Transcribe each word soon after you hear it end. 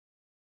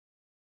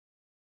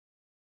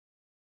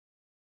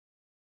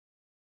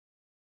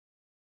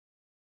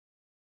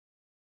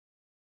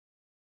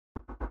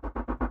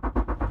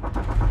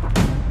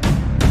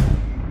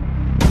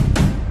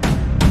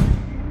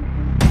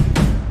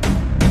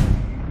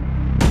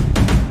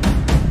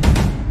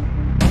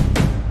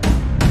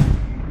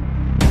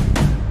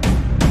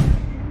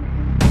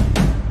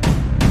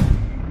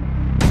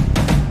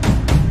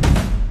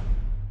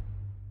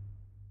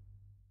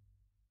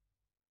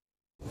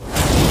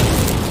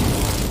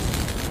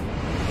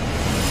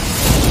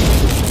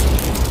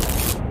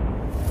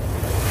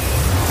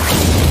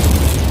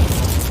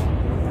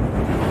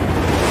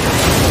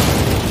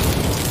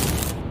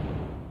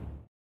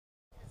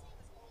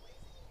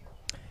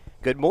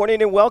Good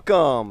morning and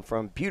welcome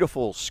from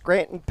beautiful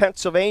Scranton,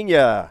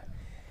 Pennsylvania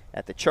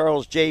at the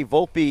Charles J.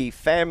 Volpe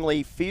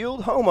Family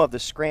Field, home of the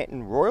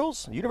Scranton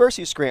Royals,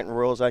 University of Scranton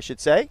Royals, I should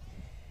say.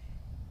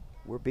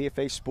 We're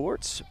BFA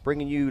Sports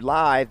bringing you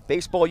live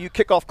Baseball U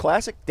Kickoff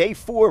Classic, Day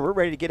 4. We're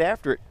ready to get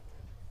after it.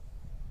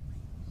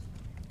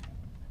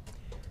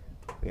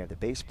 We have the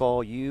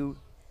Baseball U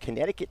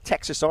Connecticut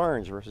Texas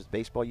Orange versus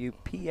Baseball U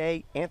PA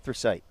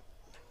Anthracite.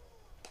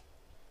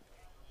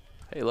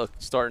 Hey, look,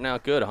 starting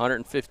out good,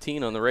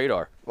 115 on the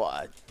radar.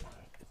 Well,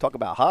 talk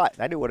about hot.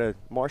 I know what a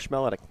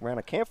marshmallow around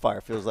a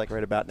campfire feels like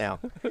right about now.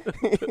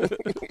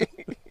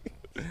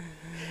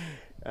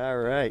 All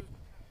right.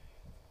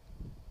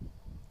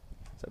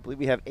 So I believe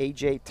we have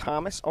A.J.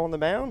 Thomas on the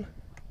mound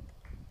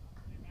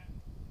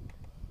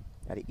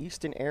at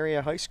Easton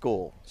Area High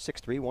School.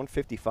 6'3",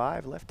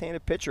 155,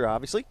 left-handed pitcher,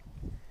 obviously.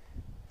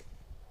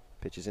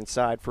 Pitches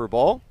inside for a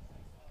ball.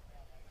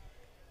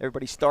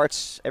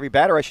 Every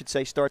batter, I should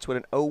say, starts with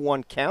an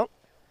 0-1 count.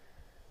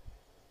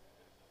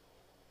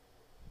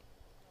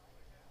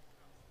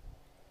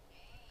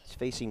 He's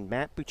facing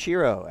Matt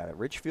Bucchero out of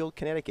Ridgefield,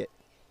 Connecticut.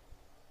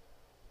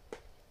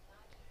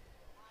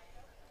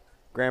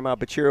 Grandma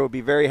Bucchero would be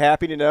very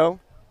happy to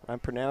know I'm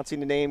pronouncing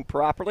the name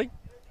properly.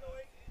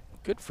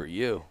 Good for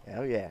you.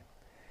 Oh, yeah.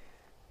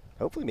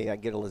 Hopefully maybe I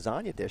can get a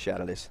lasagna dish out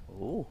of this.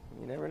 Ooh,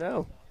 you never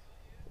know.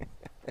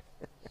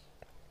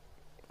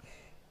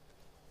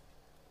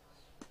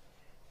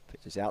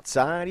 Pitches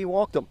outside, he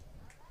walked him.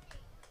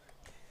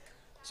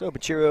 So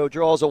Bucchero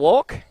draws a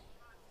walk.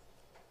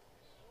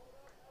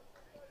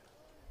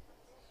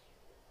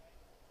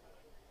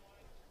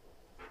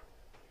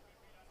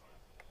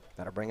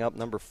 That'll bring up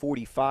number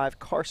 45,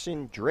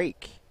 Carson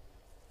Drake.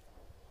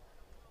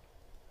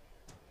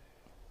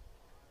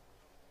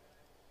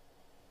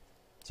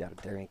 He's out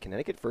of Darien,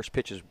 Connecticut. First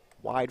pitch is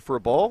wide for a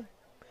ball.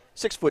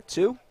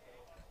 6'2",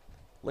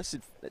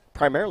 listed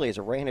primarily as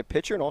a right-handed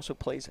pitcher and also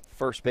plays at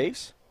first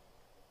base.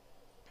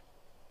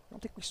 I don't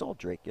think we saw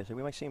Drake yesterday.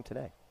 We might see him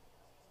today.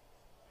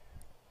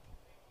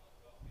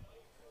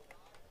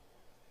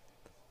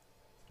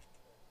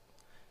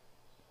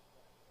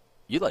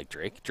 You like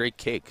Drake? Drake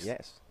cakes.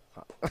 Yes.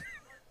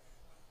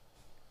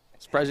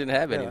 Surprised you didn't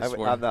have any this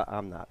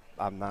morning.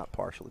 I'm not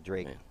partial to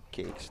Drake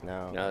cakes.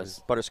 No, it's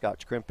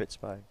butterscotch crimpets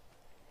by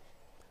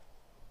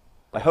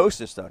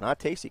Hostess though, not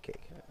Tasty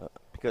Cake,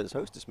 because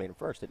Hostess made them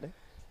first, didn't they?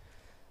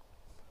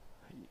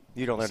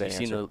 You don't know the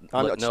answer. You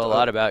know a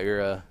lot about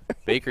your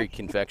bakery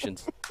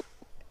confections.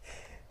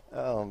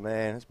 Oh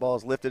man, this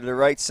ball's lifted to the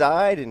right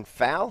side and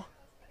foul.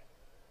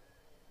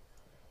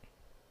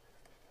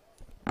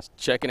 Just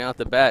checking out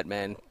the bat,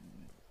 man.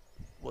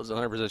 Wasn't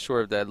 100%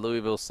 sure if that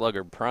Louisville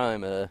Slugger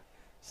prime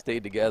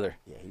stayed together.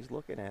 Yeah, he's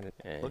looking at it,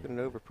 looking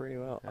it over pretty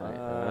well.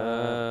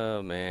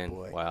 Oh man,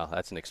 boy. Wow,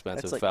 that's an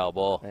expensive foul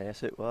ball.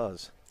 Yes, it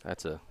was.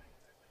 That's a.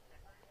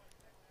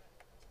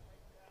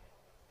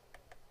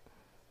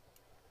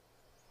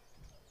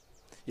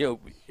 You know,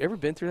 you ever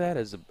been through that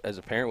as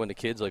a parent when the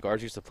kids like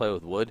ours used to play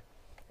with wood,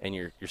 and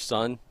your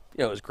son, you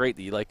know, it was great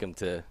that you like him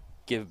to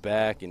give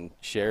back and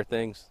share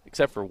things,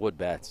 except for wood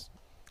bats.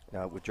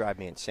 No, it would drive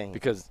me insane.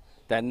 Because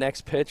that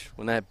next pitch,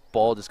 when that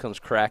ball just comes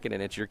cracking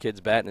and it's your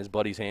kid's bat in his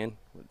buddy's hand,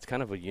 it's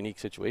kind of a unique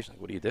situation.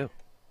 Like, what do you do?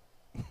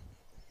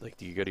 Like,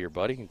 do you go to your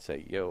buddy and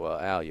say, yo,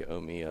 Al, you owe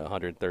me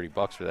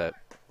 $130 for that?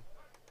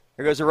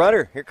 Here goes the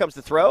runner. Here comes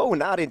the throw.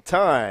 Not in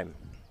time.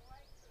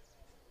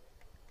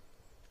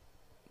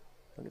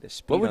 Look at the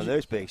speed on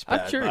those base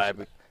pads.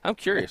 I'm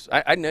curious.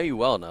 I know you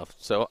well enough,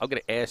 so I'm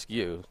going to ask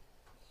you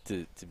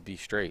to be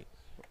straight.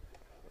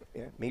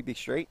 Yeah, me be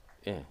straight?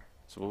 Yeah.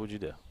 So what would you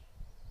do?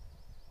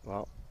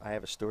 Well, I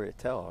have a story to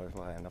tell. I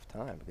don't have enough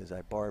time because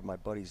I borrowed my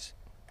buddy's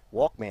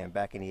Walkman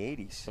back in the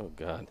 80s. Oh,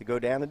 God. To go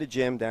down to the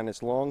gym down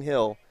this long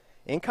hill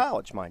in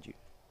college, mind you.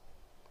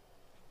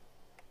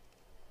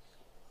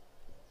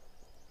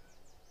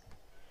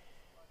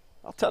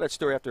 I'll tell that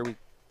story after we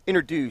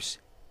introduce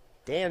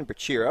Dan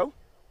Bucchero,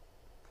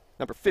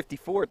 number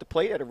 54 at the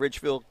plate out of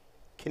Ridgefield,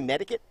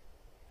 Connecticut.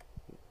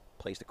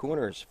 Plays the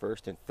corners,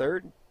 first and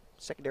third.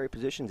 Secondary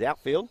positions,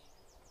 outfield.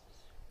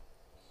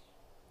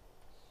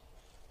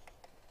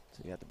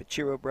 So you got the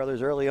Bucchero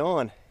brothers early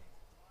on.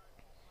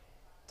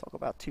 Talk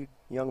about two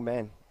young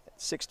men at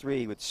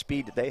 6'3" with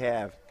speed that they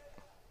have.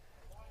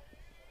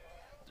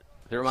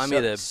 They remind me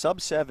of the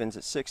sub-sevens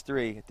at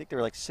 6'3". I think they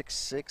were like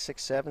 6'6",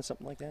 6'7",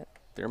 something like that.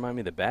 They remind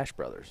me of the Bash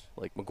brothers,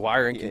 like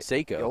McGuire and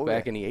Canseco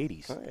back in the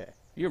 80s. Oh, yeah.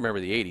 You remember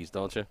the 80s,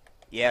 don't you?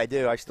 Yeah, I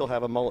do. I still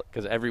have a mullet.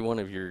 Because every one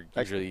of your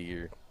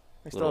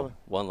little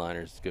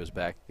one-liners goes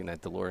back in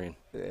that DeLorean.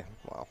 Yeah,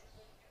 wow.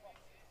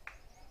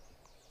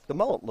 The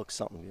mullet looks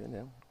something, you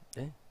know.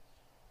 Yeah.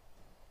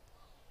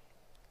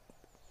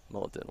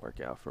 Mullet didn't work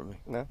out for me.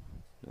 No?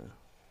 No.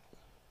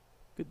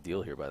 Good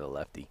deal here by the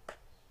lefty.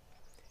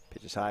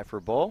 Pitch is high for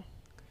a ball.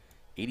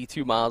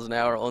 82 miles an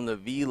hour on the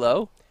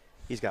velo.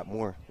 He's got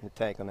more in the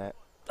tank on that.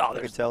 Oh,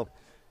 you could tell.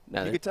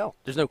 Now, you could tell.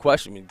 There's no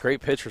question. I mean, great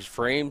pitcher's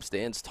frame,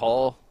 stands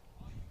tall,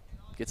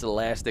 gets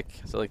elastic,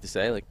 as I like to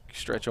say, like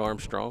Stretch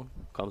Armstrong,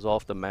 comes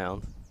off the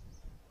mound,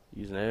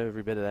 using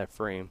every bit of that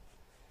frame.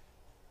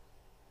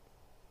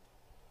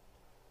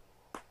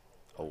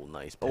 Oh,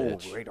 nice Oh,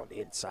 pitch. right on the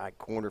inside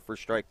corner for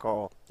strike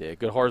call. Yeah,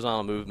 good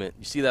horizontal movement.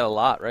 You see that a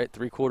lot, right?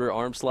 3/4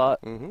 arm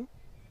slot. Mm-hmm.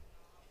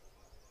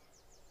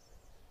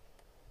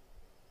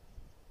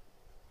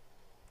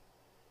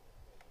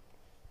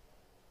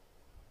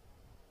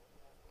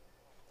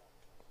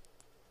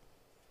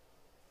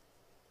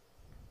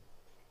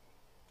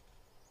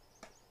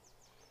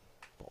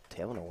 Ball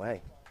tailing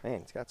away.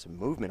 Man, it's got some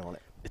movement on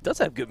it. It does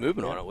have good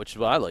movement on it, which is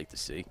what I like to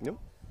see. Yep.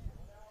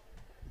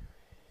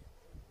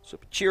 So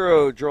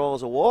Pachiro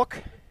draws a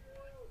walk.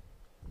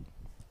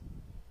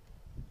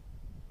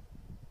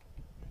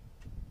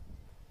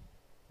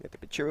 Got the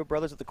Pachiro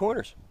brothers at the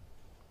corners.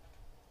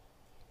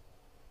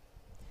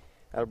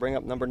 That'll bring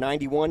up number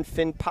 91,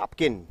 Finn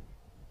Popkin.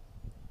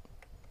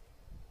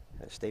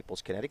 Out of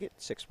Staples, Connecticut,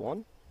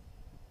 6'1".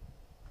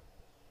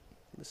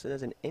 Listed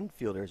as an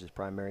infielder as his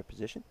primary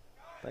position.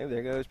 Oh,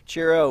 there goes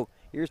Pachiro.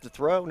 Here's the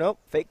throw. Nope,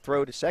 fake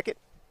throw to second.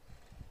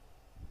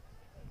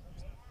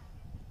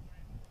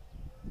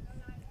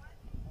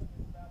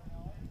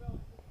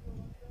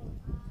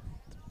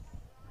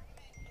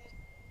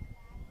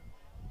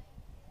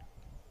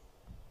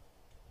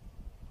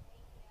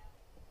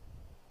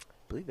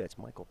 I believe that's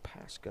Michael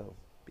Pasco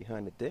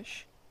behind the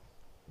dish.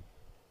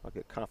 I'll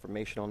get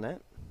confirmation on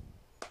that.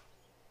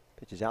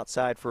 Pitch is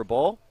outside for a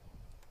ball.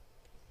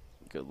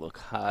 Good look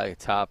high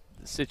top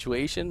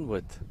situation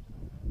with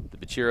the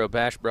Pachiro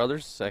Bash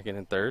brothers, second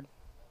and third.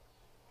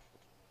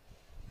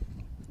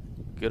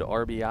 Good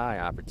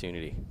RBI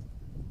opportunity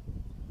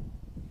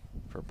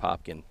for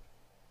Popkin.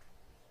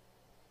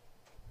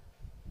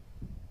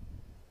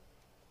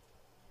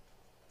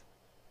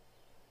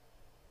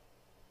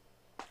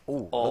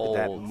 Ooh, look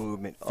at that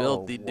movement.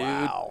 Filthy dude.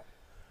 Wow.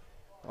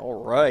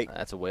 All right.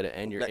 That's a way to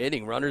end your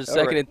inning. Runners All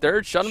second right. and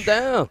third. Shut them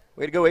down.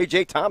 Way to go,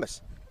 A.J.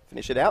 Thomas.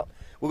 Finish it out.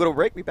 We'll go to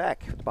break. Be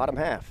back at the bottom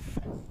half.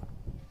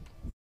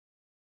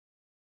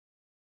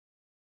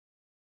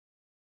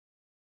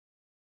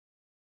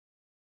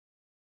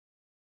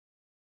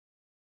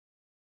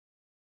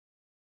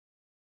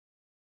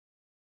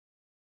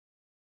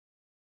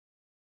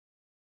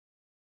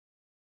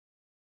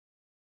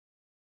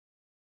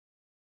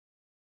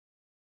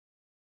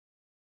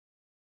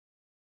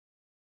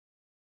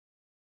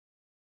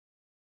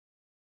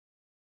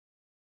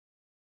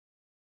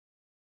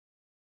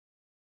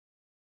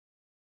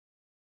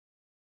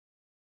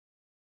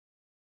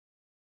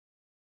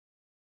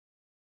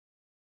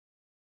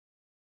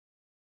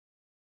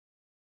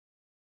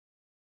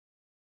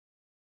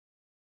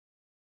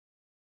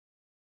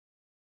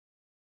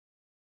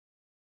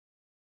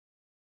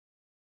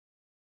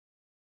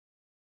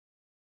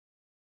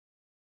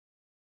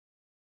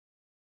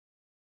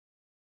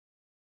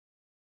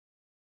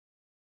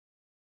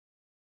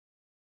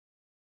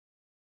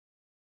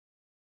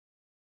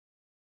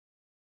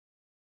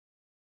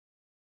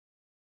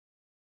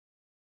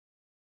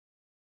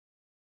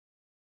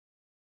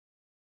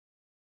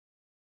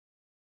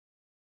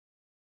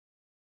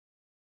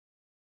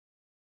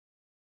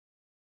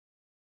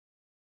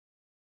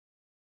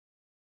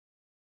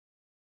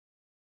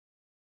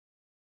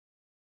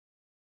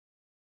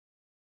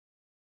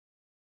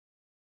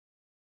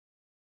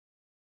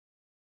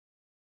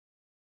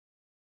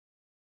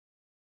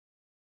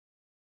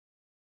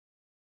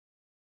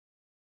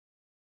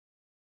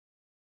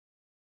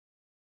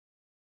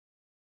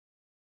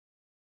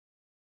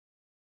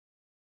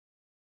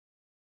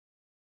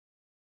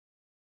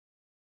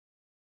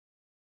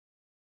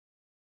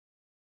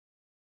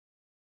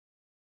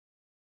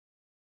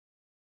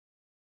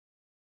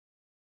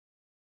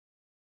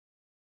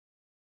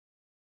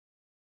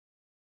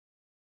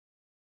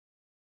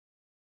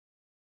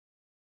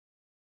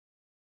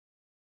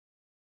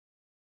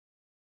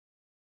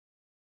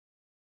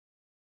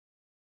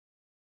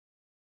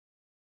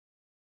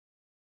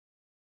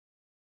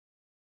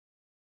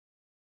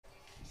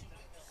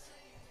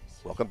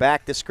 Welcome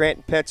back to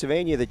Scranton,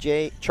 Pennsylvania,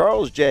 the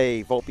Charles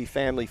J. Volpe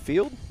Family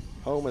Field,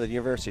 home of the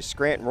University of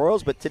Scranton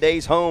Royals, but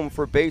today's home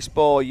for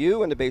Baseball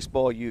U and the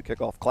Baseball U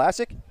Kickoff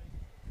Classic.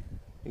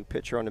 New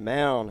pitcher on the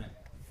mound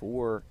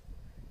for,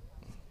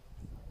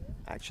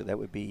 actually that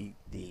would be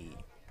the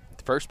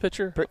First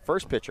pitcher?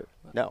 first pitcher.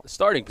 No.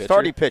 Starting pitcher.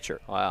 Starting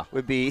pitcher. Wow.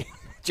 Would be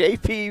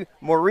J.P.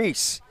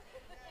 Maurice.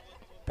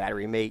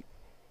 Battery mate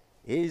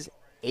is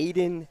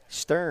Aiden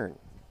Stern.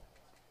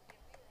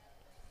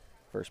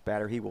 First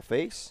batter he will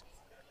face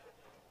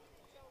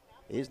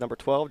is number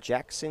 12,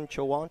 Jackson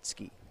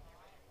Chowanski.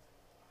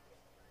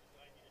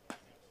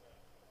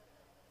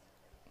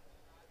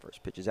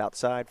 First pitch is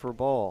outside for a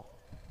ball.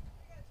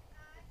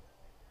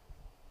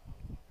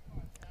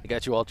 They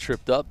got you all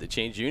tripped up. They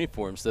changed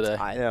uniforms today.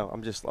 I know.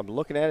 I'm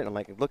looking at it, and I'm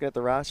like looking at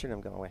the roster, and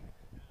I'm going, wait.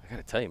 I got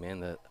to tell you,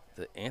 man, the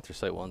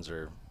anthracite ones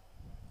are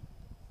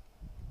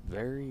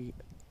very.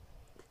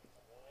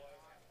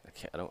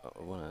 I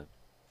want to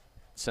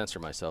censor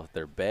myself.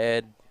 They're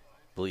bad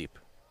bleep.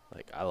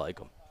 Like, I like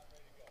them.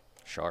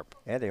 Sharp.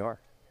 Yeah, they are.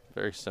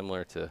 Very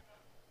similar to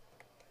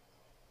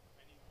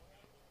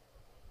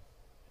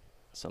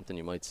something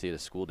you might see at a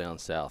school down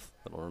south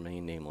that'll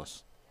remain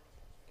nameless.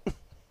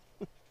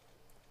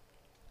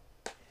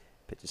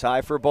 Pitch is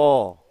high for a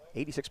ball.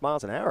 86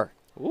 miles an hour.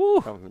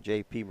 Ooh. Coming from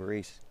J.P.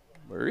 Maurice.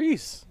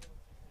 Maurice.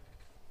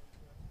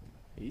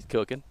 He's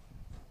cooking.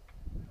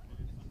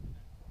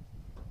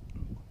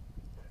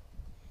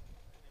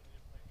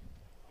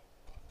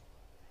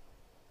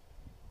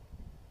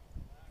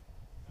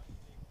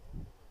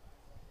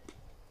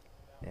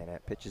 And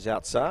that pitch is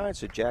outside,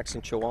 so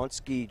Jackson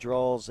Chowanski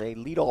draws a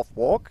leadoff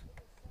walk.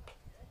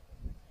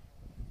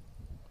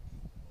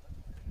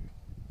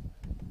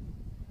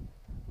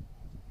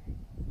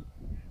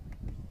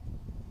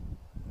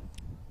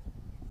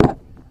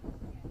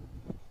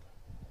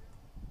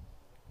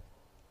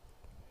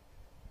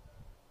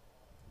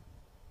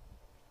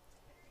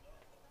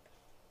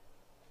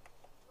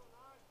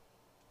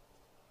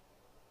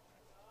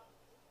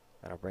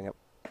 That'll bring up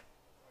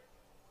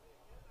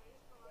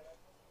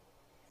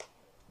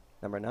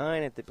number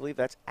 9, and I believe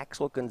that's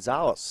Axel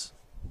Gonzalez.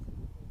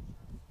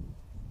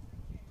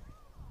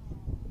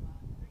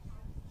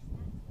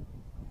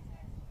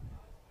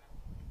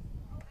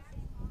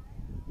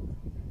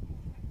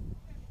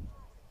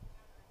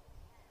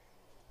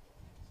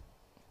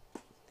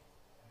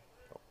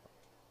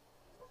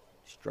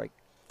 Strike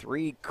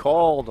 3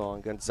 called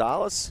on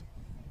Gonzalez.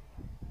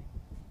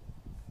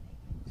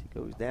 He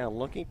goes down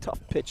looking. Tough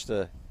pitch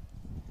to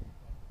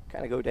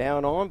kind of go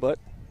down on, but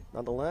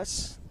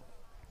nonetheless,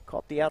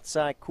 caught the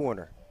outside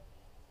corner.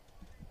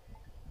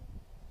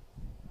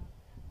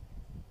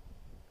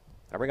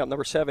 I bring up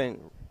number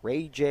 7,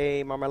 Ray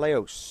J.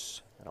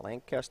 Marmaleos out of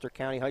Lancaster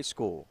County High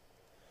School.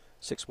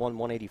 6'1",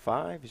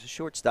 185. He's a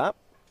shortstop.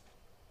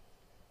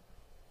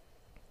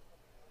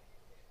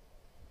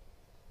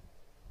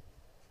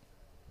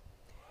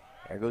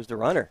 There goes the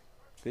runner.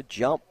 Good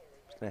jump.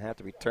 He's going to have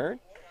to return.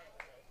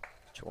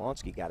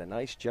 Chowanski got a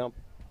nice jump.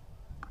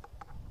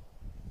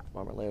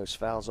 Marmaleos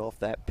fouls off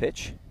that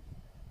pitch.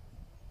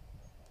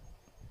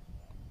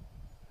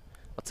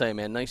 I'll tell you,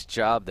 man, nice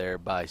job there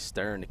by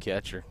Stern, the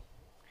catcher.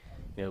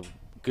 You know,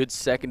 good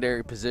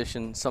secondary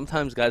position.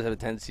 Sometimes guys have a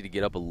tendency to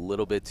get up a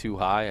little bit too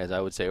high, as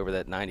I would say, over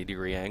that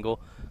 90-degree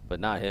angle, but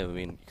not him. I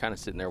mean, you're kind of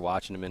sitting there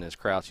watching him in his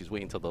crouch. He's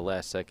waiting until the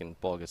last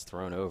second ball gets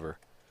thrown over.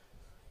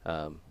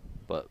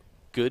 But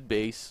good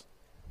base,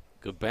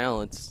 good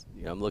balance.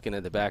 You know, I'm looking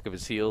at the back of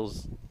his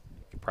heels.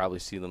 You can probably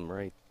see them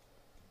right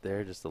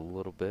there just a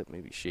little bit,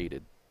 maybe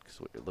shaded because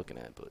what you're looking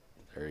at, but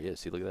there he is.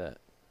 See, look at that.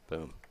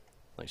 Boom.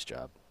 Nice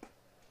job.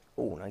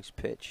 Oh, nice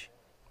pitch.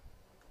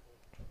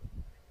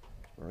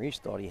 Maurice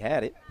thought he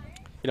had it.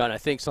 You know, and I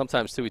think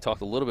sometimes, too, we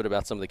talked a little bit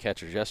about some of the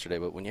catchers yesterday,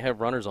 but when you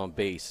have runners on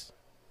base,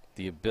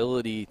 the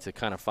ability to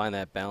kind of find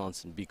that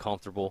balance and be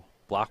comfortable,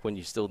 block when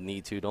you still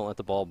need to, don't let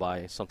the ball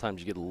by. Sometimes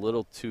you get a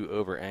little too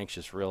over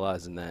anxious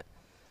realizing that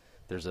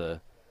there's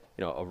a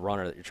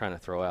runner that you're trying to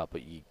throw out,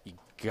 but you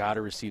got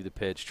to receive the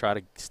pitch, try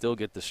to still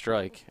get the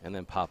strike, and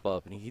then pop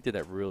up. And he did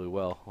that really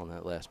well on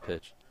that last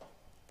pitch.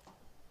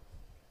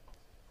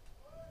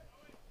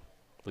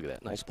 Look at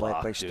that. Nice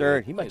block by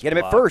Stern. He might nice get him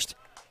block. at first.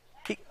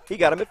 He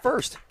got him at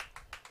first.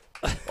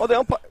 Oh, the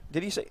umpire.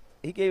 Did he say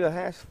he gave a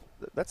half?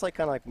 That's like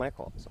kind of like my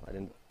call. So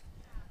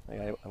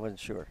I wasn't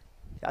sure.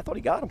 I thought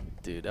he got him.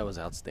 Dude, that was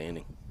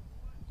outstanding.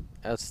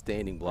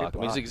 Outstanding block. Great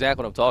I mean, block. it's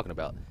exactly what I'm talking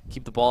about.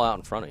 Keep the ball out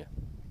in front of you.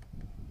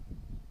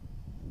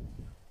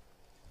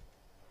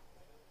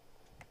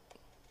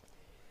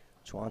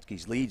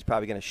 Chowanski's lead's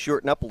probably going to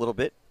shorten up a little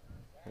bit.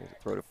 Here's a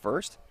throw to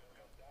first.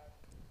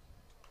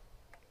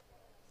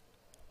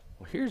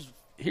 Well, here's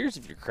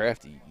if you're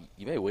crafty,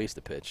 you may waste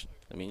a pitch.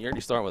 I mean, you're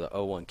already starting with an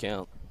 0-1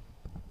 count.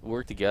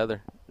 Work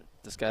together.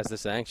 This guy's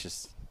this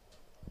anxious.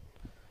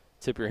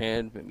 Tip your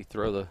hand, maybe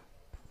throw the.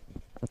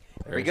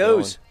 There he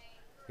goes.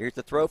 Here's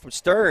the throw from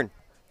Stern.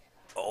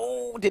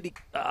 Oh, did he?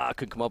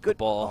 Couldn't come up with Good the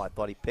ball. Oh, I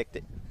thought he picked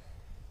it.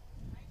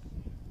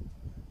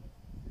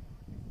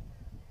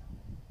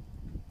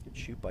 Good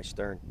shoot by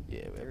Stern.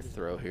 Yeah, we have a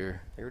throw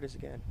here. There it is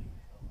again.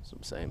 That's what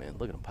I'm saying, man.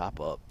 Look at him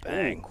pop up.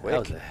 Bang. Ooh, quick. That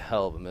was a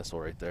hell of a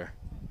missile right there.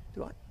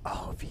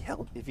 Oh, if he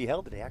held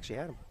it, he actually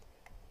had him.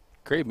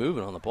 Great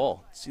movement on the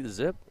ball. See the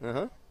zip?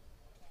 Uh-huh.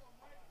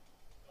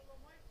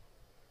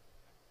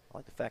 I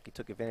like the fact he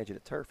took advantage of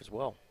the turf as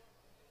well.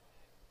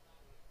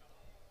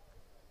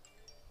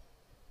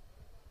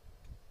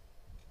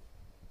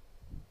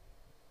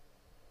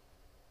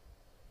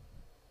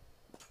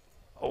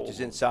 Oh, Which is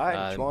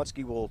inside.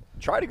 Chowanski will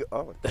try to go.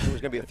 Oh, I thought there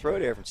was going to be a throw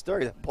there from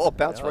Stern. The ball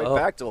bounced right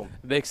back to him.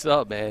 Mix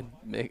up, man.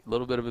 A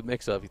little bit of a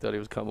mix-up. He thought he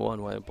was coming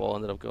one way. The ball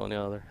ended up going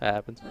the other.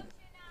 Happens.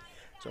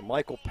 So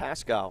Michael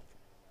Pascal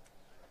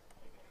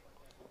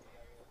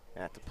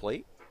at the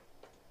plate.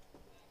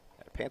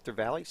 At Panther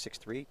Valley,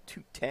 6'3",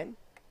 210.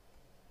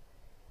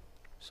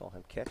 Saw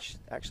him catch.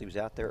 Actually was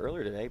out there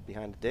earlier today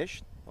behind the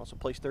dish. Also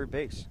plays third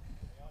base.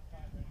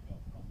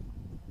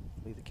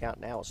 I believe the count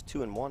now is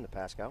 2-1 to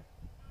Pascal.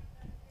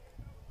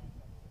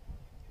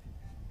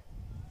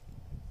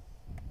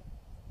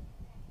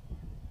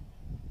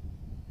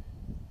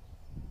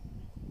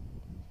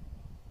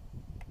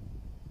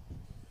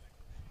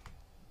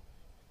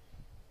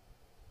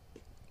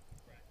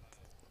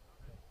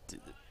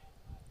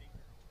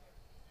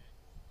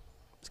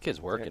 This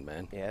kid's working,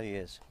 man. Yeah, he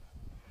is.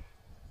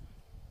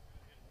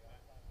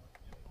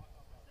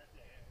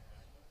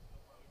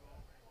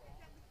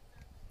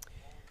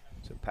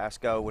 So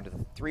Pasco with a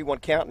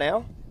 3-1 count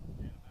now.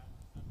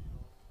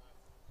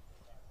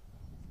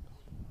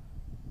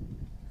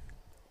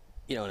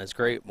 You know, and it's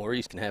great.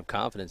 Maurice can have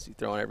confidence. He's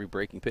throwing every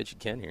breaking pitch he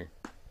can here.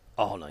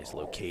 Oh, nice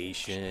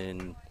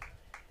location.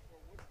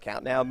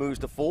 Count now moves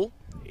to full.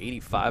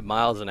 85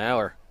 miles an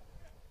hour.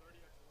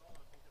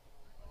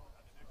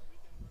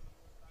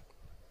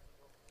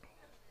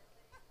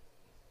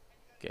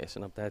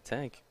 Gassing up that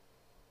tank.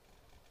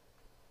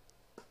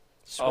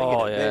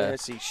 Swinging and a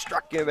miss. He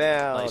struck him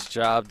out. Nice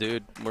job,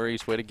 dude.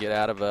 Maurice, way to get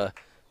out of a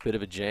bit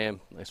of a jam.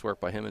 Nice work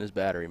by him and his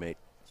battery mate.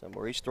 So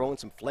Maurice throwing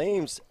some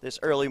flames this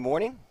early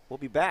morning. We'll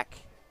be back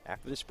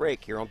after this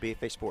break here on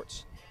BFA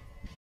Sports.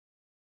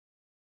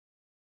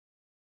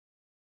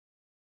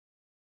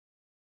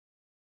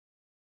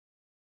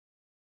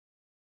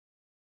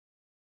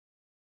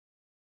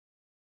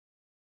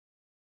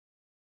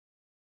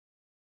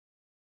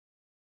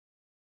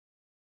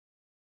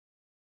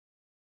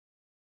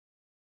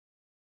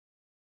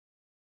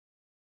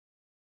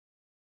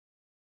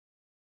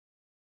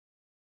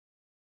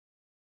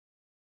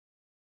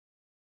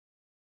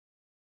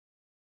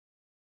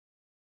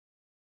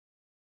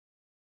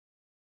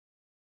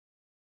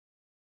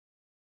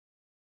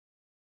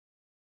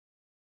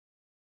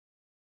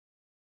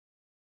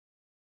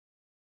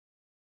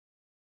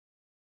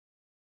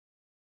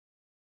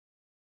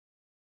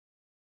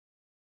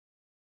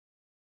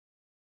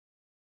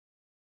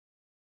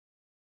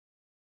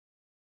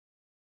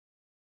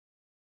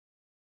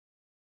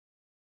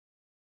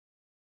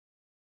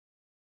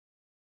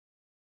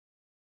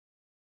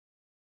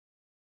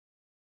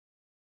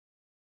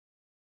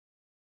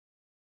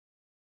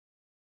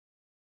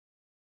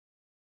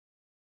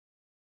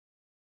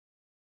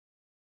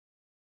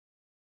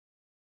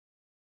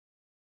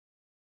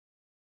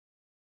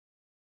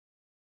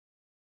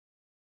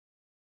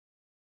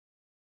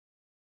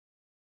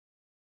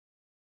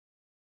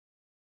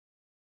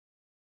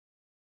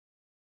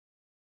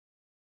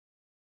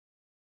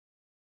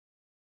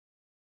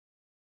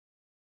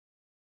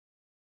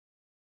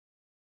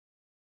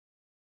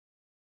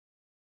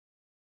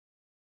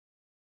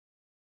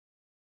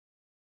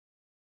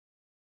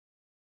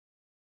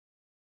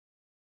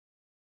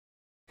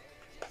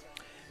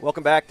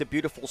 Welcome back to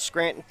beautiful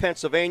Scranton,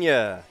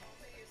 Pennsylvania.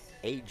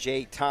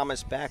 A.J.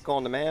 Thomas back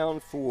on the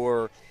mound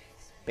for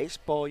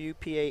baseball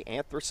UPA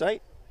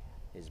Anthracite.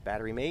 His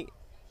battery mate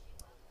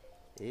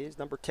is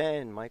number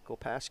 10, Michael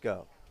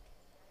Pasco.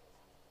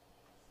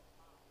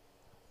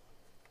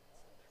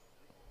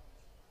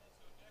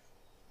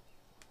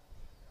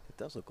 It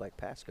does look like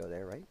Pasco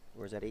there, right?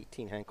 Or is that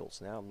 18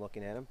 Henkels? Now I'm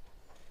looking at him.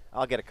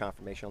 I'll get a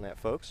confirmation on that,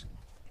 folks.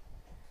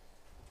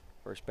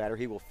 First batter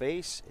he will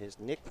face is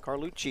Nick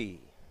Carlucci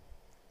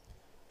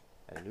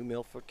at New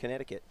Milford,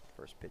 Connecticut.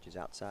 First pitch is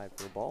outside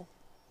for a ball.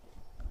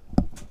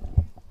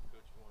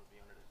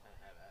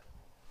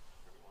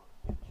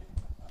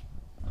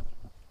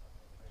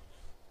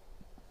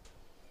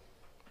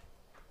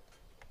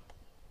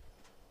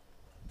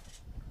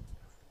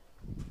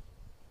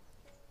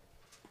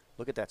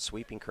 Look at that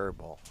sweeping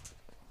curveball.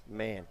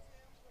 Man.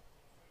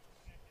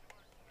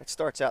 It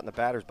starts out in the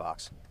batter's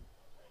box.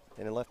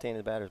 In the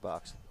left-handed batter's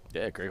box.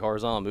 Yeah, great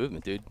horizontal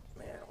movement, dude.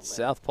 Man, oh man.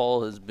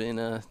 Southpaw has been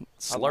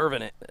slurving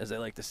it, as they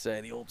like to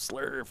say, the old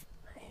slurve.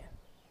 Man.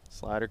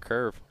 Slider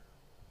curve.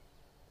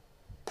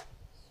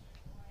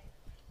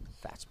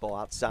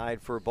 Fastball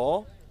outside for a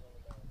ball.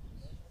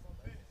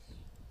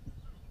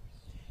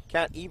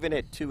 Count even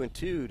at 2-2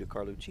 to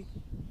Carlucci.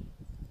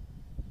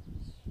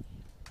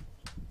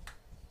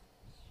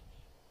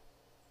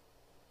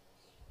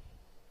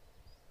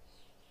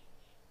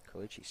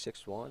 Carlucci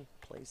 6'1",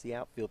 plays the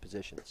outfield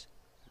positions.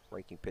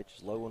 Breaking pitch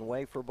is low and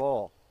away for a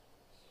ball.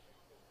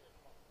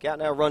 Count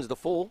now runs the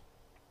full.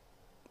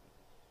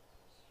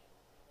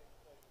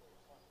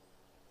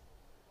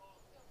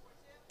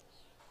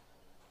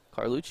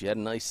 Carlucci had a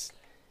nice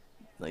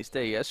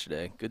day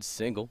yesterday. Good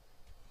single.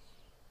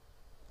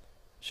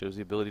 Shows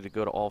the ability to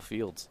go to all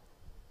fields.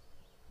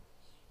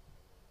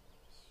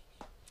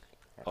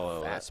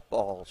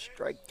 Fastball,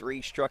 strike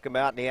three, struck him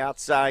out in the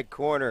outside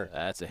corner.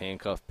 That's a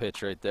handcuff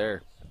pitch right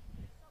there.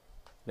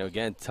 Now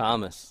again,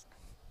 Thomas,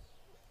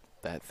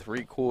 that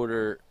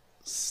 3/4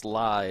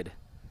 slide.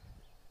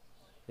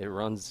 It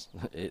runs.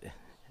 It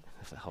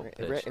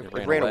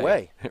ran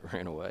away. It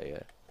ran away.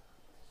 Yeah.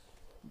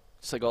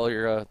 Just like all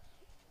the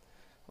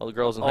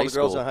girls in all high the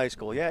school. girls in high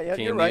school. Yeah, you're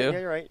TMU. right.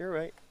 Yeah, you're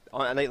right.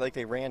 Oh, and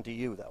they ran to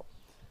you though,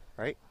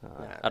 right?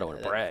 I don't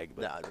want to brag,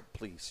 but no,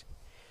 please.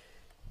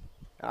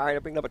 All right, I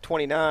bring number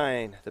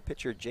 29, the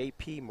pitcher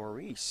J.P.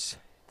 Maurice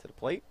to the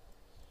plate.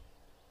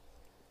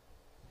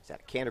 He's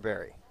out of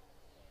Canterbury.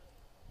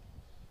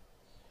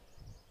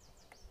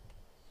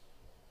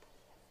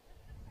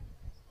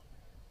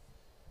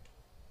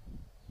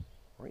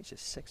 Maurice is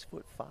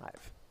 6'5".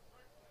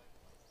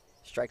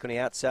 Strike on the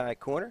outside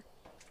corner.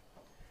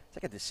 It's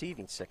like a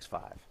deceiving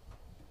 6'5".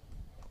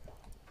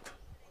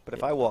 But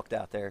if I walked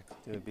out there,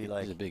 it would be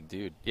like... He's a big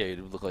dude. Yeah,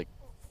 it would look like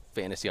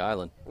Fantasy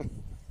Island.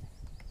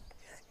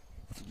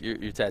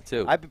 your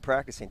tattoo. I've been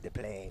practicing the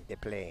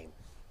plane.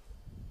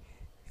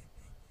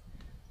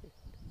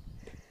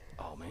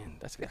 Oh, man,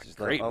 that's got Pitches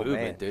great low. Oh,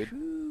 movement, man. dude.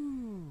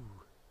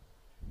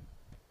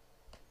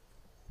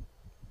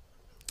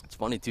 It's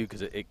funny, too,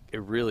 because it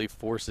really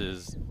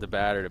forces the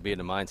batter to be in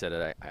the mindset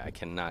that I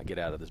cannot get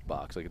out of this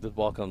box. Like, if this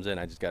ball comes in,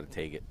 I just got to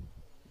take it.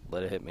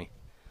 Let it hit me.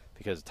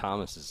 Because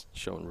Thomas is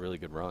showing really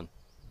good run.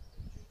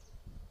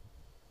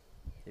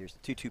 Here's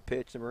the 2-2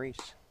 pitch to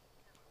Maurice.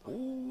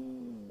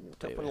 Ooh,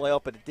 tough baby. one to lay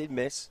up, but it did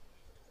miss.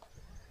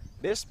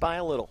 Missed by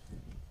a little.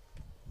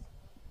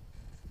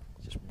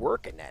 Just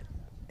working that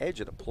edge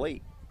of the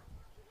plate.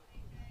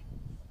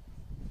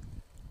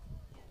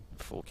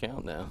 Full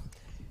count now.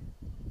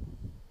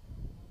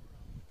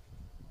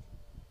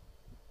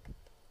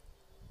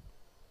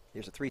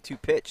 Here's a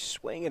 3-2 pitch.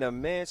 Swing and a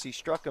miss. He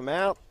struck him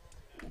out.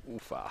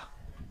 Oofa.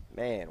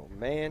 Man, oh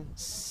man.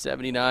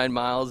 79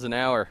 miles an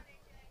hour.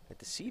 A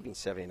deceiving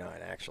 79,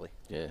 actually.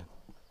 Yeah.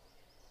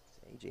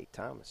 A.J.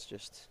 Thomas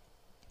just...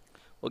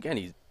 Well,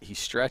 again, he's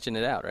stretching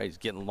it out, right? He's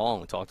getting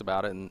long. We talked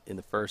about it in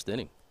the first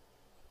inning.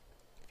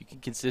 If you can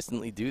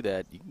consistently do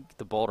that, you can get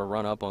the ball to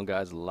run up on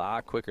guys a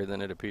lot quicker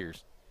than it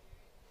appears.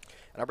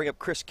 And I'll bring up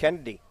Chris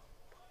Kennedy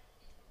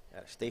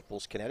out of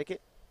Staples,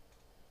 Connecticut.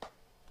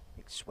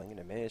 Big swing and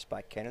a miss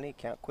by Kennedy.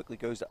 Count quickly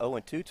goes to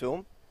 0-2 to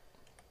him.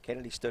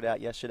 Kennedy stood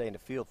out yesterday in the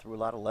field, threw a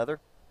lot of leather.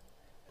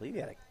 I believe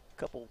he had a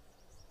couple.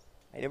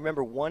 I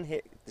remember one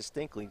hit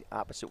distinctly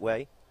opposite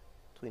way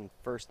between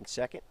first and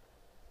second.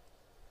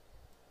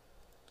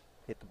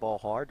 Hit the ball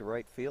hard to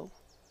right field.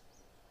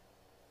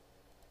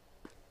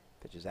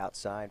 Pitches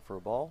outside for a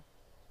ball.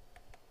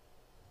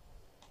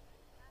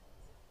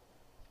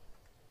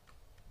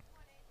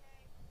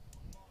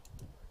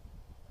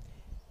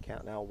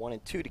 Count now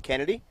 1-2 to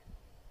Kennedy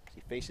as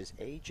he faces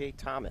A.J.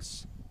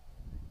 Thomas.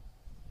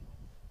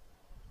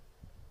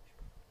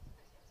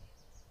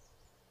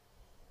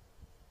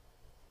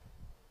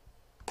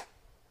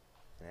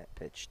 And that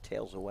pitch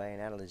tails away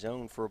and out of the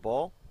zone for a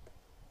ball.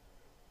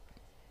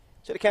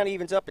 So the count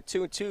evens up at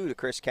 2-2 to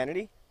Chris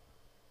Kennedy.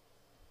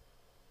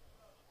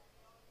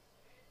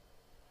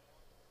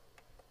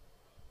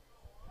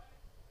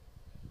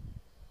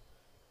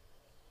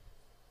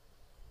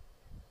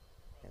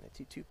 And a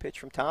 2-2 pitch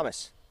from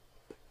Thomas.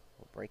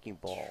 Breaking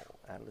ball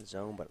out of the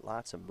zone, but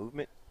lots of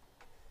movement.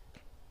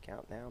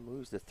 Count now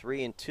moves to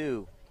 3-2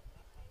 to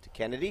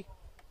Kennedy.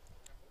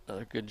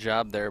 Another good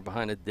job there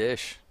behind the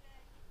dish.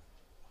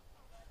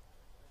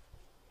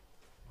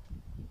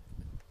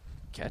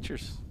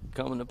 Catchers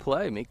coming to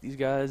play. Make these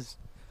guys,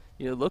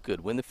 look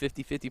good. Win the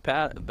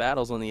 50-50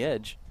 battles on the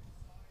edge.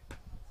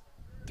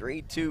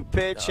 3-2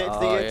 pitch into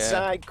the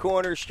inside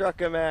corner,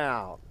 struck him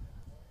out.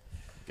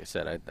 Like I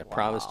said, I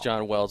promised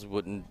John Wells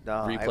wouldn't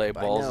replay I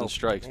balls know, and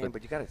strikes, man,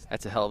 but you gotta,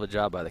 that's a hell of a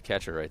job by the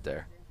catcher right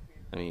there.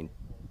 I mean,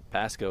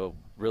 Pasco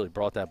really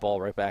brought that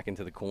ball right back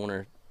into the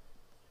corner.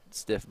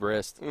 Stiff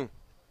wrist.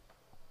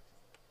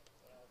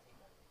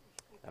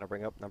 That'll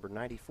bring up number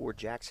 94,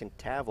 Jackson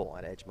Tavel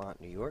at Edgemont,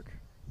 New York.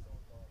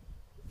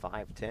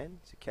 5'10".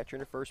 He's a catcher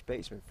and a first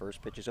baseman.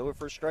 First pitch is over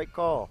for a strike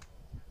call.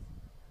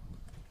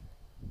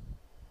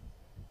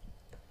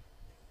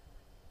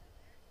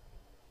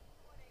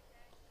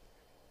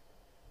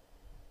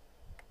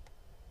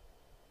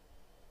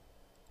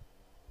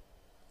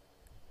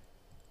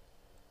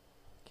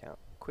 Count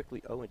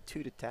quickly 0-2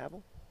 to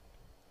Tavel.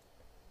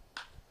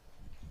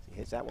 He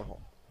hits that one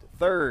home. To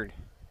third.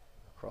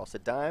 Across the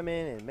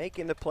diamond and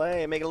making the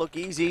play and making it look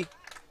easy.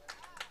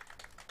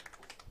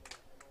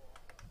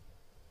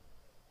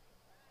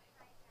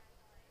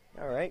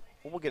 All right,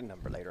 well, we'll get a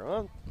number later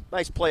on.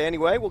 Nice play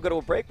anyway. We'll go to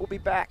a break. We'll be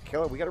back.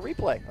 Oh, we got a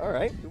replay. All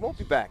right, we won't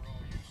be back.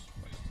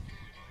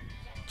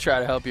 Try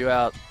to help you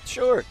out.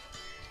 Sure.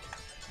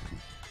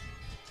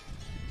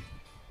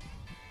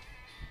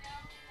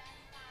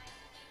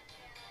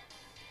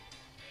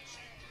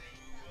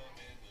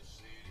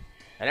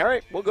 And all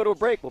right, we'll go to a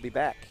break. We'll be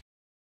back.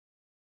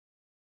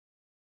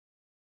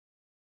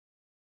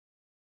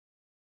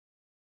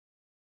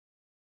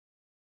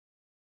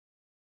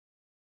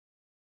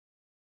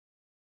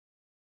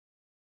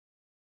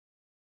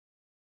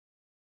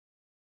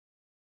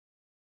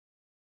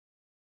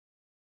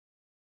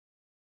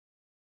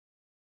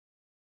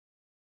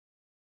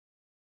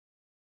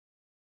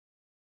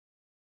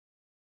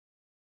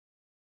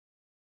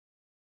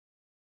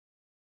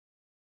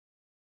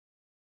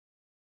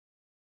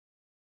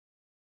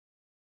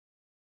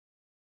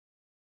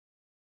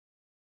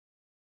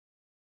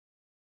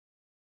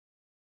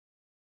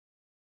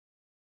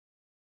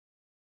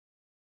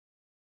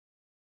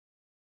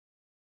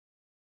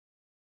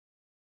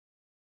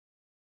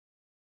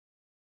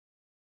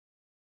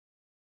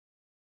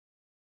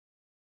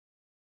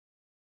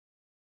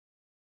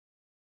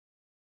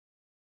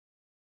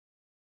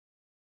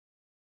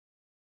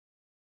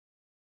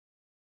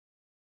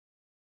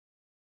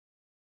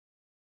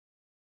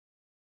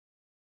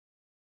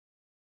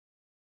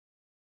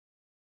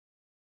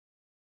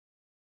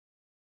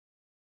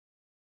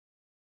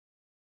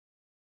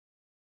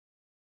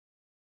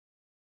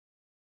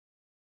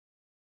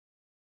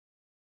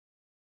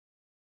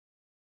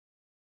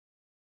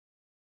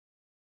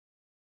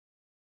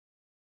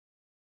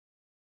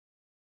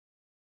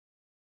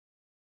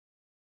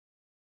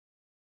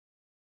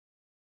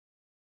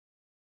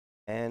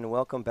 And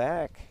welcome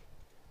back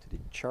to the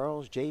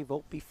Charles J.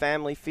 Volpe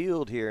Family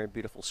Field here in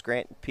beautiful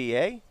Scranton,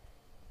 PA.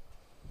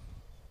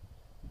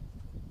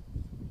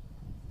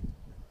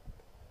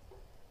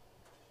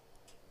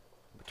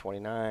 Number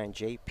 29,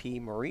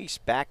 J.P. Maurice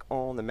back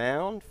on the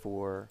mound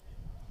for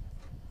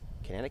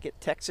Connecticut,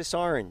 Texas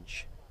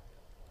Orange.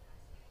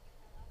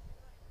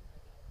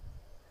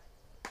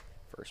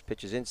 First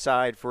pitch is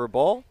inside for a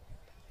ball.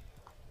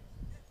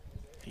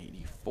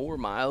 84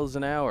 miles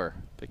an hour,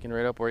 picking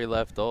right up where he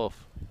left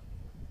off.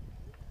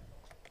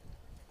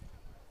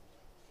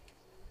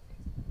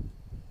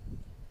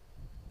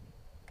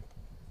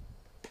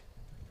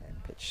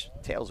 And pitch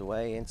tails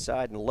away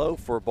inside and low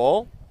for a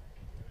ball.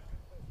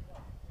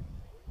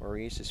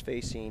 Maurice is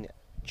facing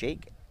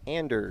Jake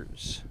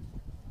Anders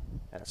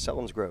out of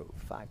Selinsgrove,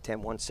 5'10",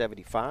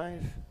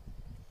 175.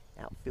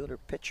 Outfielder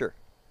pitcher.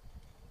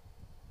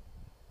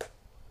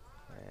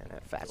 And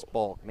that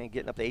fastball, man,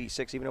 getting up to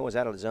 86 even though it was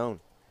out of the zone.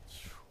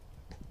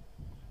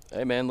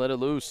 Hey, man, let it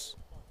loose.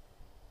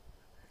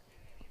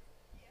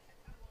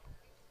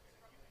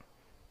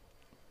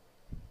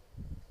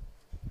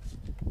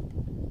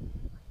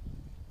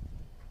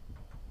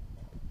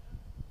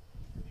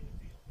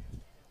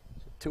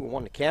 So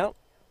 2-1 to count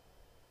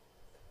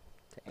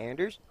to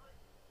Anders.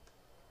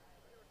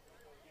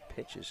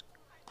 Pitch is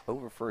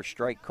over for a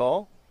strike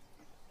call.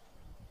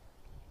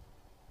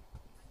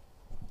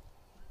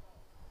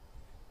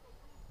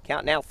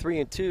 Count now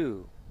 3-2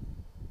 to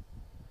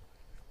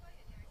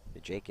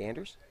Jake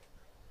Anders.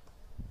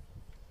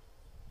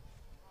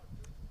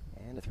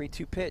 And a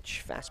 3-2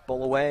 pitch,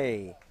 fastball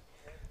away.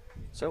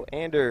 So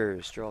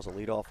Anders draws a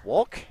leadoff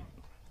walk.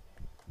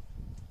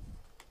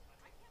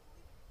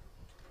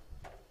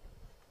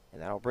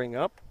 And that'll bring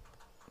up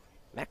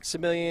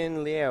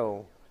Maximilian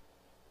Leo.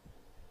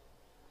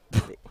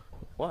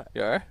 What?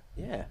 You all right?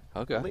 Yeah.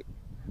 Okay.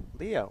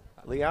 Leo.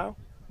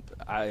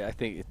 I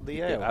think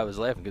Leo. Yeah, I was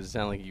laughing because it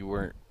sounded like you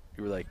were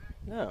like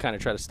No. kind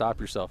of try to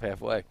stop yourself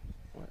halfway.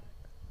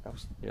 I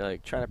was You're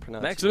like trying to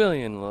pronounce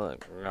Maximilian.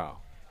 Look, no.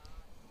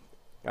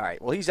 All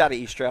right. Well, he's out of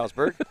East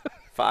Stroudsburg.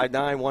 5'9",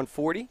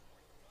 140.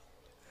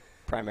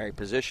 Primary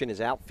position is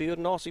outfield,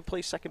 and also he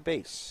plays second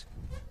base.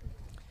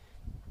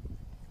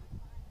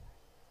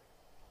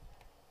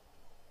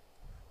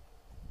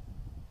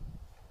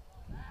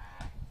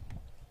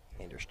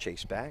 Anders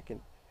chased back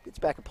and gets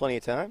back in plenty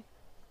of time.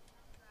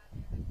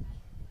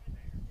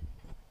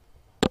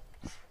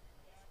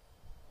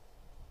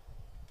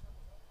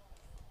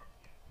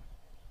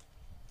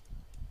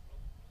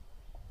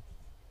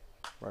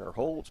 Runner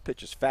holds,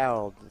 pitch is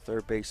fouled to the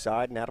third base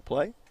side and out of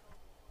play.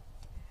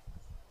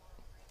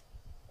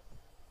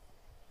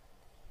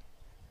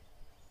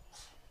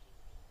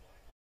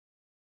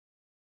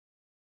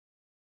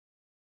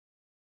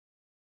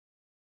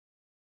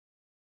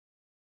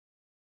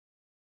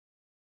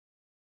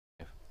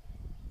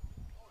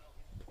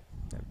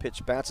 That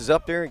pitch bounces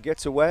up there and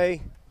gets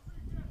away.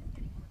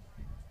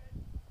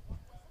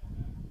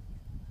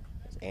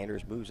 As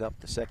Anders moves up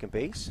to second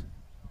base.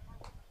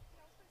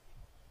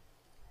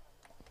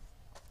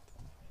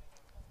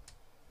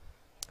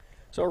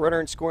 So a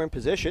runner in scoring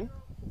position.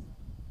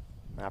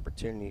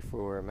 Opportunity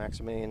for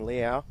Maximilian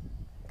Leo.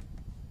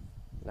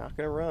 Not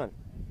going to run.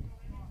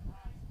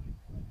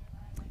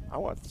 I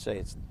want to say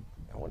it's.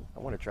 I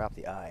want to drop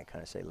the I and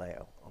kind of say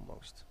Leo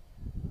almost.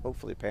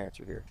 Hopefully, parents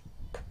are here.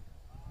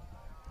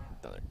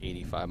 Another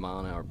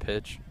 85-mile-an-hour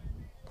pitch.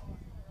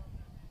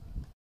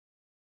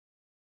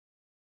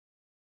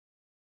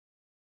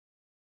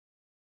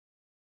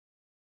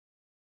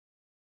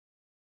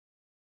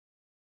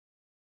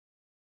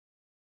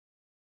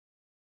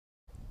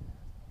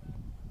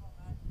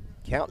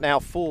 Count now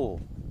full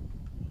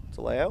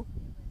to Leo.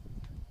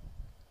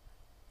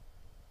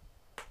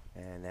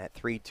 And that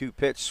 3-2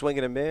 pitch, swing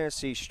and a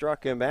miss. He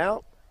struck him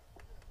out.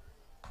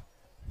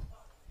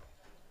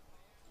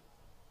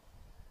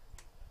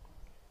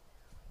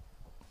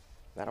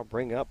 That'll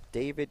bring up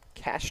David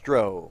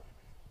Castro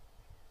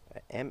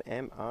at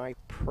MMI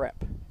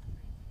Prep.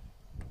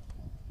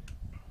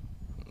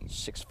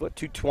 6 foot,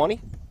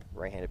 220.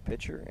 Right-handed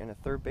pitcher and a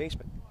third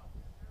baseman.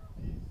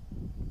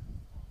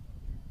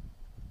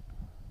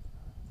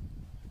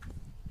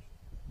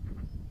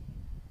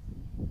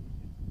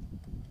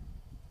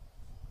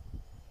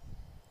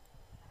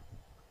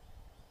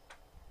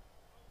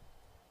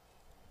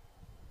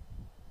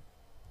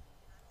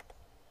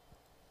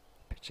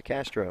 To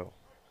Castro,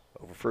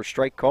 over for a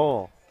strike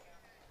call,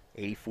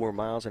 84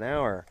 miles an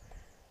hour,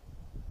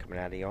 coming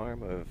out of the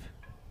arm of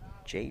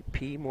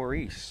J.P.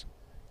 Maurice.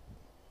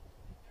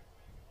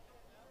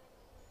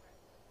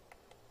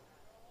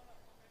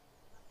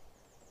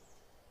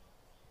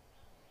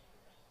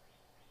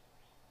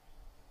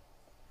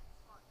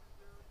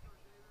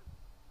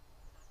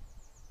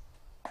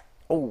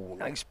 Oh,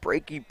 nice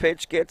breaking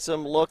pitch, gets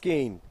him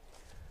looking.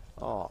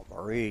 Oh,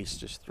 Maurice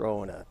just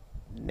throwing a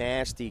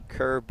nasty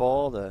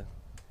curveball to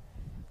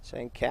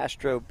send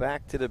Castro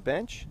back to the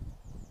bench.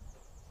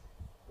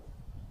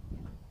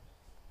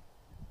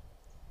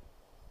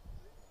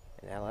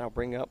 And that'll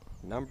bring up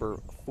number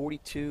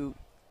 42,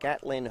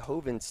 Gatlin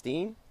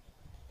Hovenstein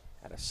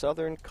out of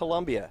Southern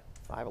Columbia.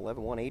 5'11",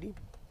 180.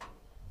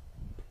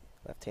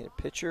 Left-handed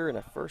pitcher and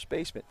a first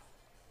baseman.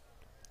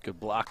 Good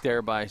block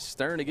there by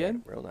Stern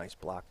again. Real nice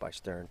block by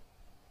Stern.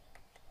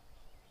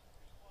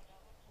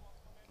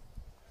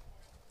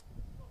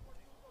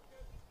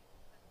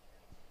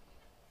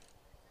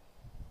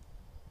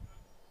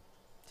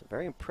 It's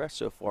very impressed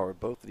so far with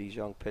both of these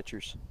young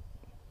pitchers.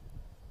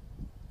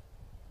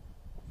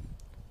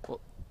 Well,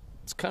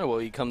 it's kind of what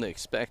you come to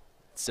expect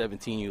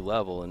 17U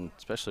level, and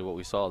especially what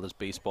we saw this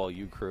baseball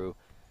U crew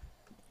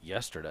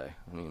yesterday.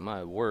 I mean,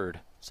 my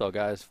word. Saw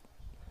guys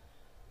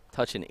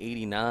touching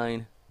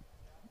 89.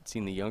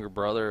 Seen the younger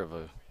brother of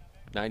a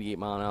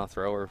 98-mile-an-hour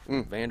thrower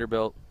from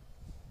Vanderbilt.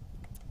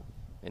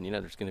 And, you know,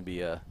 there's going to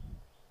be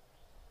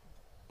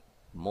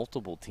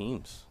multiple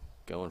teams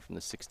going from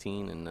the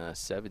 16 and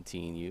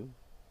 17U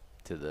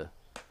to the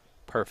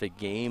Perfect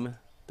Game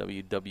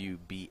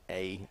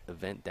WWBA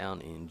event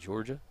down in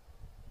Georgia.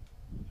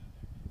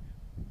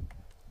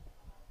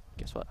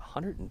 Guess what?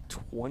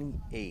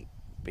 128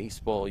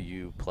 Baseball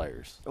U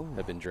players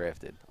have been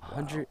drafted.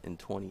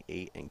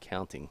 128 and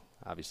counting.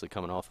 Obviously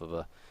coming off of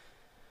a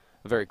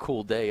very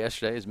cool day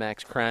yesterday is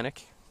Max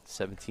Kranick,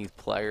 17th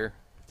player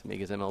to make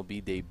his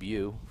MLB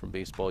debut from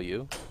Baseball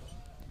U.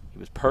 He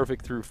was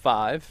perfect through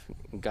 5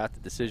 and got the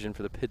decision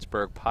for the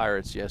Pittsburgh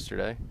Pirates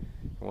yesterday.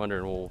 You're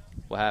wondering, well,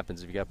 what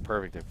happens if you got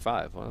perfect at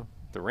 5? Well,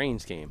 the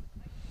rains came.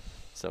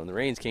 So when the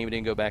rains came, he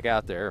didn't go back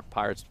out there.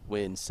 Pirates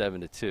win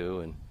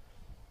 7-2, and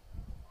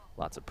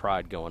lots of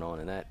pride going on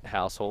in that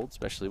household,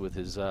 especially with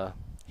his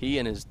he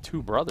and his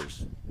 2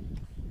 brothers.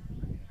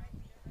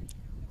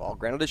 Ball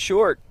grounded to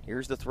short.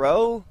 Here's the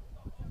throw.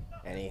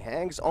 And he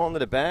hangs on to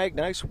the bag.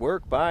 Nice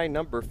work by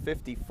number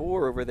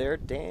 54 over there,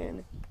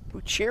 Dan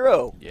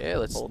Buchiro. Yeah,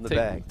 let's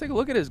take a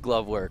look at his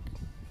glove work.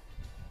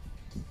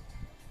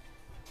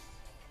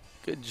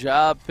 Good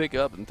job, pick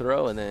up and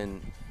throw, and then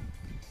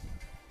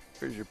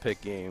here's your pick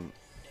game.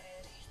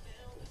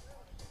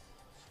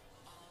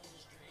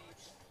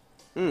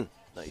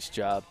 Nice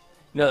job.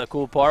 You know the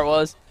cool part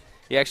was?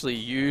 He actually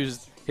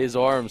used his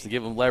arms to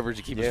give him leverage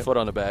to keep his foot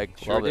on the bag.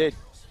 Sure Love did. it.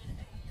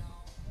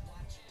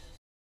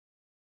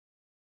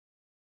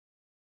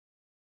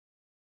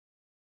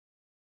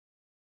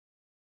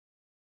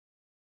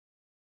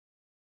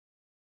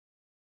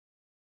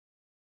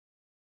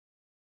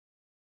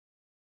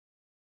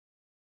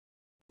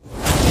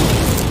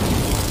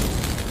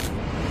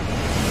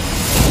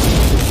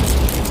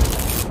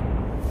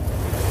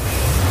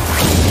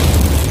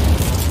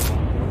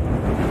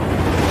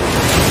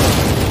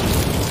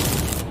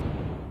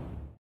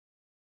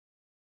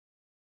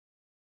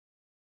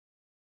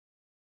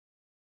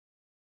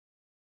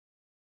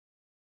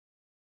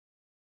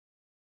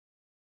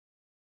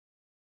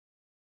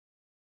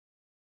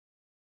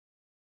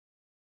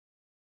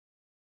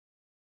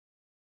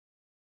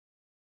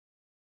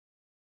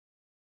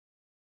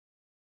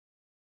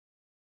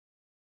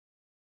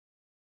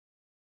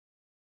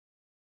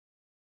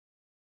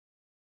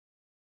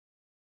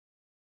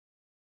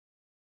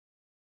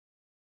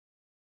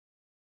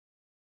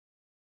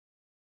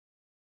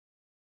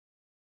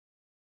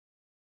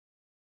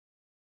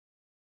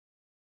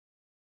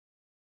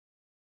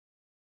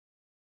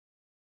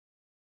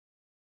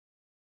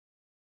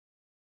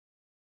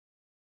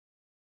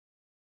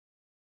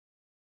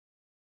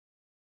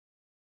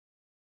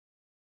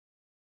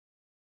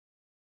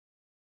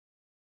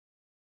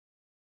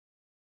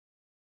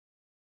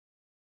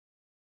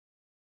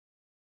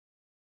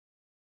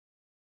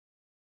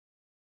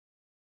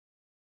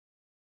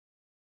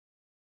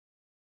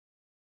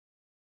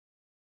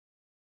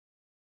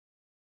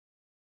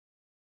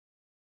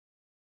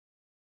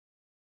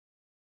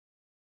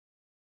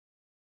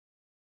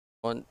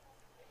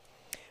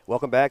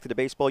 Welcome back to the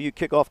Baseball U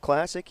Kickoff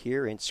Classic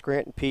here in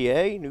Scranton,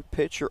 PA. New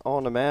pitcher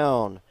on the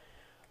mound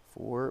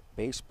for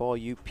Baseball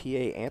U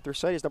PA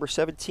Anthracite is number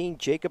 17,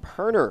 Jacob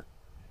Herner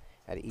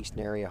at Eastern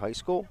Area High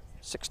School,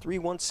 6'3",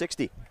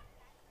 160.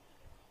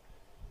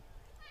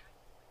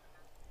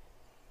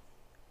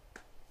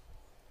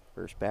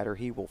 First batter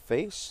he will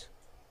face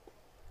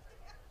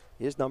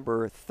is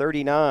number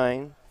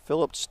 39,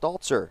 Philip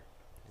Staltzer,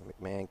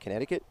 McMahon,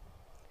 Connecticut.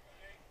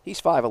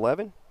 He's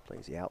 5'11",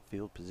 plays the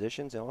outfield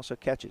positions and also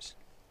catches.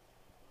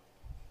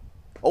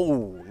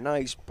 Oh,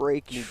 nice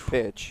breaking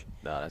pitch.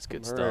 No, that's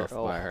good stuff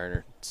by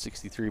Herner.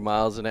 63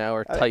 miles an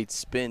hour, tight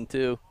spin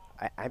too.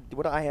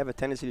 What I have a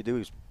tendency to do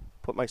is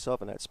put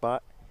myself in that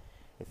spot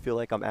and feel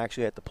like I'm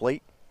actually at the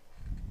plate.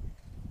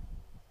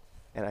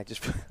 And I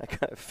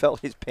kind of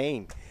felt his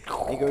pain.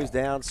 He goes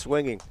down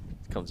swinging.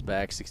 Comes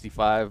back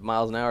 65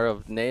 miles an hour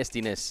of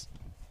nastiness.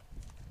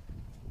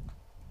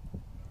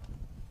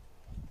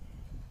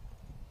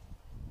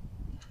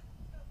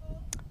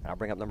 I'll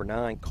bring up number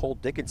 9, Cole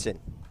Dickinson,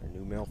 a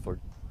New Milford.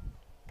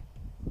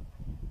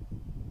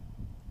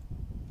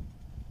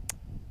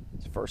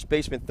 First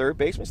baseman, third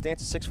baseman,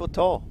 stands 6 foot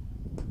tall.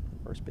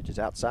 First pitch is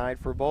outside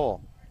for a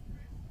ball.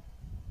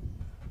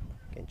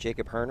 And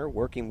Jacob Herner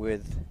working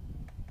with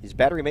his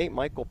battery mate,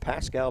 Michael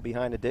Pascal,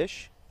 behind the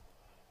dish.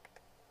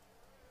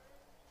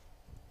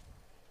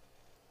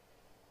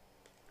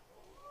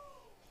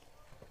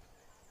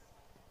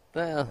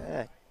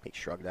 Well, He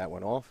shrugged that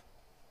one off.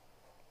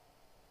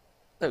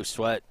 no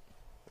sweat.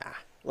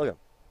 Look at him.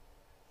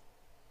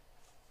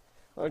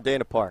 Another day in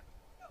the park.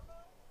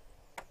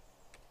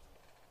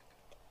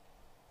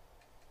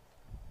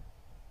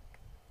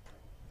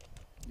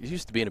 He's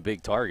used to being a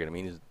big target. I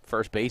mean, he's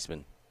first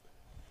baseman.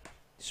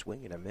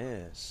 Swing and a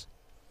miss.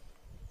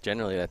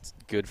 Generally, that's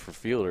good for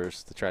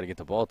fielders to try to get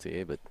the ball to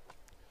you, but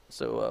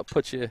so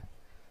puts you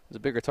as a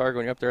bigger target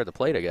when you're up there at the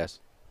plate, I guess.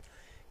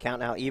 Count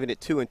now even at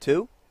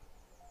 2-2.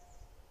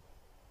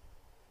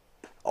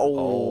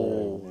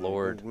 Oh,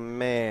 Lord.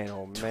 Man,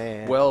 oh,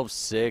 man.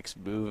 12-6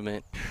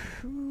 movement.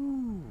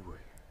 Whew.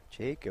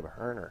 Jacob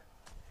Herner.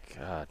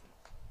 God.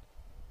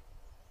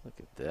 Look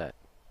at that.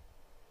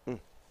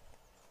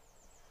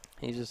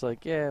 He's just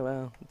like, yeah,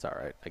 well, it's all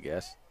right, I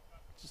guess.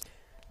 Just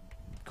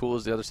cool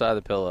as the other side of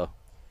the pillow.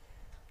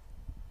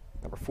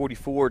 Number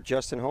 44,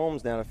 Justin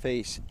Holmes, now to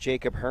face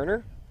Jacob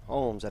Herner.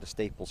 Holmes out of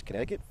Staples,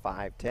 Connecticut,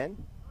 5'10".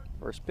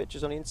 First pitch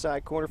is on the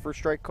inside corner for a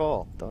strike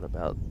call. Thought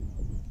about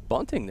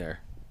bunting there.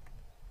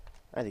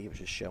 I think he was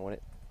just showing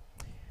it.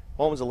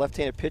 Holmes, a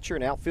left-handed pitcher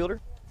and outfielder.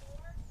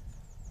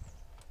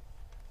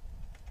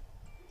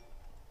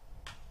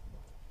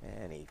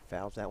 And he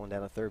fouls that one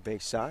down the third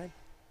base side.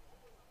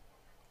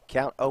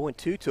 Count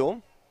 0-2 to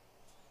him.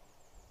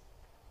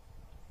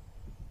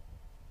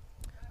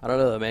 I don't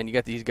know, man. You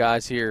got these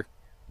guys here,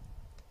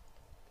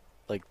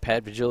 like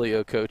Pat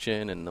Vigilio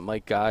coaching and the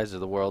Mike Guys of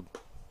the world.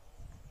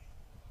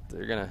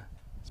 They're going to,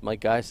 as Mike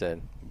Guy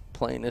said,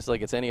 playing this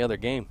like it's any other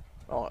game.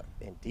 Oh,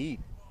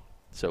 indeed.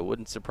 So it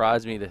wouldn't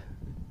surprise me that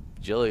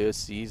Vigilio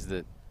sees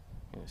that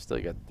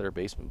still got the third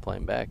baseman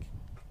playing back.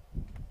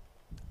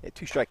 A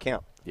 2-strike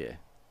count. Yeah.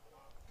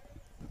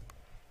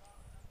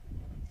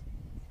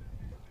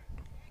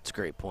 It's a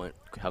great point.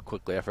 How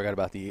quickly I forgot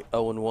about the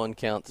 0-1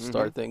 count to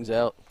start things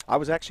out. I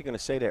was actually going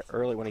to say that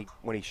early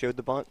when he showed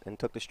the bunt and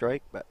took the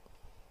strike, but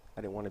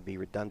I didn't want to be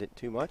redundant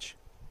too much.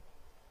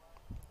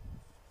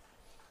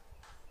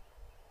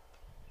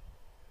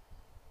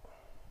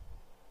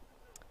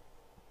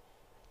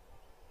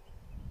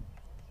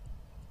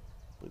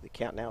 With the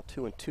count now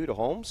 2-2 to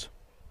Holmes.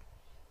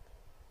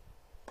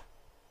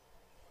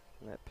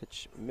 And that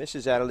pitch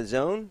misses out of the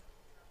zone.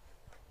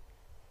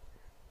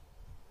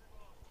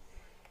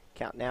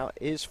 Count now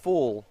is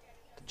full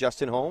to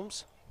Justin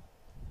Holmes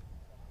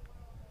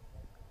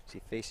as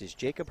he faces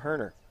Jacob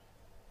Herner.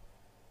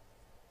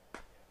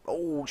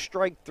 Oh,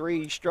 strike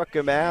three, struck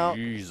him out.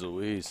 Jeez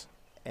Louise.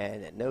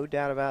 And no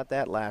doubt about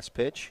that last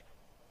pitch.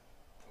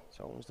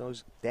 So Holmes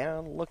goes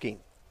down looking.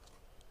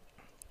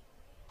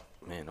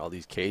 Man, all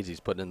these Ks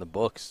he's putting in the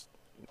books.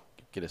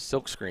 Get a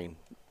silk screen.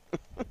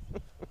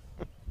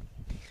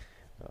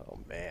 Oh,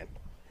 man.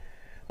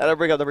 That'll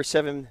bring up number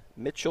 7,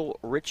 Mitchell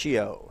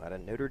Riccio out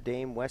of Notre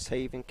Dame, West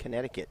Haven,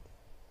 Connecticut.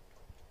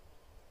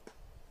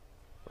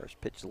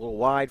 First pitch is a little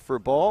wide for a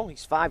ball.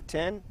 He's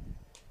 5'10".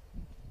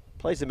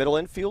 Plays the middle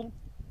infield.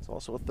 He's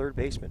also a third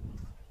baseman.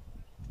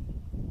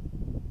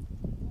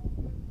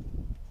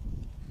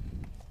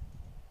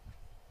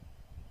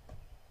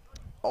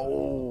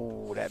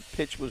 Oh, that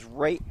pitch was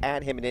right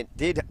at him, and it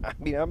did. I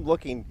mean, I'm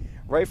looking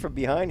right from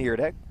behind here.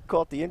 That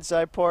caught the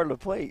inside part of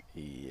the plate.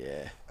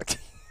 Yeah.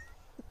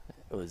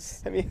 It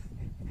was. I mean,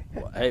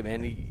 well, hey,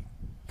 man, he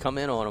come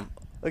in on him.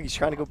 look, he's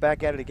trying to go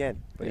back at it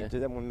again, but Yeah. he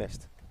did that one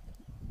missed.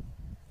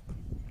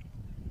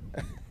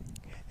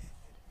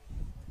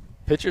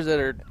 Pitchers that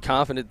are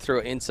confident to throw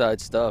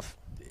inside stuff,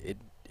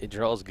 it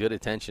draws good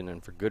attention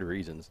and for good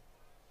reasons.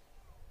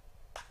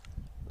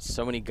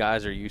 So many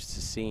guys are used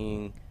to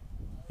seeing,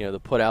 the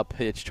put-out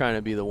pitch, trying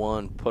to be the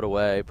one, put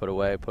away, put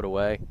away, put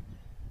away.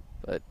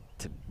 But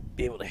to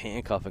be able to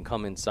handcuff and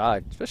come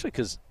inside, especially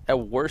because at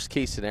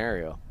worst-case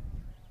scenario,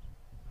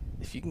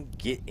 if you can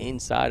get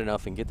inside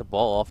enough and get the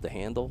ball off the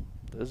handle,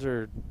 those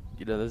are,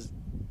 those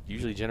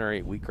usually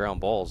generate weak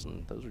ground balls,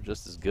 and those are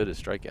just as good as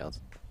strikeouts.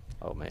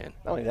 Oh, man.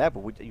 Not only that,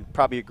 but you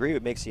probably agree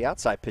it makes the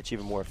outside pitch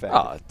even more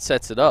effective. Oh, it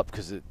sets it up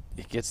because it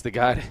gets the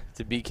guy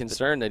to be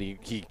concerned that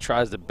he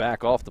tries to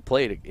back off the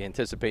plate,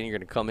 anticipating you're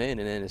going to come in,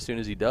 and then as soon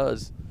as he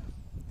does,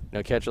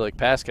 catcher like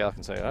Pascal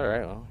can say, all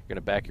right, well, you're going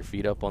to back your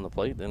feet up on the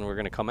plate, then we're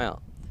going to come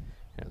out.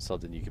 And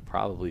something you could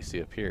probably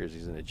see up here is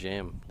he's in a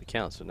jam to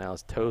count. So now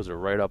his toes are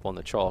right up on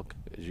the chalk,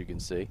 as you can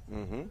see.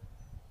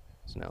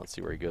 So now let's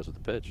see where he goes with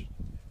the pitch.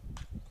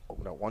 Oh,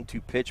 no,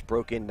 1-2 pitch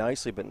broke in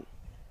nicely, but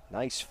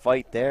nice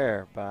fight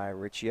there by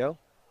Riccio.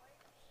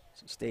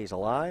 He stays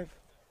alive.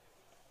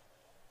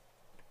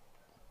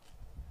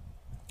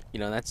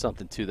 That's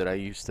something, too, that I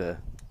used to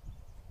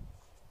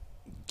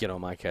get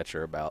on my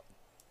catcher about.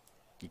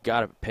 You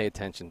got to pay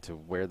attention to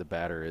where the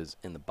batter is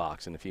in the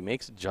box. And if he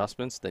makes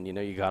adjustments, then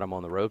you got him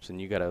on the ropes, and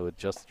you got to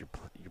adjust your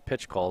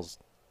pitch calls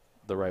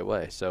the right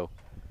way. So,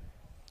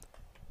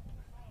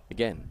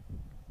 again,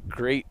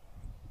 great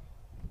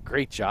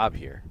job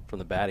here from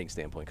the batting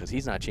standpoint because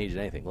he's not changing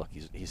anything. Look,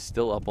 he's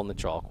still up on the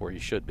chalk where he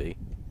should be.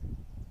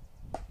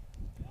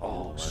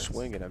 Oh,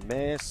 swing and a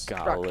miss.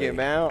 Struck Golly.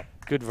 him out.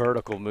 Good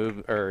vertical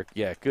move,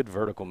 good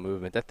vertical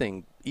movement. That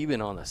thing,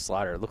 even on the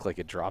slider, it looked like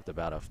it dropped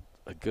about a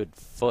a good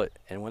foot.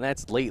 And when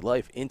that's late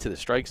life into the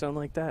strike zone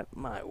like that,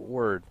 my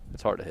word,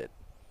 it's hard to hit.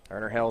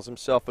 Turner Hells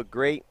himself a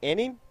great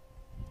inning.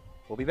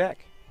 We'll be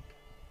back.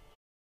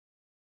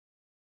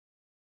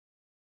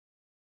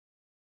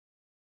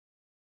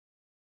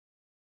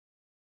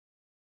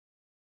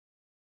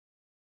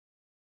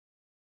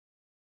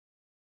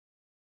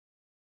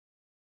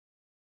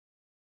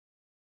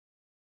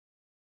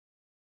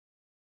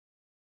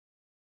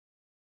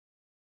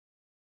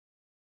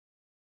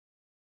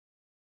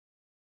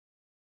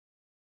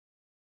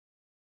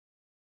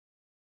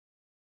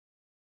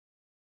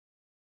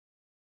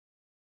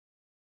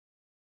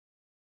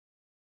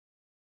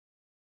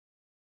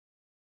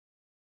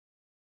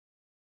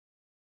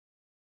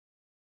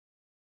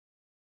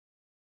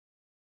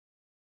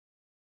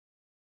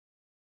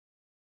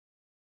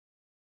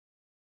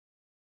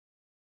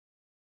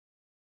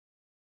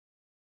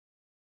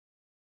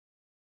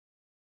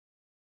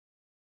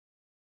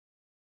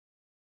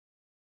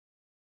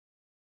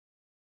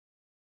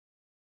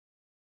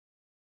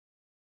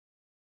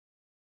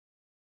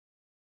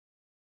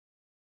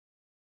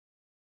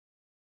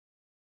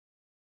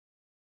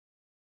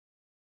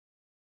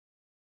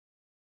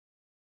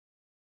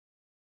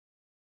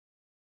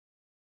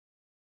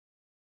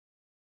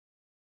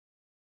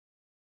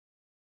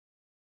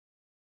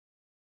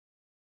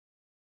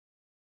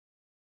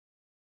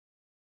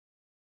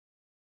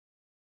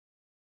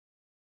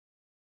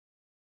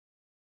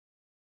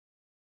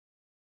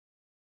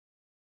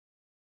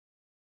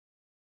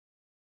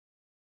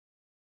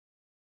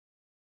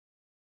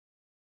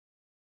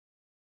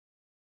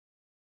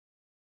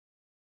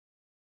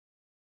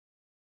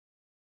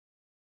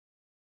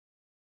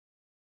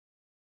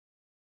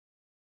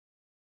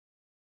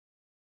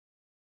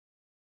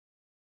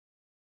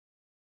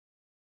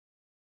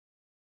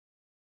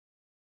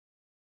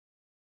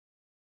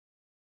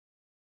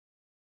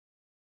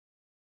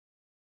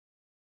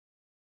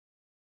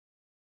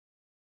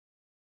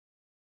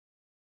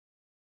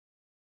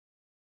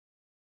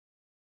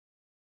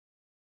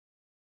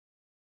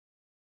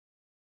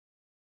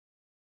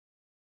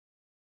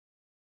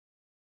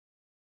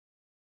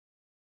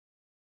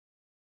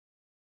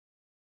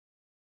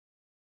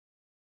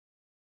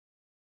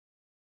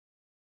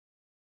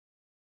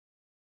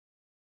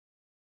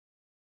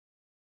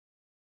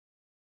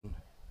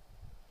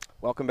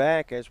 Welcome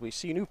back as we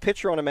see a new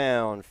pitcher on the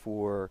mound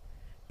for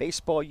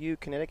Baseball U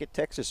Connecticut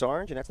Texas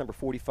Orange, and that's number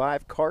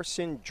 45,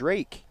 Carson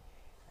Drake,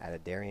 out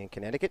of Darien,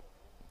 Connecticut,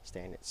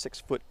 standing at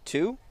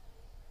 6'2".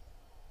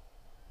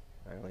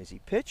 Not only is he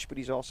pitch, but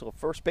he's also a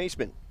first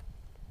baseman.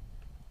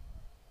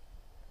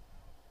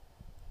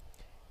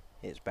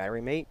 His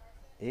battery mate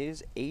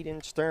is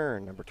Aiden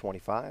Stern, number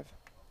 25.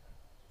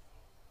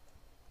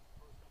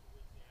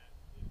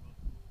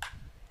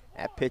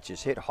 That pitch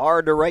is hit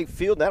hard to right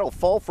field. That'll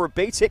fall for a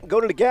base hit and go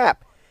to the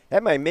gap.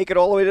 That might make it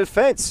all the way to the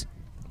fence.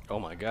 Oh,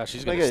 my gosh.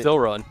 He's going to still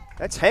run.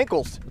 That's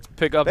Hankles. Let's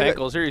pick up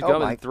Hankles here. He's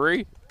coming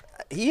 3.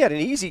 He had an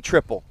easy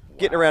triple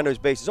getting around those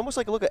bases. Almost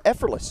like a look at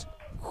effortless.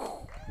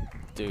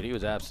 Dude, he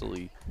was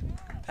absolutely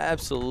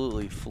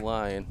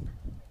flying.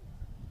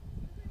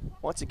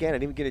 Once again, I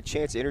didn't even get a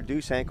chance to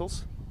introduce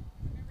Hankles.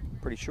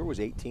 Pretty sure it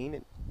was 18.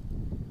 And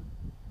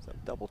so I'm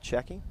double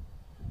checking.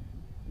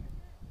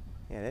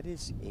 Yeah, that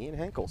is Ian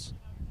Hankles.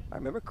 I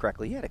remember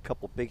correctly, he had a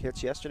couple big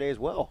hits yesterday as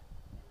well.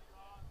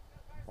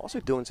 Also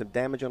doing some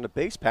damage on the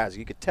base paths.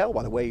 You could tell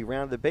by the way he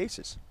rounded the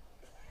bases.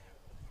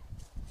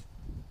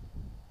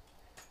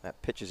 That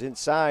pitch is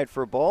inside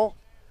for a ball.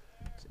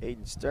 It's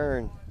Aiden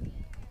Stern.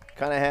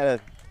 Kind of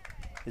had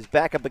his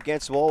back up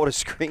against the wall with a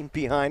screen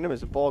behind him as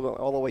the ball going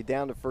all the way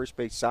down to first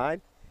base side.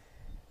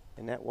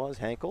 And that was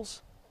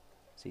Hankles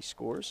as he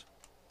scores.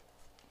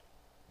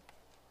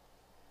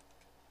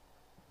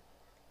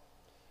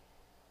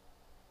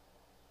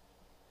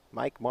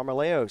 Mike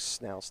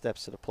Marmoleos now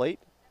steps to the plate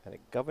at a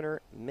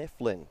Governor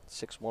Mifflin,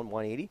 6'1",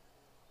 180.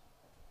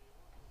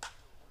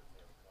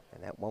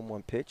 And that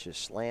 1-1 pitch is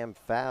slammed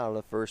foul to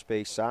the first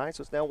base side,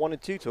 so it's now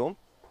 1-2 to him.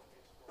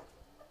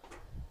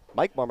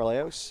 Mike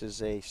Marmoleos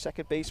is a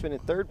second baseman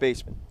and third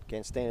baseman,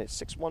 again standing at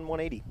 6'1",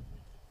 180.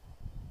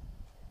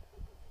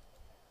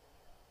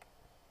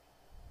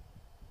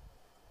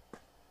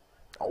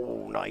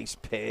 Oh, nice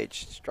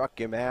pitch.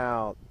 Struck him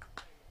out.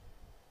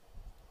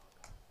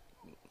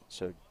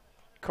 So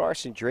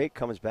Carson Drake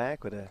comes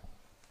back with a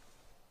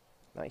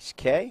nice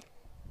K.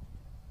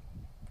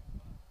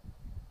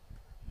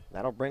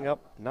 That'll bring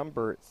up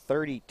number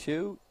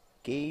 32,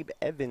 Gabe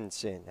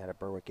Evanson out of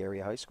Berwick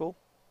Area High School.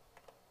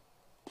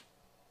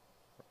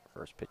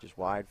 First pitch is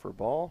wide for a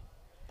ball.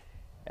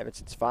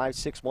 Evanson's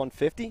 5'6",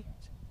 150.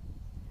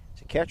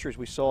 He's a catcher as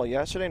we saw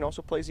yesterday and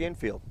also plays the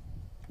infield.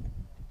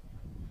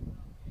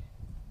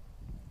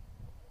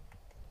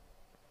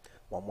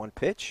 1-1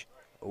 pitch.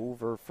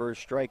 Over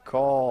first strike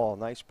call.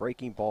 Nice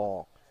breaking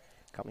ball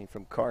coming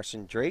from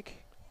Carson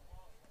Drake.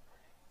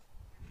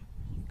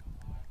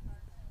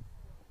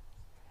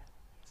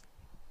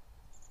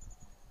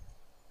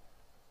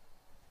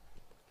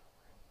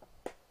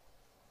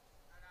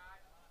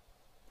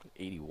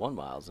 .81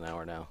 miles an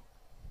hour now.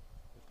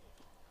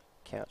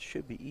 count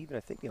should be even. I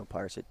think the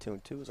umpire said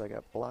 2-2 as I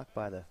got blocked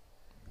by the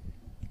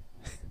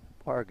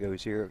umpire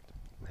goes here.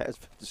 Has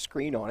the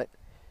screen on it.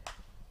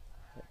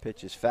 That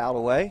pitch is fouled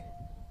away.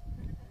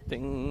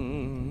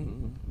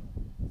 Ding.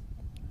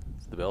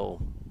 The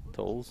bell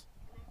tolls.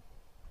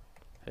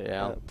 Hey,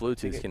 Al,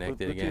 Bluetooth's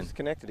connected again. Bluetooth's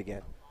connected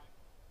again.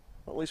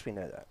 Well, at least we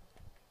know that.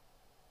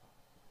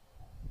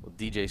 Well,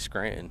 DJ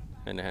Scranton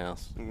in the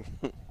house.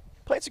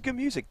 Playing some good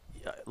music.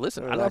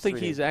 Listen, I don't think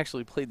he's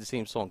actually played the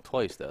same song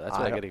twice, though. That's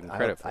what I got to give him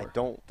credit for. I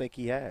don't think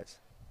he has.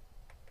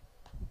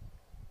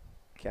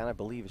 Count, I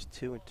believe, is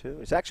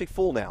 2-2. It's actually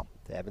full now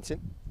to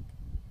Evanston.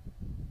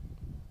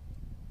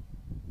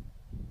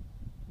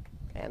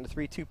 And the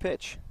 3-2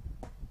 pitch.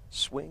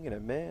 Swing and a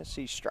miss.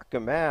 He struck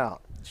him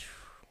out.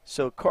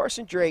 So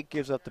Carson Drake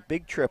gives up the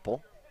big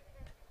triple.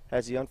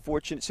 Has the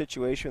unfortunate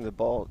situation, the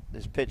ball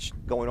is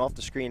pitched going off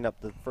the screen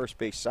up the first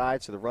base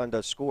side, so the run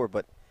does score,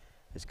 but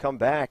has come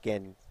back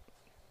and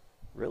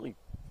really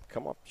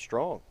come up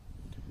strong.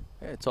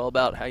 Yeah, it's all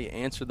about how you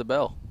answer the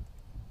bell.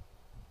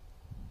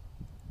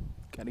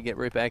 Got to get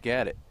right back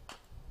at it.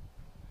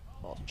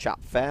 Ball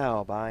chopped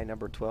foul by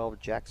number 12,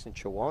 Jackson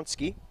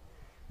Chawanski.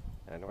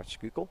 And North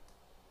Schuylkill.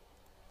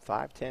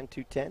 5'10",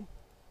 210.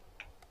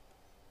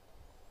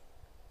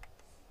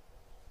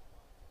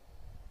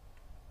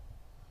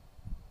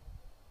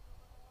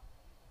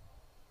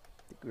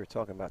 I think we were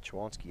talking about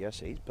Chawanski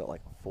yesterday. He's built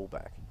like a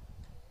fullback.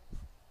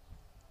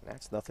 And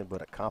that's nothing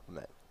but a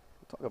compliment.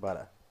 We'll talk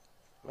about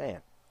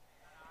man,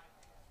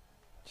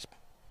 just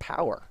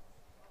power.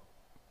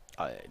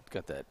 I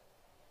got that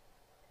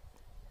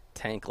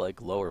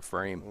tank-like lower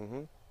frame.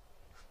 Mm-hmm.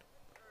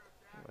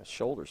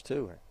 Shoulders,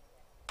 too.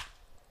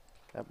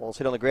 That ball's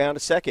hit on the ground to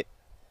second.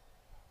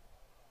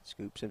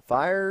 Scoops and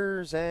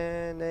fires,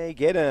 and they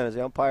get him as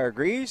the umpire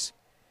agrees.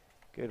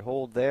 Good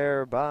hold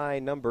there by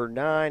number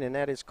 9, and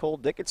that is Cole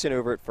Dickinson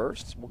over at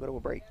first. We'll go to a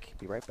break.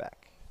 Be right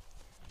back.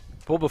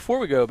 Well, before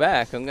we go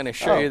back, I'm going to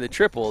show you the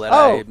triple that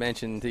I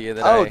mentioned to you.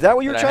 Is that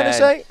what you were trying to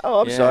say?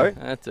 Oh, I'm sorry.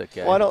 That's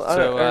okay. Well, I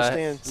don't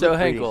understand. So,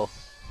 Henkel.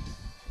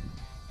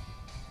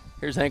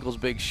 Here's Henkel's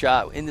big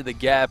shot into the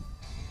gap.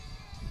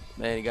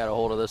 Man, he got a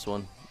hold of this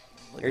one.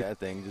 Look at that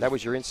thing. That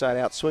was your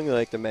inside-out swing I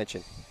like to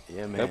mention.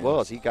 Yeah, man. That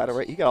was. He got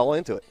all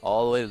into it.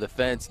 All the way to the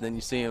fence, and then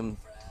you see him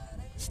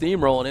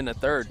steamrolling into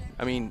third.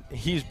 I mean,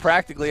 he's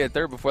practically at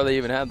third before they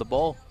even have the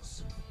ball.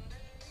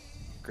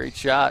 Great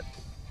shot.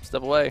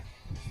 Step away.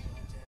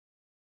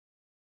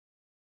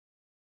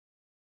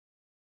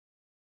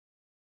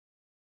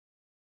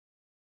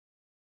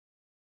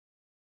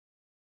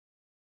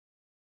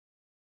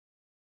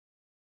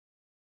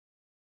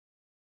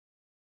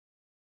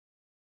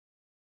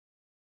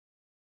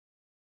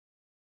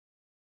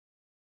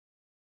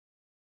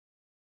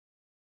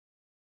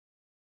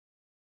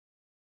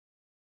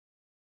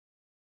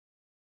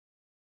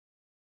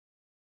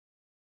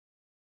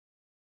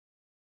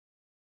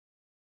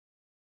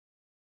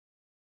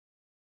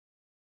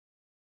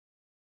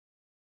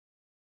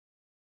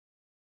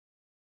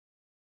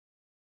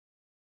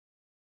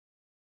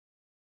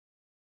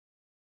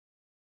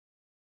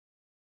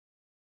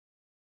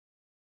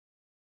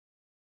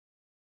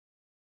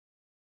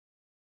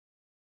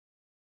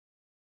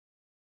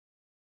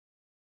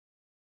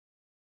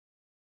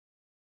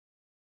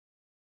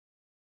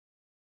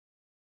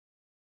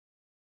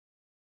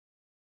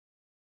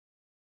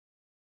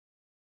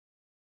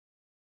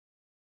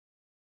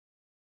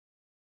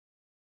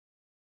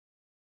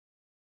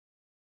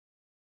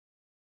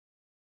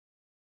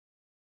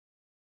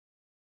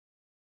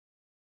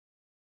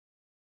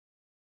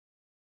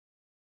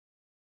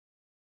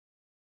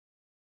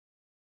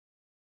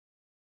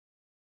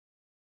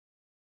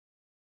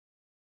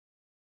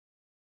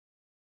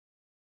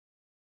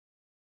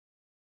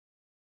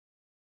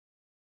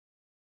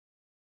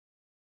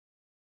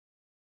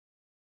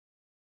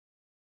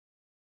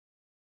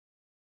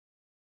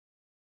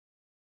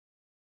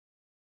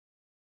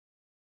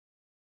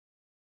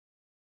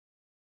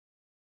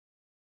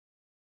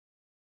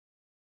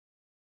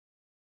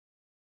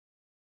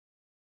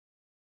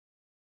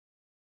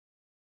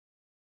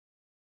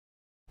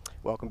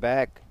 Welcome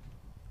back.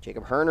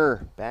 Jacob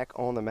Herner back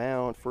on the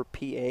mound for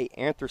PA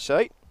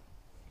Anthracite.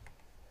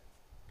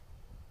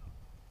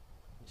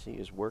 He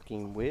is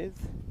working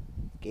with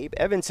Gabe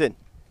Evanson.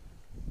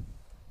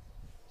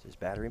 This is his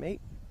battery mate.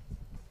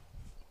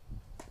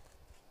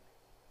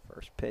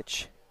 First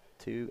pitch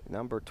to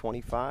number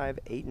 25,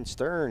 Aiden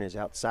Stern, is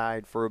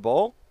outside for a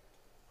ball.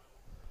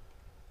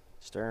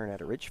 Stern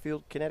out of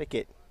Ridgefield,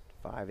 Connecticut,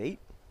 5'8".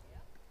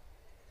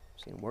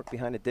 Seen him work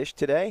behind the dish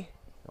today.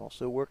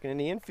 Also working in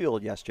the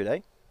infield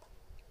yesterday.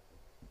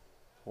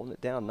 Holding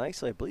it down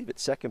nicely, I believe, at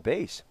second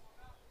base.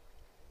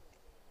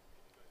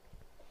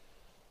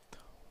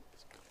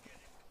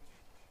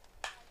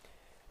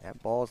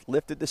 That ball is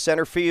lifted to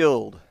center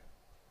field.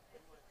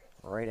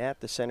 Right at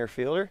the center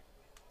fielder.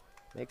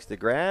 Makes the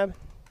grab.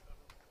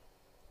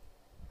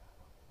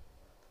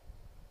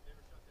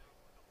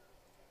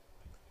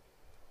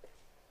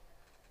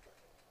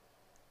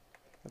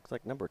 Looks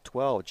like number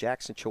 12,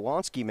 Jackson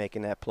Chawanski,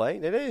 making that play.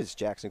 It is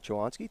Jackson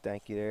Chawanski.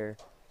 Thank you there,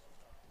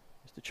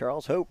 Mr.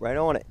 Charles Hope right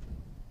on it.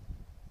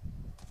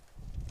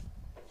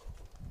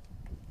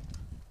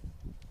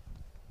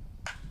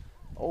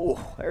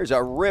 Oh, there's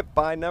a rip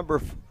by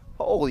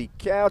holy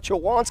cow,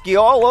 Chawanski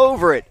all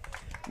over it.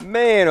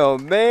 Man, oh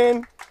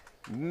man.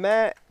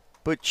 Matt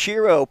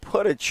Bachiro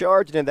put a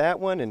charge into that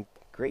one, and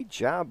great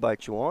job by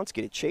Chawanski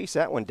to chase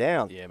that one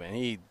down. Yeah, man,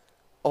 he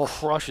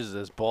crushes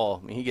this ball.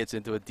 I mean, he gets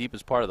into the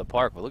deepest part of the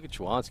park, but look at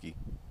Chawanski.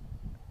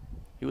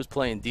 He was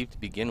playing deep to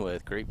begin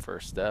with. Great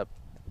first step.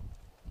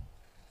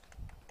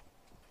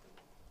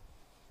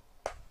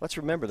 Let's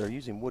remember they're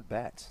using wood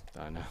bats.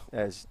 I know.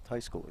 As high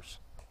schoolers.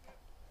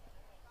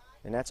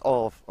 And that's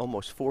all of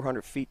almost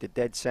 400 feet to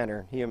dead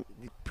center. He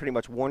pretty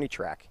much warning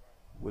track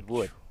with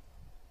wood.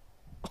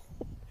 Oh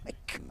my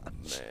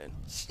gosh. Man.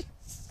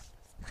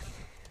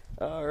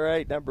 All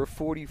right, number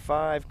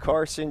 45,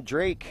 Carson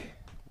Drake.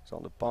 He's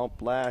on the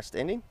bump last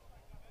inning.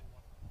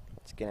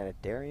 Let's get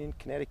at Darien,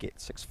 Connecticut,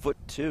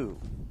 6'2".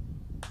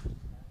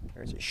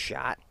 There's a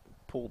shot.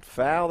 Pulled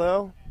foul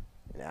though,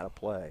 and out of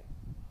play.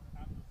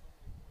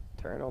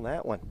 Turn on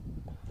that one.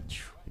 He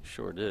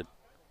sure did.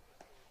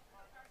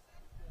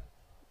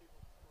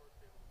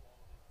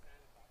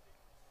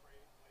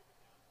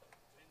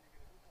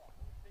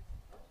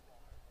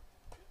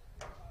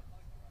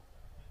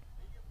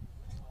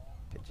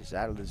 Pitches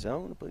out of the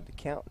zone. I believe the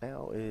count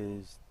now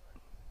is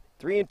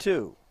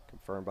 3-2,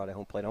 confirmed by the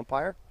home plate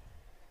umpire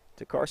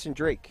to Carson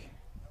Drake.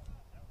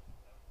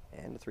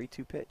 And the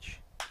 3-2 pitch.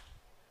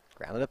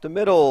 Grounded up the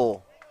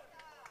middle.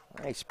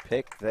 Nice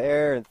pick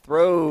there, and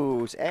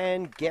throws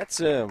and gets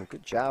him.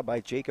 Good job by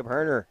Jacob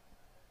Herner.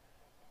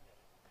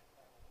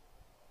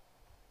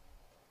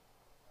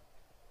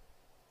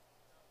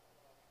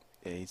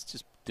 Yeah, he's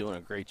just doing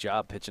a great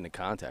job pitching to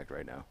contact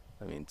right now.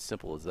 I mean,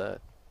 simple as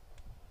that.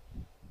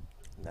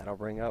 And that'll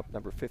bring up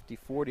number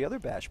 54, the other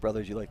Bash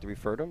brothers you like to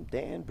refer to him,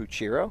 Dan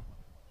Buchiro.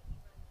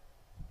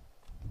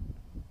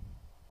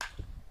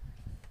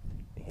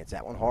 He hits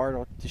that one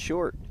hard to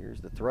short.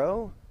 Here's the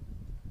throw.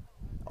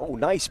 Oh,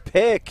 nice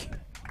pick.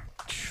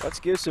 Let's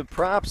give some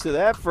props to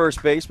that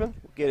first baseman.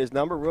 We'll get his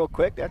number real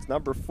quick. That's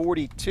number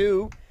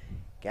 42,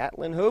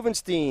 Gatlin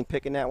Hovenstein,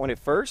 picking that one at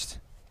first.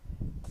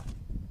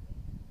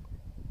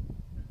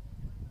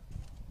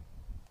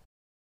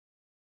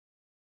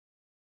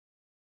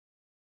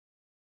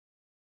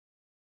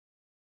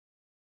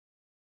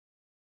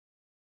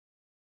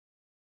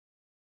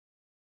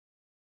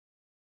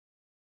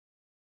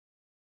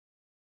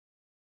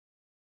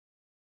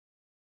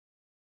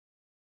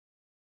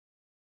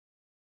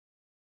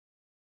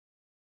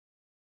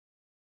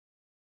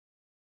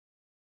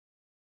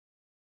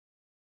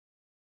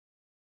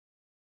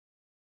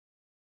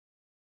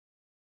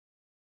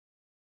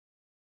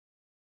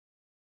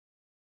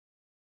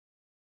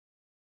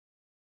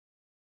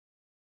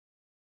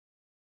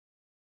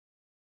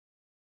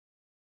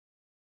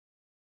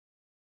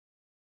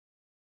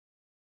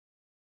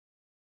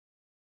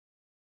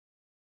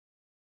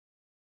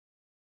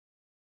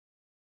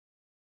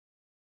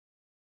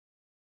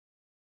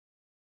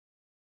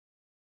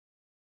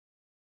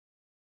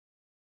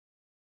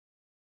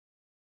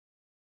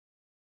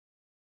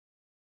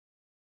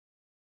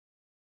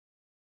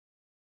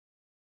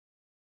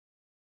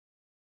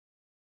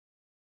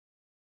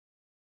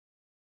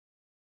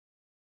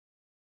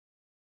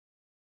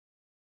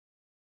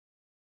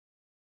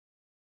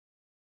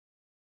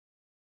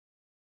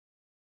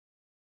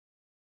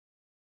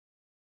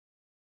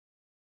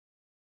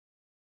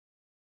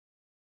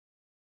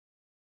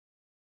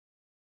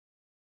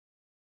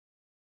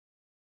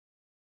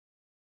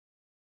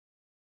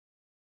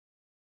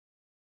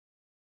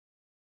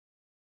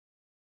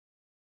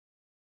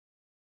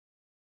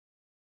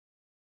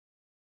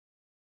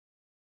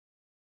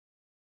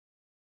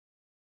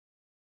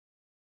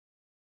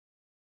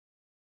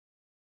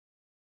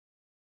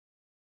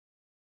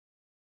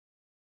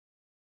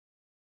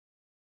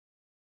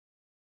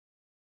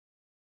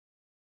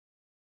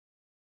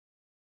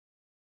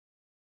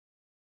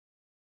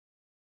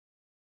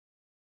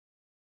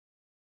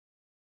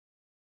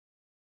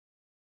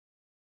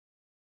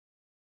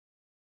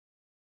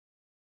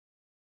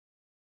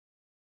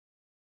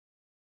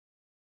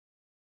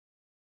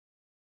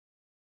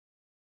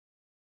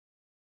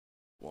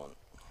 One.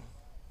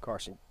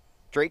 Carson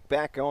Drake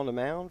back on the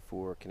mound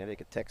for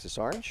Connecticut Texas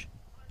Orange.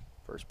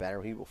 First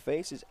batter he will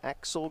face is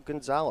Axel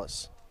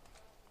Gonzalez.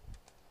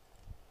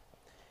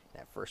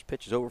 That first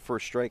pitch is over for a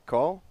strike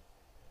call.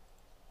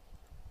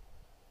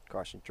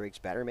 Carson Drake's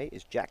batter mate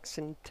is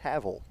Jackson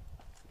Tavel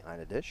behind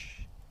the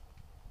dish.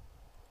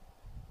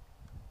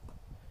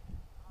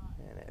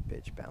 And that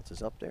pitch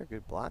bounces up there.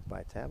 Good block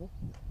by Tavel.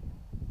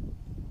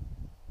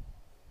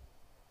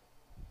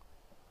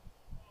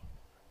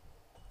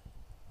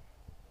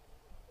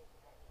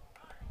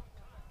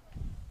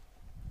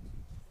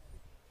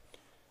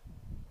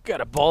 Got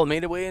a ball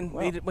made its way in.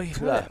 Well,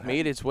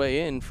 Made its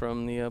way in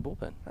from the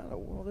bullpen. How in the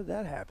world did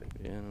that happen?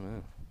 Yeah, I don't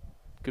know.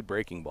 Good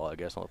breaking ball, I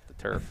guess, off the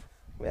turf.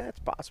 Yeah, it's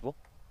possible.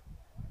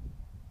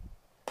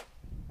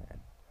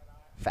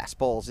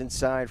 Fastball's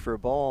inside for a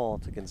ball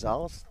to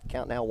Gonzalez.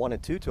 Count now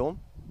 1-2 to him.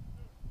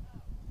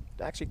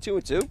 actually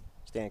 2-2.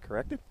 Stand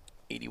corrected.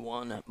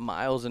 81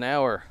 miles an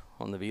hour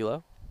on the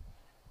velo.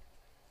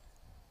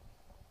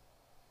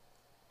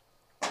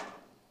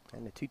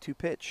 And the 2-2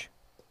 pitch.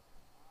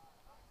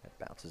 That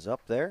bounces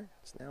up there.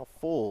 It's now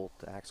full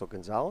to Axel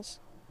Gonzalez.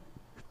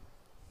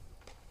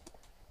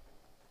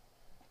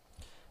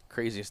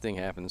 Craziest thing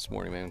happened this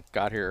morning, man.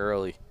 Got here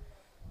early,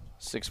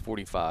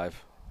 6:45.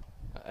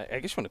 I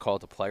guess you want to call it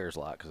the player's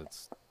lock because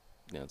it's,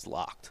 it's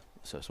locked.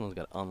 So someone's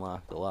got to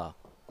unlock the lock.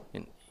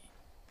 And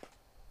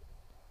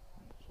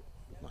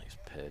nice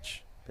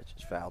pitch. Pitch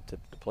is fouled, tip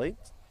the plate.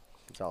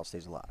 Gonzalez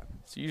stays alive.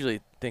 So you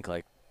usually think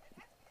like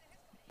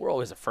we're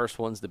always the first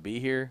ones to be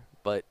here,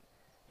 but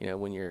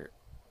when you're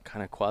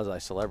kind of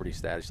quasi-celebrity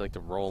status, you like to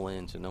roll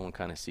in so no one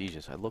kind of sees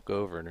you. So I look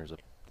over and there's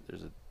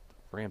a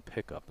ram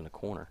pickup in the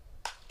corner.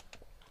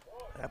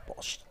 That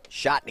ball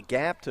shot in the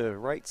gap to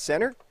right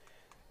center.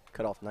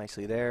 Cut off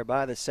nicely there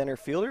by the center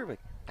fielder, but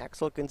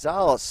Axel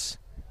Gonzalez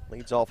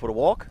leads off with a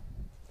walk.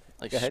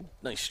 Nice, Go ahead.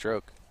 Nice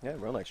stroke. Yeah,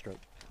 real nice stroke.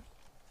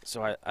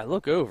 So I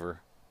look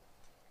over,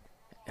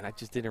 and I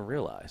just didn't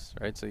realize,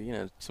 right? So,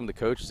 some of the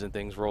coaches and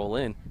things roll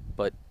in,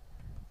 but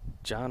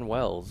John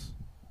Wells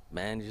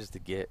manages to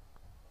get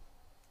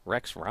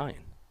Rex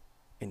Ryan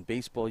in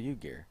baseball U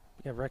gear.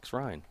 Yeah, Rex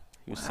Ryan.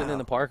 He was sitting in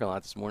the parking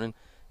lot this morning,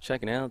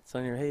 checking out,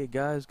 telling her, hey,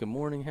 guys, good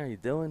morning, how you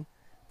doing?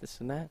 This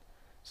and that.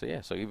 So,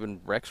 yeah, so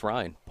even Rex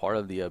Ryan, part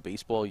of the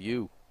baseball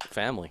U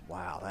family.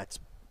 Wow,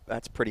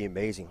 that's pretty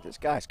amazing. This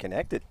guy's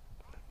connected.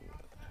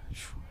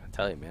 I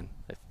tell you, man,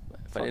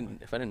 if I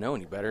didn't know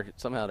any better,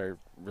 somehow they're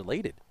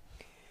related.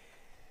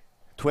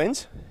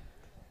 Twins?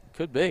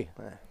 Could be.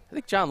 I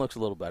think John looks a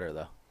little better,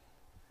 though.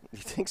 You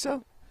think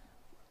so?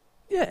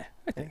 Yeah,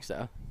 I think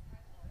so.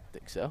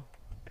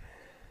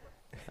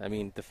 I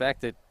mean, the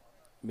fact that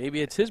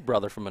maybe it's his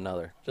brother from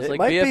another, just like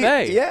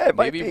BFA. Yeah, it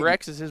might maybe be.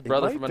 Rex is his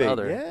brother from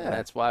another, yeah. and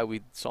that's why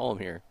we saw him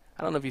here.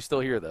 I don't know if he's still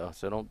here though,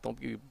 so don't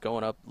be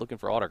going up looking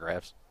for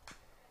autographs.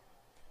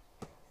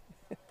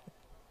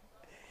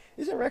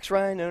 Isn't Rex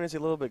Ryan known as a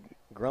little bit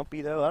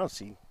grumpy though? I don't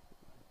see.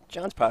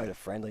 John's probably the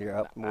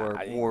friendlier,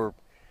 more,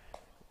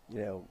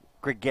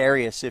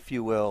 gregarious, if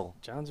you will.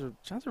 John's a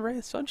ray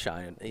of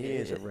sunshine. He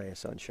is a ray of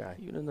sunshine,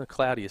 even in the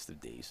cloudiest of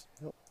days.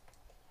 Yep.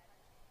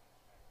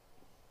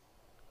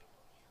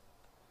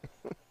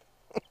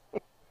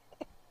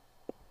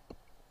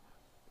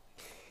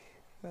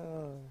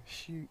 Oh,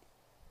 shoot.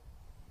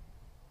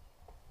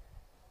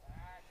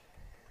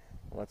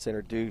 Let's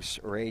introduce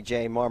Ray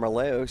J.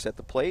 Marmoleos at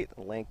the plate,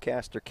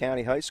 Lancaster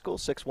County High School,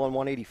 6'1",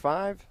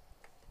 185.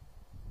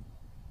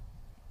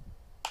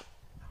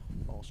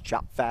 Ball's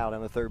chopped foul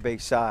on the third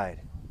base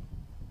side.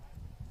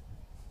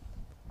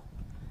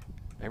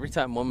 Every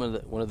time one of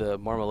the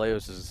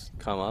Marmoleos has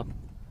come up,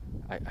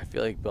 I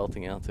feel like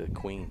belting out to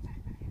Queen.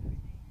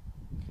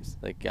 It's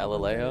like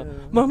Galileo.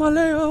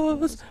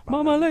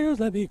 Marmoleos,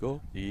 let me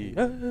go.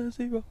 Yes,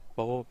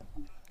 go.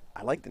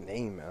 I like the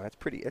name, man.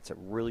 It's a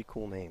really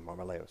cool name,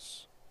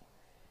 Marmoleos.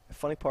 The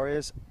funny part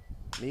is,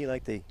 all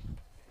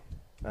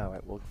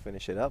right, we'll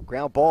finish it up.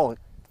 Ground ball,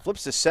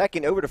 flips to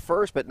second, over to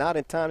first, but not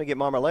in time to get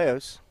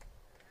Marmoleos.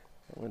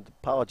 I want to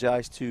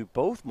apologize to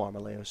both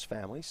Marmoleos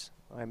families.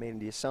 I made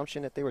the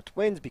assumption that they were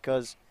twins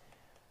because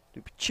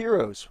the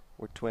Pichiros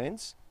were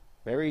twins.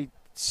 Very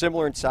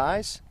similar in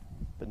size,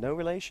 but no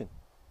relation.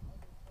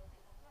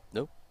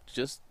 Nope,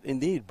 just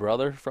indeed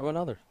brother from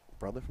another.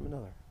 Brother from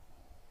another.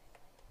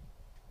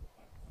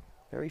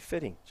 Very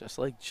fitting. Just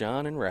like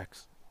John and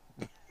Rex.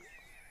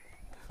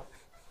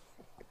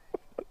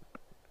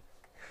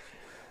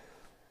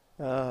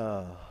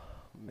 Oh,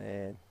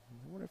 man.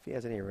 I wonder if he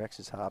has any of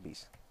Rex's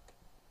hobbies.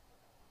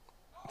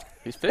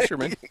 He's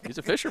fisherman. He's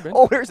a fisherman.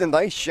 Oh, there's a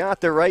nice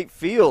shot to right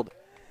field.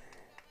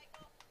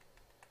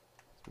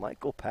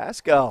 Michael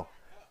Pascal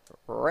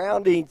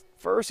rounding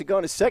first and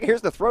going to second.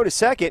 Here's the throw to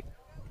second.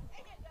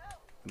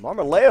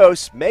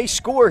 Marmoleos may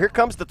score. Here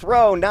comes the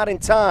throw, not in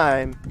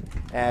time,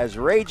 as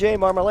Ray J.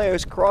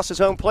 Marmoleos crosses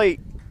home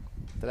plate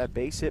to that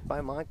base hit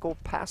by Michael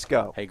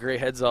Pasco. Hey, great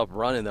heads-up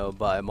running, though,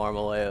 by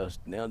Marmoleos.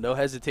 No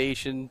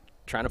hesitation,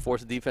 trying to force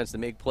the defense to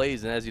make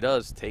plays, and as he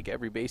does, take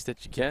every base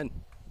that you can.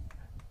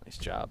 Nice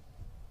job.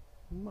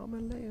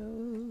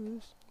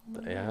 Marmoleos.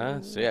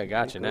 Yeah, see, I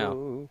got you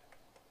now.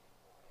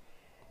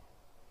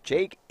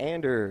 Jake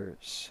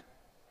Anders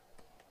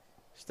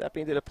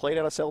stepping to the plate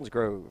out of Selden's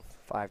Grove.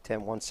 5'10",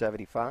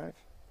 175.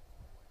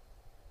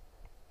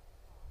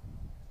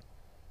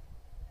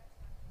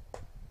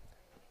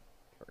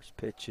 First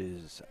pitch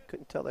is, I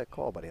couldn't tell that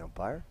call by the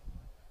umpire.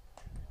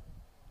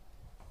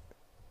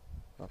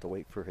 I'll have to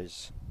wait for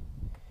his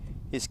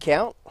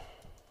count.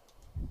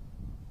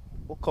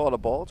 We'll call it a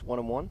ball. It's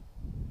 1-1.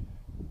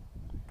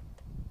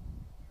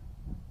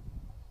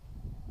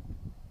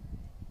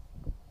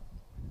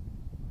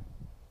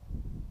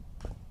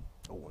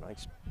 Oh,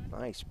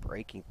 nice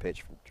breaking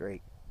pitch from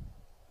Drake.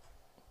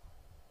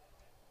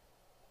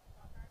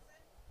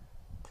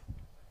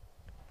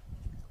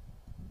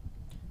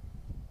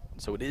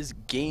 So it is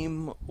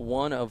game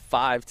 1 of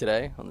 5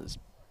 today on this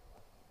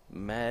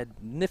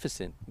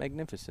magnificent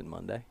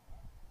Monday.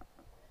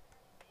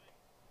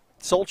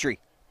 sultry,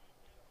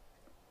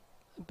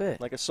 A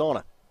bit. like a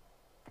sauna.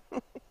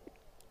 Well,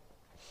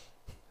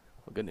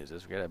 good news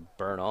is we got to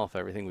burn off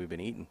everything we've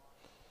been eating.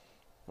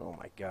 Oh,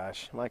 my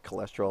gosh. My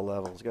cholesterol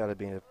level's got to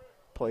be in a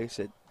place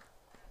that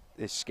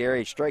is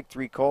scary. Strike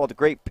 3 called. A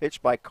great pitch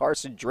by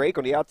Carson Drake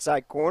on the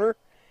outside corner.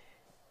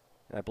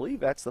 And I believe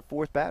that's the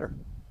 4th batter.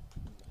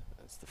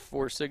 That's the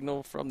 4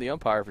 signal from the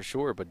umpire for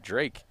sure, but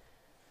Drake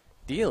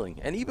dealing.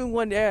 And even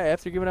when,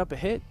 after giving up a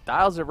hit,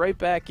 dials it right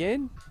back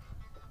in,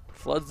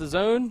 floods the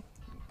zone,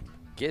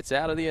 gets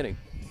out of the inning.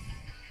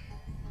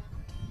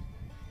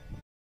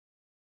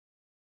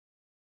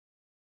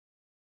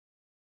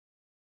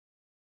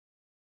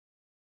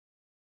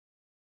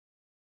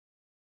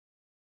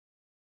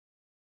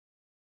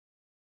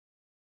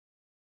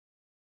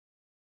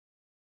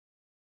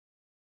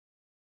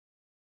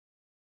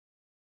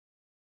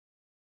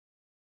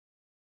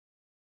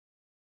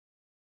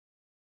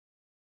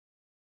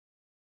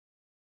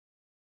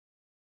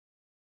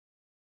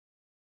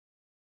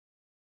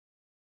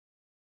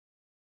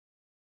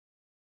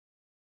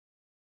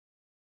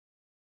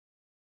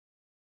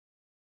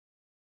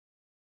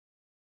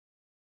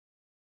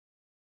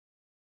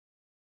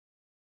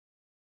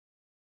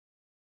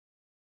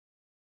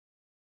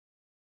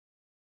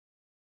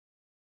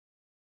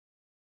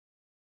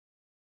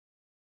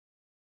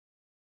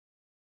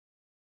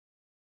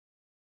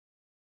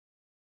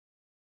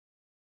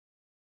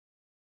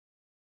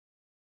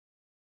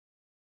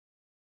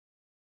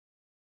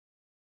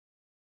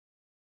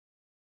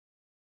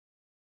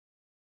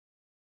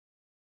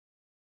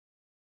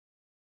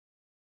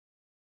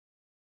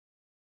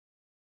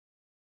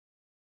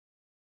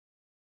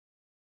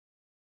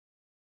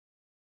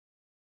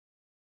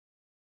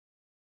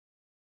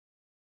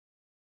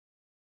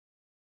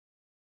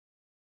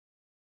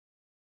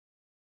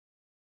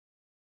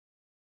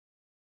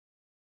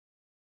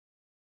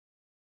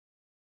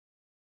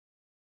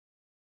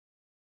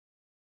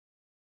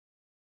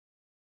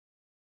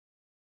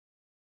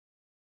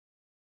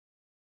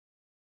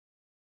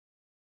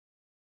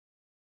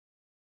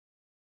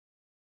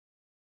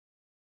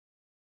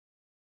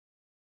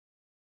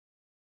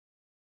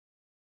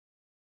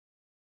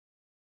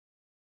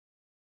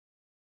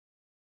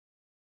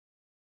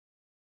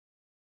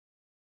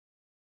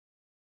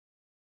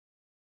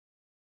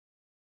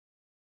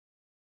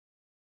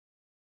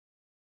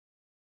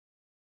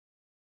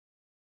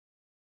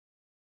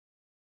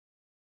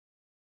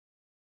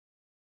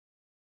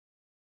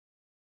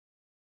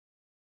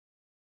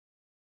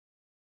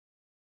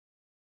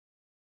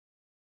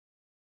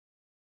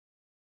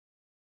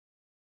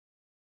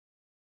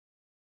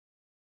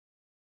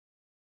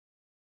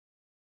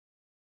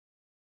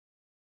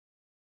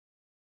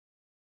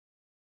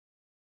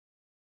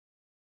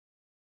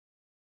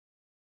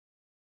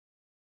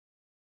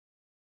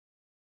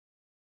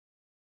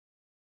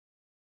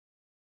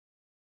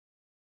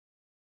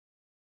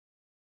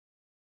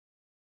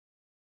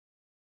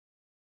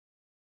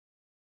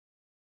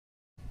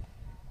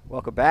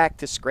 Welcome back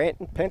to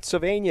Scranton,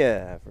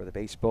 Pennsylvania for the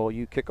Baseball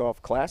U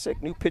Kickoff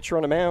Classic. New pitcher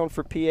on the mound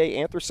for PA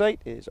Anthracite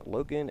is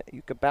Logan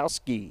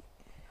Ukabowski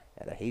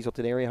at a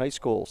Hazleton Area High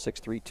School,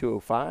 6'3",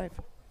 205.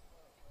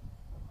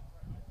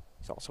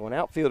 He's also an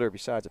outfielder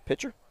besides a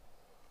pitcher.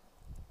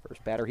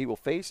 First batter he will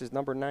face is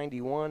number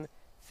 91,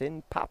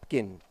 Finn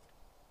Popkin.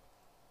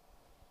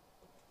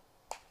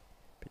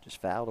 Pitch is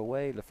fouled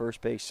away to the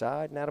first base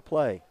side, now to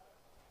play.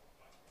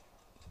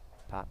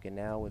 Popkin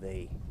now with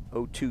a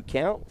 0-2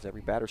 count, as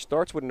every batter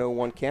starts with an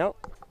 0-1 count.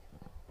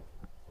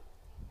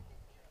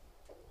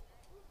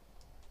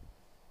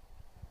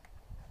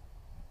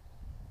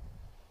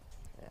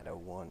 That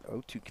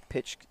 0-2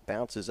 pitch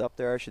bounces up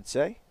there, I should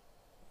say.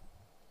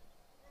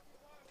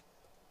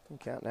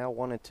 Count now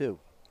 1-2.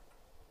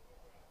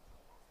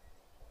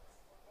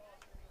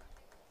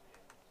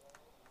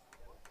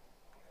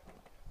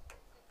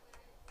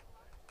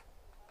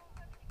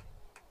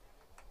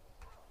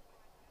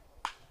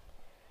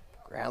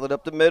 Grounded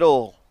up the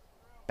middle.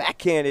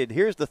 Backhanded.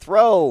 Here's the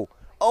throw.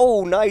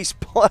 Oh, nice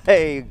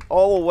play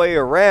all the way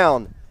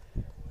around.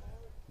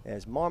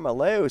 As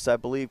Marmaleos, I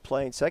believe,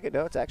 playing second.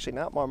 No, it's actually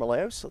not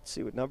Marmaleos. Let's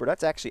see what number.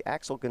 That's actually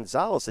Axel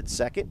Gonzalez at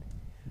second.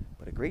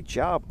 But a great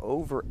job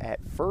over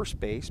at first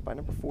base by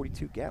number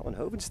 42, Gatlin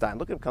Hovenstein.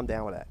 Look at him come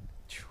down with that.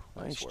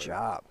 Nice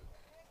job.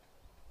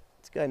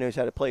 This guy knows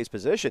how to play his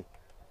position.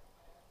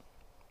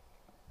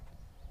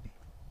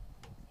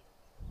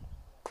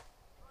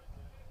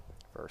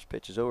 First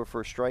pitch is over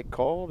for a strike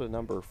call to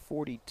number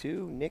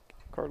 42, Nick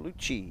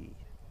Carlucci.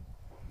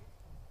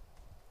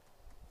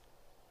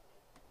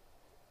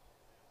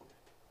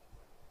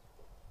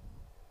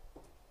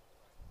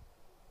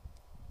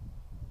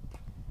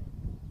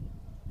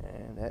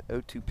 And that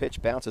 0-2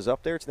 pitch bounces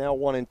up there. It's now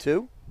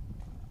 1-2.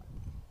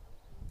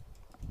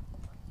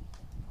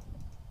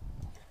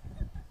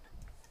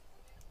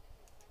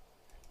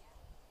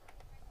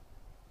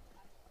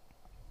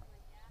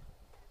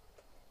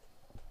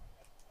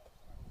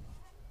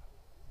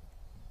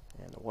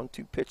 And the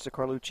 1-2 pitch to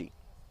Carlucci.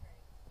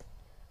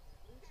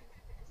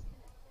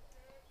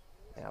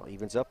 Now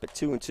evens up at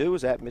 2-2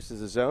 as that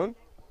misses the zone.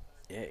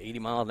 Yeah,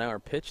 80-mile-an-hour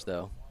pitch,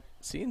 though.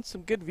 Seeing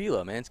some good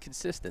velo, man. It's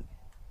consistent.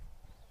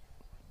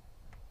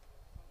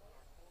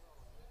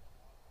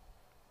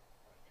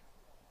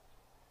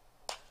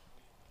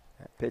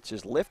 That pitch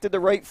is lifted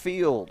to right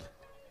field.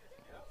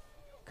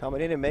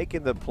 Coming in and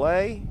making the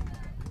play.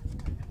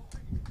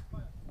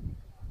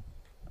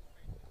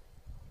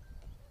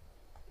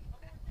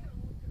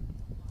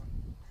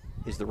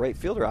 Is the right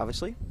fielder,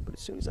 obviously, but as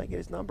soon as I get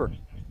his number,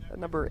 that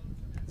number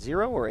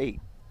 0 or 8?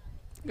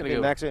 I'm gonna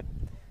go.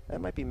 That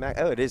might be Max.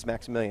 Oh, it is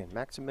Maximilian.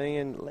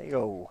 Maximilian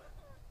Leo.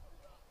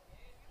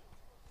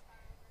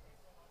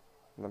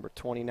 Number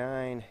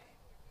 29,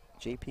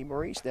 J.P.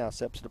 Maurice now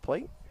steps to the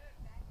plate.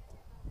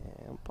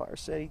 And umpire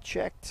said he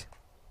checked.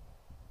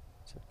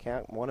 So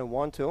count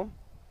 1-1 to him.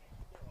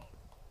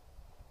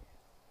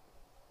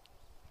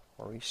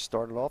 Maurice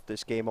started off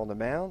this game on the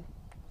mound.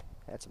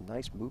 Had some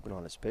nice movement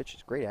on his pitch.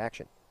 It's great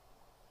action.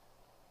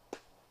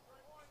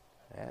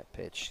 That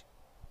pitch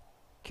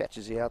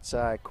catches the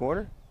outside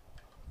corner.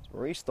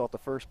 Maurice thought the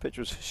first pitch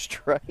was a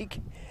strike.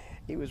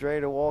 He was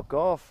ready to walk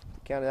off. The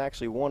count is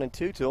actually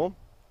 1-2 to him.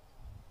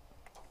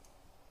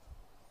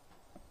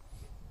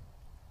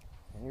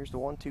 And here's the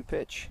 1-2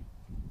 pitch.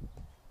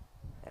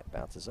 That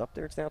bounces up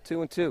there. It's now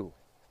 2-2.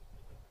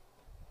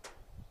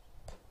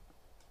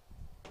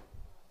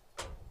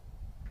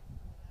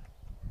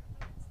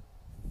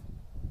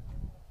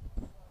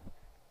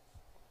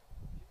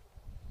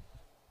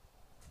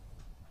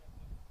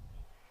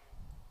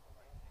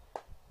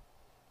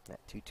 That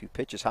 2-2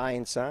 pitch is high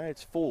inside.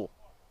 It's full.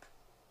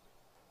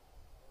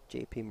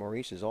 J.P.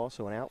 Maurice is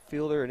also an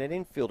outfielder and an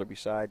infielder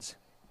besides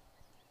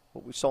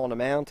what we saw on the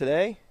mound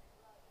today.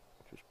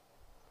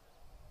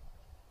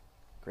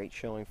 Great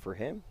showing for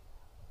him.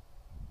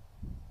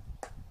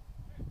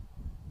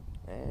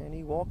 And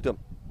he walked him.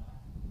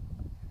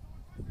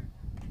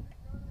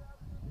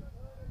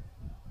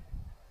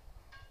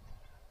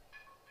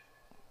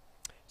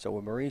 So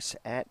with Maurice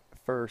at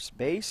first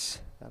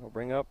base, that'll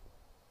bring up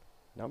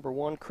number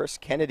 1, Chris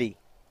Kennedy.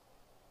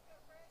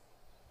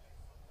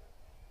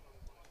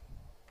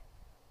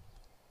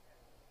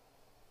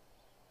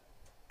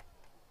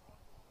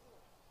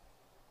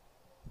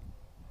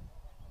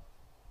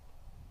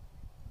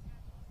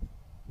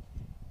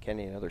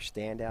 Kennedy, another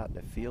standout in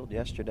the field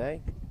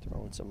yesterday,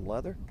 throwing some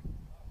leather.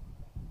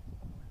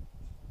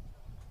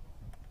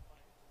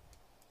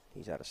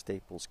 He's out of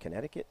Staples,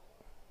 Connecticut.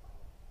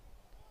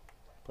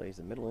 Plays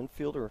the middle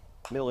infield,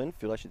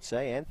 I should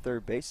say, and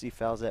third base. He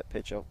fouls that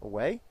pitch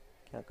away.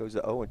 Count goes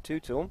to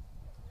 0-2 to him.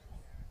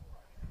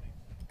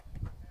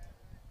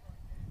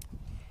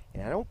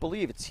 And I don't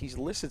believe he's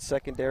listed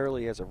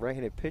secondarily as a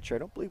right-handed pitcher. I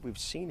don't believe we've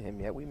seen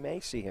him yet. We may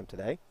see him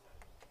today.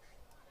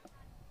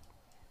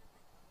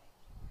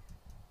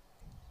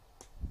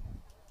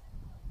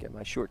 Get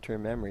my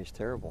short-term memory is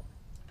terrible.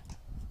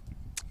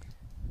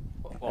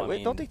 Well,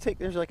 Wait, don't they take?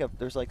 There's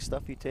like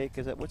stuff you take.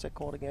 Is that what's that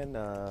called again?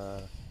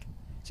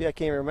 See, I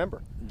can't even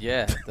remember.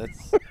 Yeah,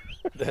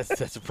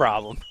 that's a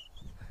problem.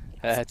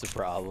 That's a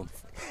problem.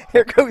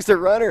 Here goes the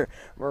runner.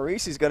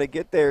 Maurice is going to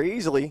get there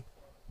easily.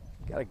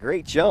 Got a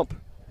great jump.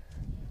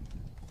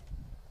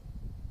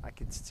 I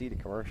can see the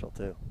commercial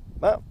too.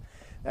 Well,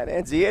 that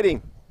ends the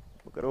inning.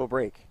 We'll go to a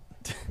break.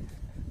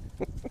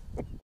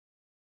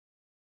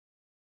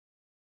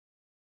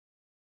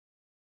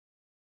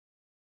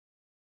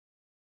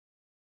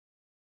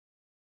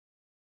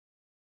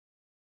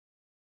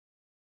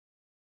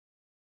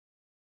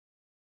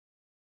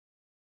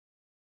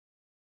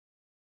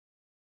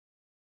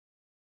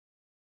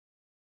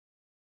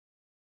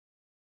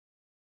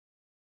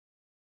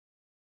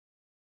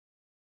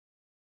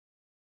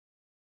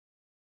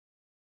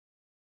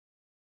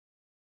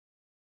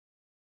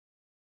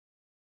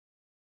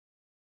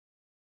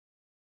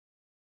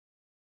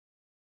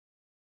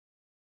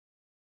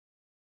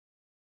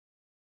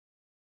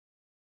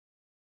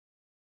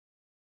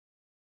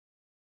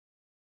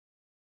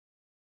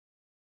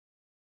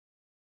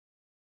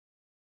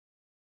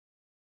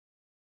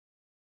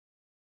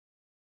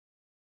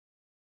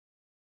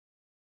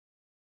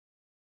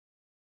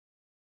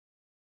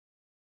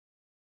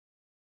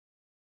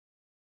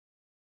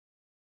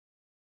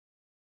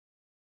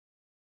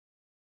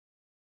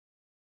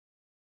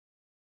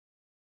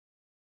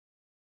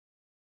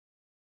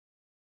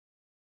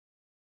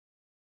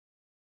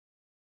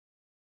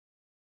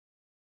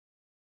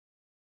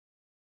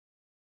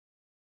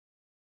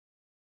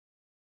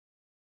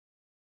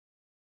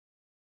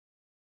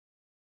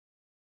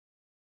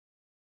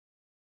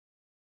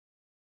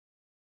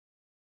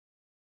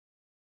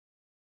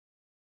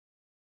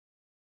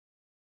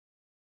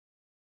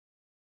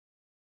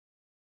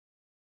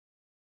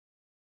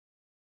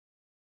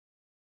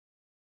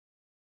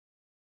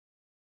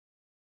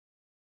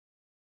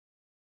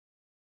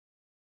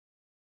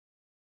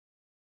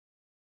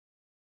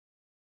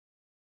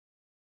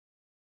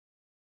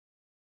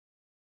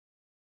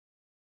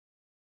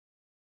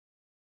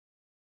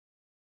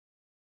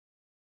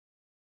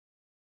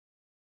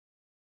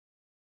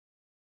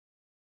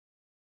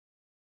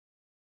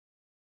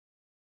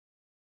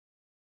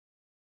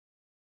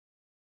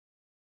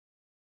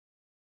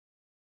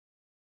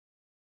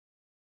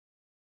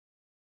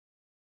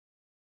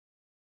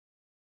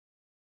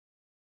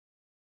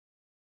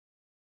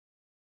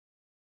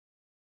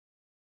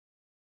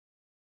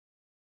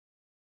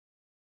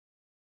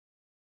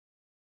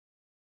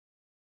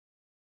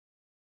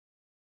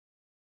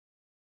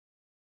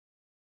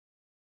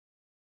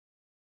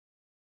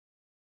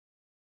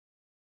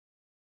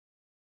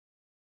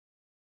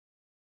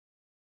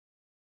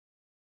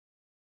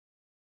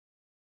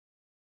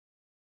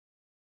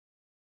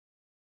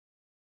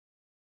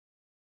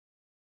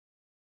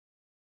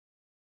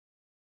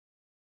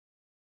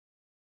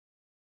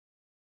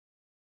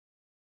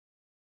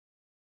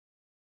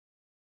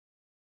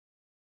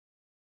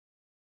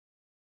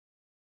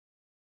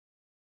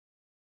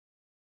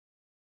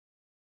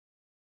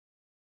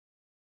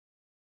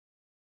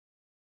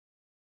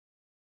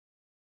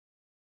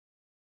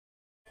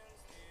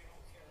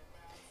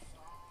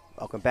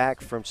 Welcome back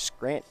from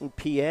Scranton,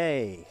 PA,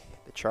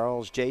 the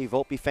Charles J.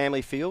 Volpe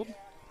Family Field,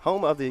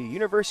 home of the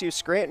University of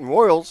Scranton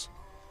Royals.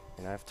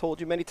 And I've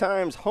told you many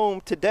times,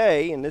 home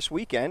today and this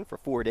weekend for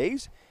 4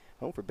 days.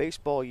 Home for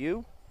Baseball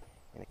U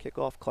and a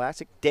Kickoff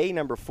Classic, day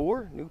number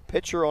 4. New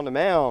pitcher on the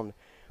mound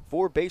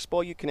for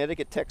Baseball U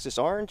Connecticut, Texas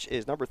Orange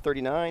is number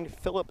 39,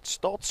 Philip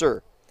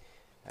Staltzer.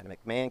 Out of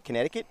McMahon,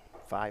 Connecticut,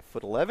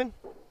 5'11".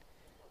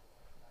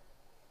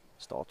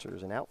 Staltzer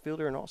is an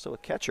outfielder and also a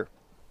catcher.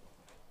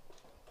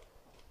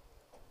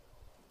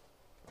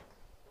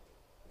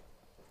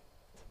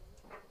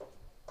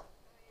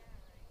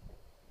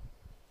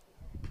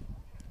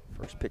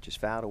 First pitch is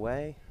fouled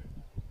away.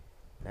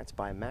 That's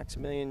by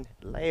Maximilian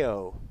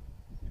Leo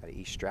out of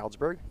East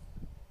Stroudsburg.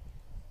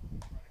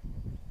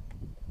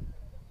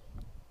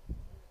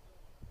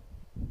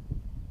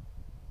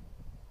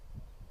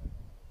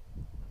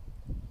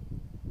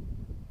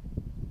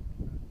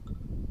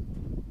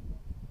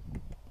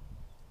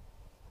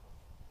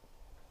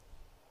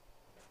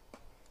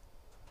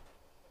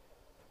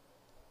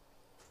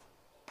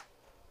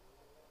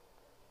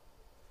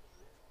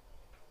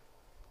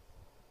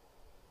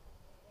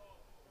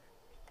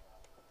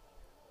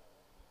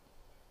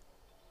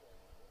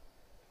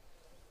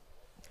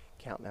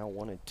 Count now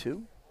 1-2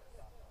 to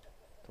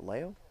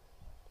Leo.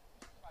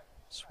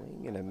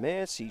 Swing and a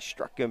miss. He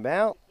struck him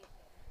out.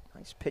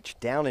 Nice pitch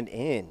down and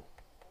in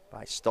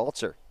by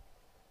Staltzer.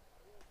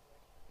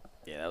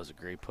 Yeah, that was a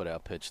great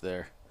put-out pitch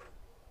there.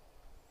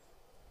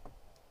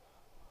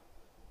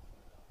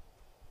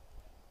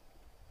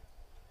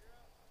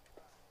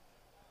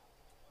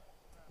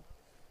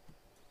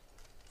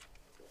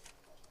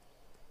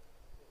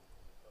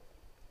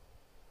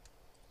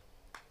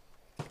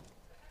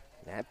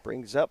 That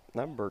brings up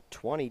number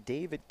 20,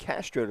 David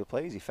Castro, to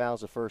play as he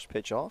fouls the first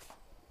pitch off.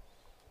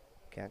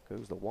 Count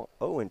goes the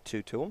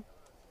 0-2 to him.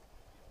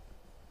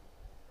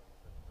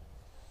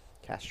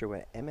 Castro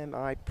at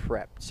MMI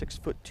Prep, 6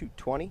 foot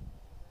 220.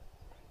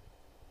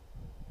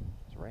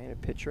 He's a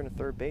right-handed pitcher and a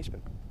third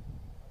baseman.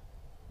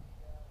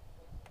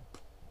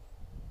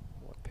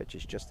 One pitch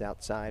is just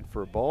outside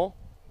for a ball.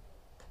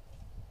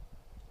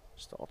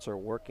 Staltzer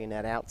working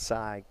that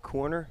outside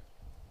corner.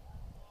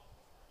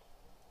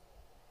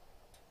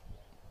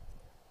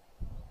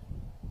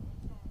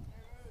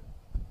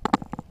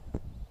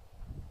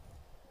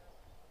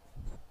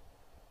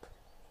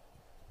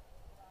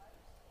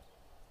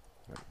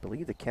 I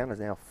believe the count is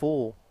now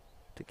full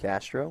to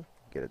Castro.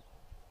 Get a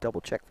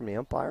double check from the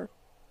umpire.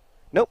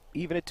 Nope,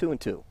 even at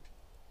 2-2.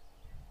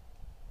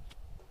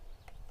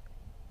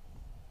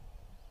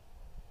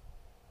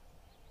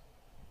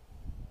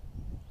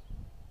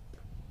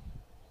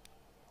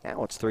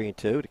 Now it's 3-2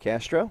 to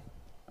Castro.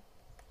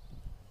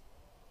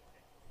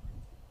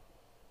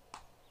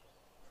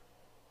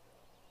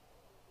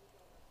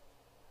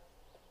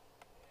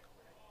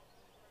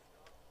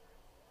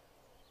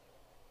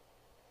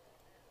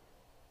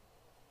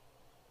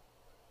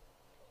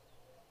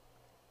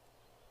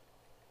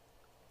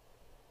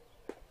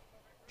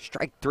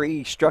 Strike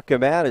 3 struck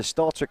him out as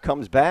Staltzer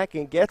comes back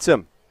and gets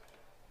him.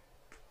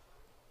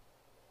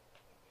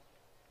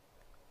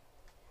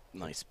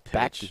 Nice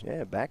pitch.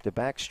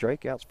 Back-to-back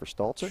strikeouts for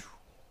Staltzer.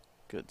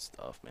 Good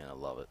stuff, man. I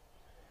love it.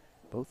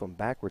 Both on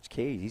backwards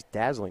K's. He's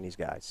dazzling these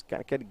guys.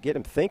 Got to get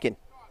him thinking.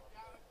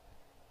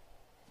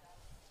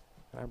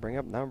 I bring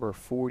up number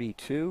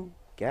 42,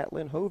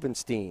 Gatlin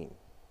Hovenstein.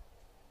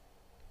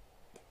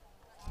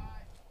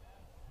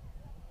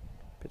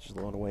 Pitch is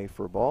blown away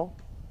for a ball.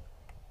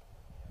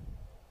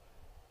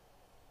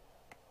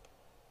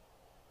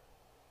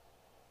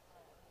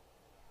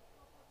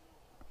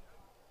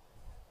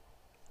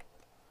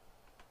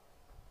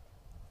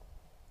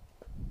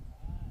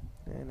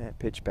 And that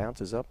pitch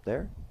bounces up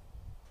there.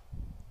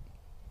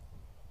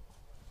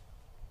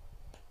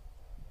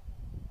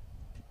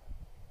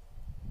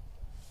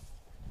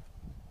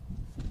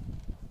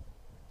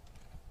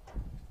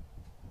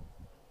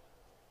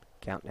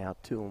 Count now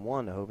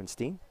 2-1 to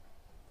Hovenstein.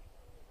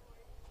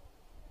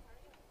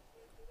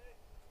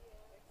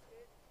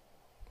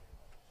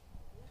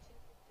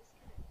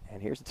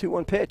 And here's the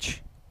 2-1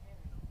 pitch.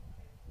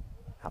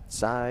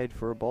 Outside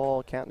for a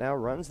ball. Count now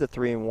runs the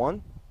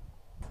 3-1.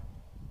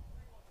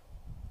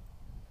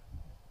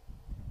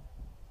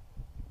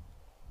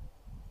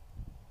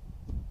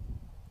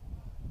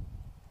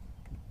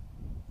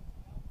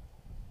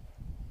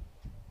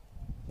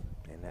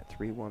 And that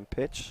 3-1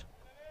 pitch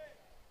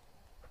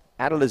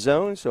out of the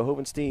zone, so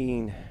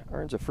Hovenstein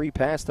earns a free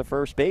pass to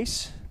first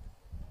base.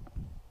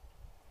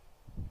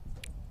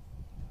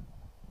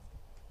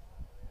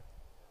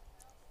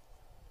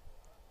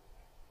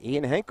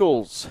 Ian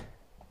Henkels.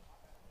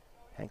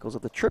 Henkels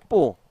of the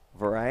triple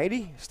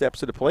variety steps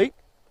to the plate.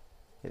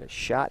 Hit a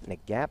shot in a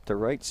gap to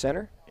right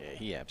center. Yeah,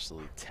 he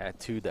absolutely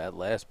tattooed that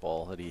last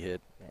ball that he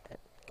hit.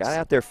 Got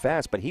out there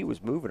fast, but he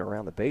was moving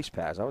around the base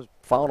paths. I was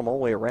following him all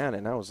the way around,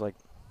 and I was like,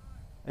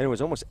 and it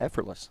was almost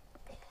effortless.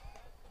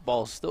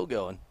 Ball's still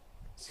going.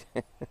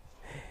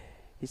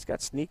 He's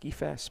got sneaky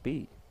fast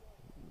speed.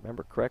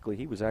 Remember correctly,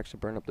 he was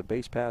actually burning up the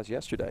base paths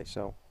yesterday,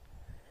 so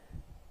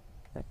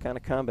That kind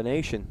of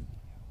combination.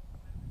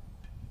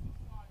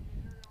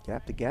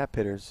 Gap-to-gap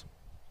hitters.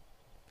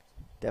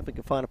 Definitely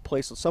can find a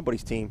place on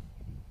somebody's team.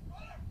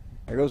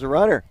 There goes a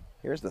runner.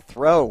 Here's the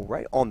throw.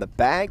 Right on the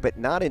bag, but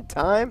not in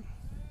time.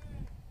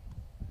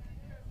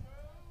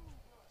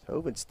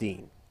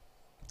 Hovenstein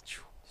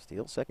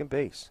steals second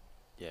base.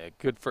 Yeah,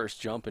 good first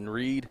jump and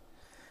read.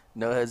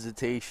 No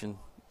hesitation.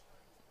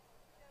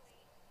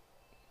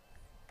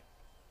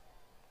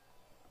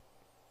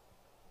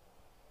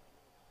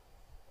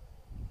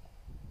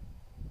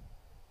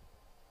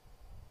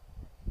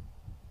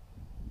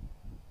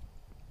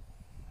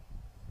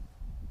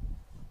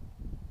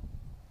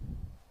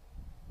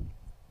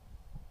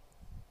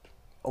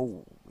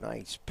 Oh,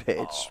 nice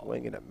pitch.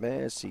 Swinging a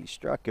miss. He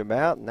struck him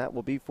out, and that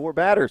will be 4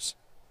 batters.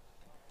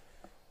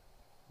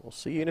 We'll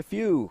see you in a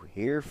few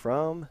here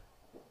from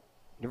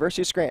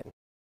University of Scranton.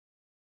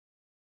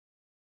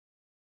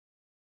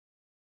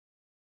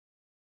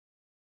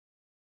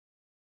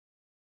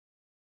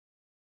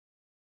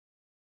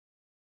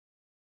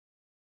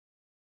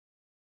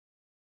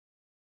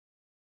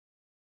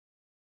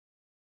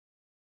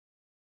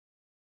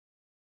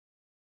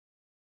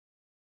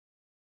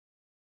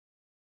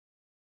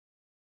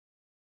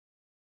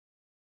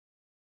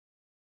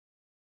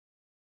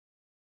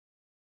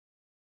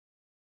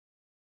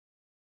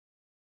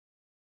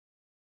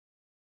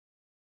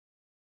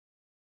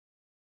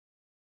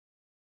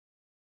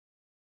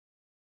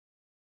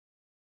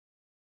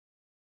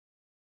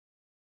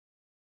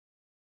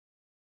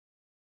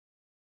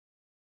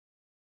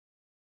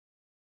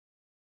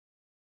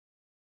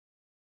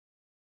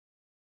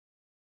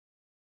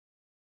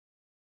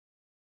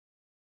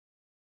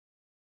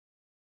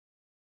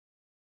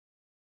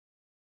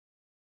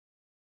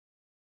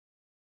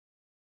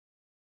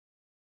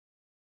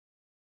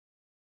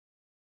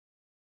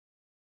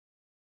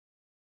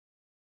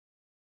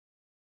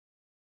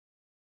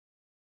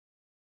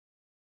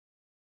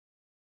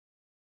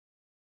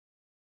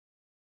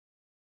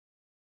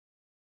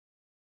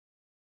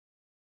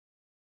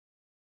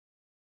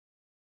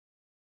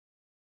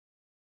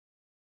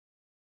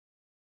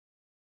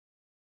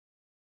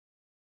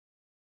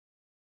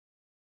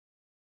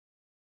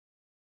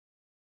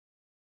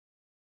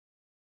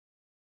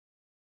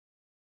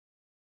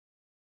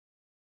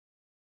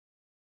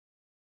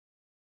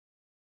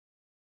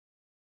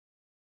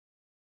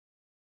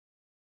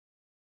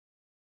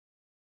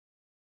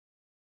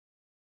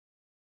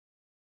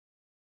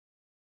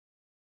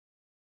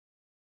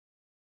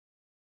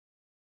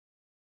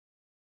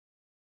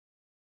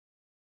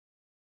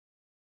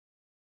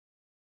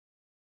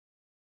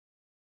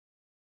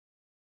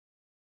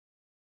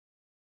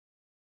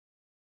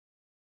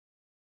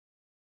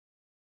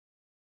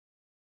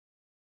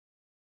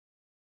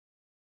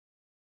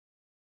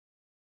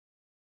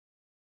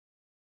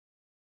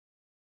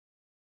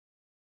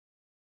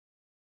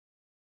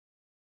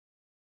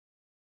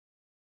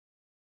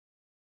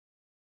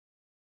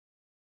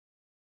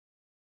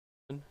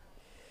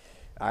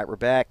 All right, we're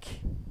back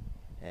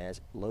as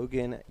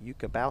Logan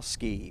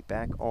Yukabowski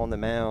back on the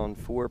mound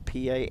for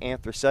PA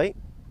Anthracite.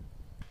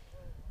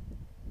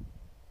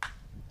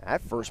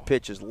 That first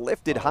pitch is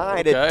lifted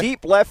high to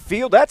deep left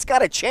field. That's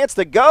got a chance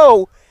to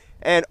go.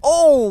 And,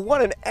 oh,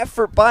 what an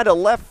effort by the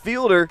left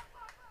fielder.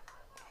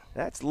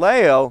 That's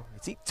Leo.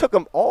 He took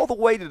him all the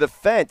way to the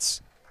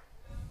fence.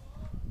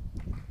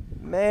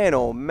 Man,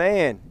 oh,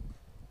 man.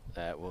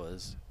 That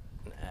was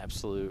an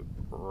absolute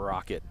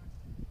rocket.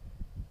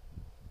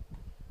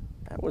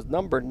 That was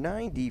number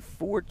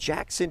 94,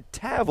 Jackson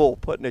Tavel,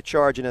 putting a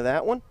charge into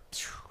that one.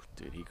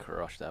 Dude, he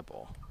crushed that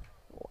ball.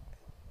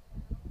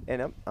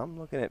 And I'm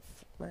looking at,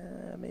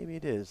 maybe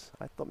it is.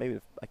 I thought maybe,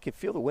 I can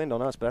feel the wind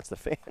on us, but that's the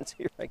fans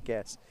here, I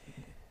guess.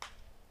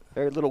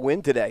 Very little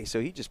wind today,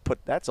 so he just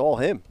put, that's all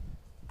him.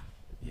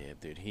 Yeah,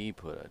 dude, he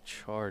put a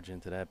charge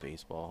into that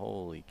baseball.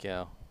 Holy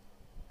cow.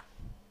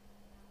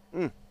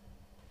 I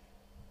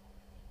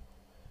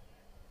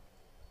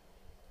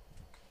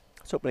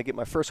was hoping to get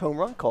my first home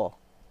run call.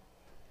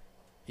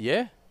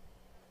 Yeah.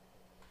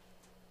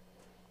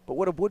 But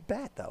what a wood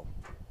bat, though.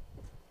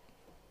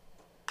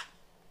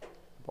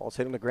 Ball's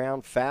hitting the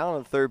ground, foul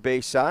on the third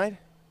base side.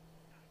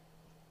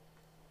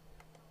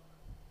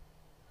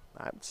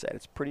 I would say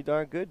it's pretty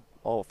darn good.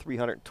 All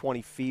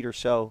 320 feet or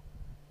so.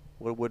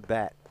 What a wood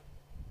bat.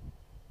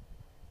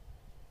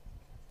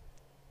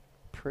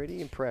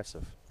 Pretty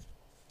impressive.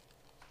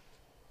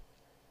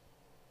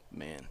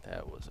 Man,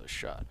 that was a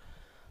shot.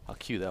 I'll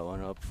cue that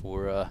one up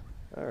for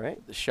all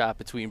right, the shot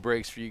between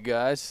breaks for you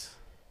guys.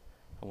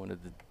 I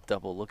wanted to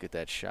double look at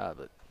that shot,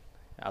 but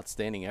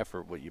outstanding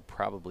effort. What you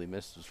probably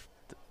missed was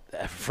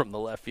the effort from the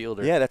left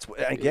fielder. Yeah, that's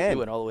again. He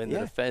went all the way into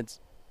the fence.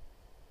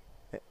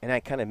 And I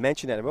kind of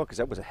mentioned that as well because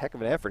that was a heck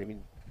of an effort. I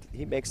mean,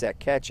 he makes that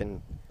catch,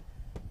 and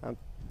I'm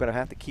going to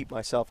have to keep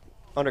myself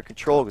under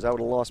control because I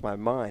would have lost my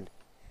mind.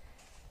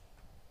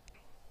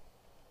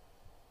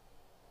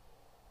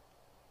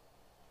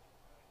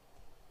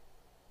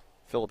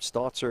 Philip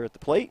Stautzer at the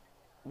plate.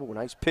 Ooh,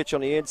 nice pitch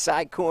on the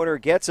inside corner.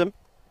 Gets him.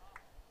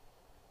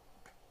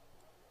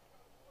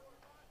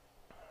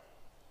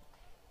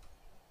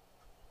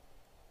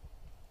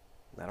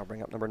 That'll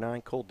bring up number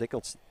 9,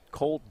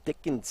 Cole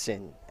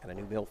Dickinson out of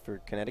New Milford,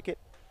 Connecticut.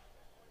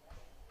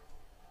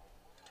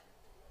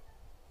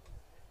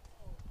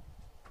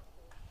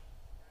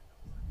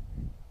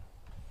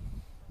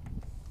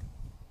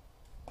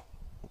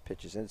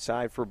 Pitches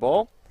inside for a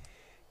ball.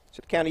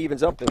 So the count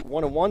evens up at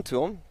 1-1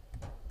 to him.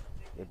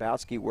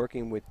 Yabowski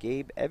working with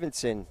Gabe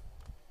Evanson,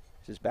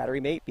 his battery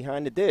mate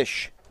behind the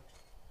dish.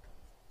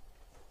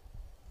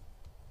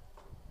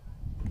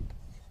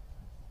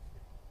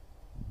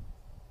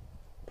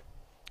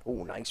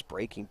 Oh, nice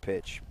breaking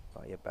pitch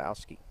by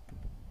Yabowski.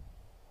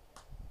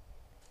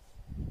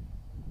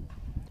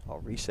 I'll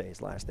re-say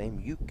his last name,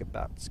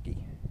 Yabowski.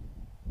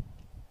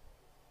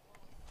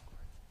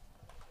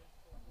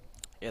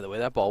 Yeah, the way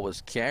that ball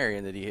was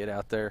carrying that he hit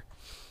out there,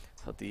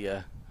 I thought the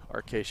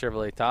RK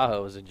Chevrolet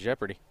Tahoe was in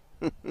jeopardy.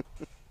 That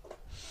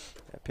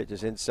pitch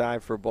is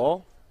inside for a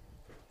ball.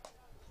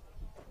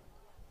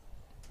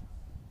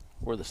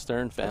 Or the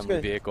Stern family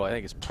vehicle, I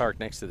think, is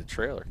parked next to the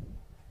trailer.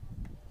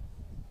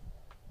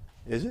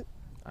 Is it?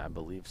 I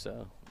believe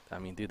so. I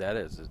mean, dude,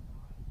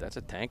 that's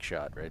a tank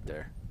shot right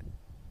there.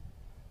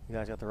 You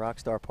guys got the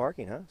Rockstar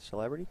parking, huh?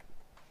 Celebrity.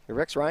 Did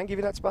Rex Ryan give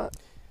you that spot?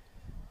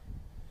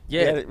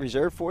 Yeah. He had it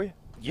reserved for you?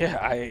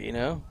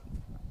 Yeah,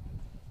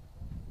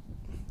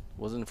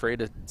 wasn't afraid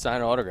to sign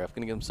an autograph.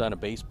 Gonna get him sign a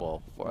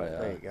baseball before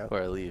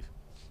I leave.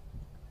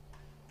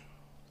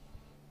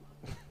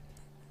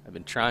 I've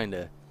been trying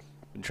to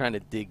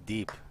dig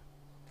deep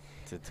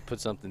to put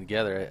something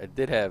together. I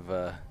did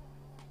have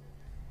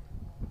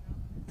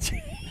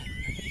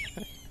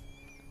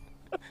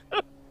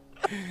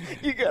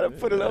You gotta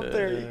put it up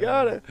there. You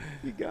gotta.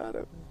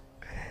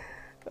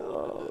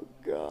 Oh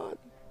God.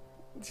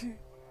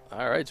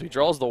 All right, so he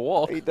draws the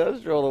walk. He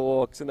does draw the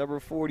walk. So number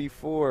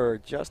 44,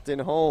 Justin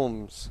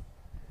Holmes.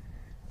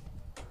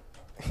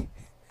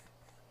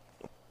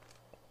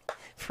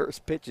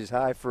 First pitch is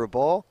high for a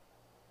ball.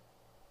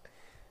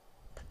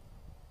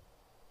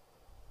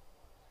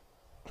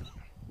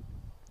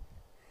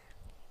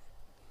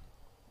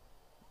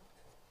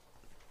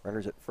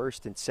 Runners at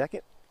first and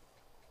second.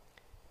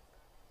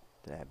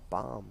 That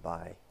bomb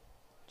by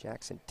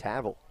Jackson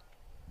Tavel.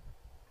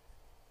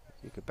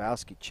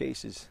 Yukabowski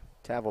chases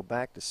Tavel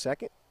back to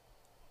second.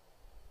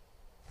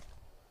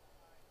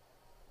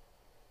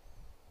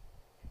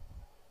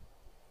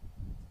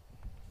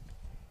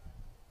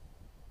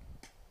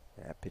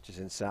 That pitch is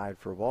inside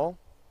for a ball.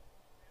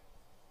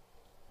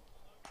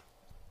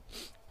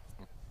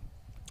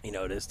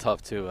 It is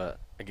tough to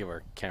I give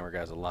our camera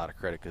guys a lot of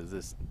credit because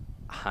this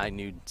high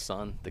nude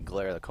sun, the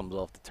glare that comes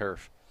off the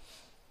turf,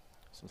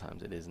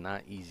 sometimes it is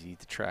not easy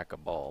to track a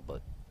ball,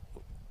 but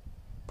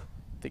I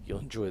think you'll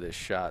enjoy this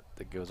shot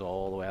that goes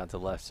all the way out to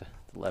left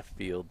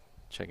field.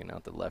 Checking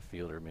out the left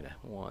fielder made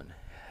one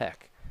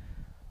heck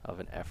of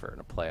an effort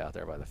and a play out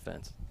there by the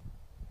fence.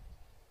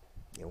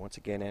 Yeah, once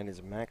again, and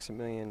is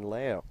Maximilian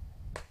Leo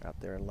out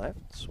there in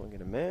left, swing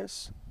and a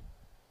miss.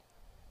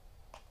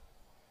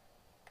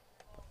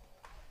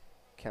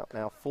 Count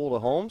now full to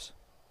Holmes.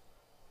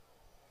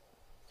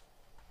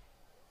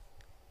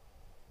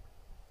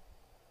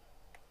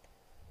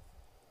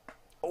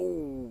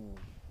 Oh,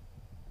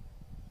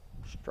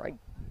 strike.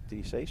 Did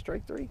he say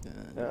strike 3?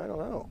 I don't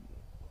know.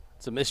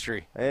 It's a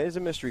mystery. It is a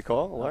mystery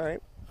call. All right.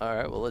 All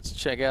right, well, let's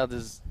check out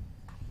this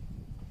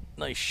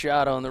nice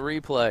shot on the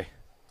replay.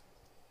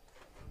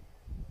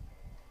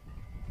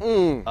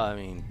 I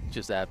mean,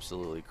 just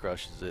absolutely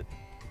crushes it.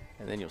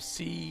 And then you'll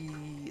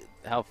see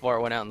how far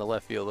it went out in the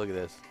left field. Look at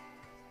this.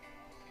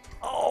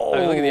 Oh, I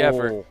mean, look at the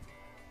effort.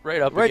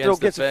 Right up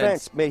against the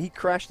fence. Man, he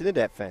crashed into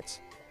that fence.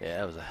 Yeah,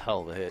 that was a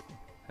hell of a hit.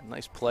 A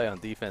nice play on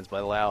defense by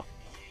Lau.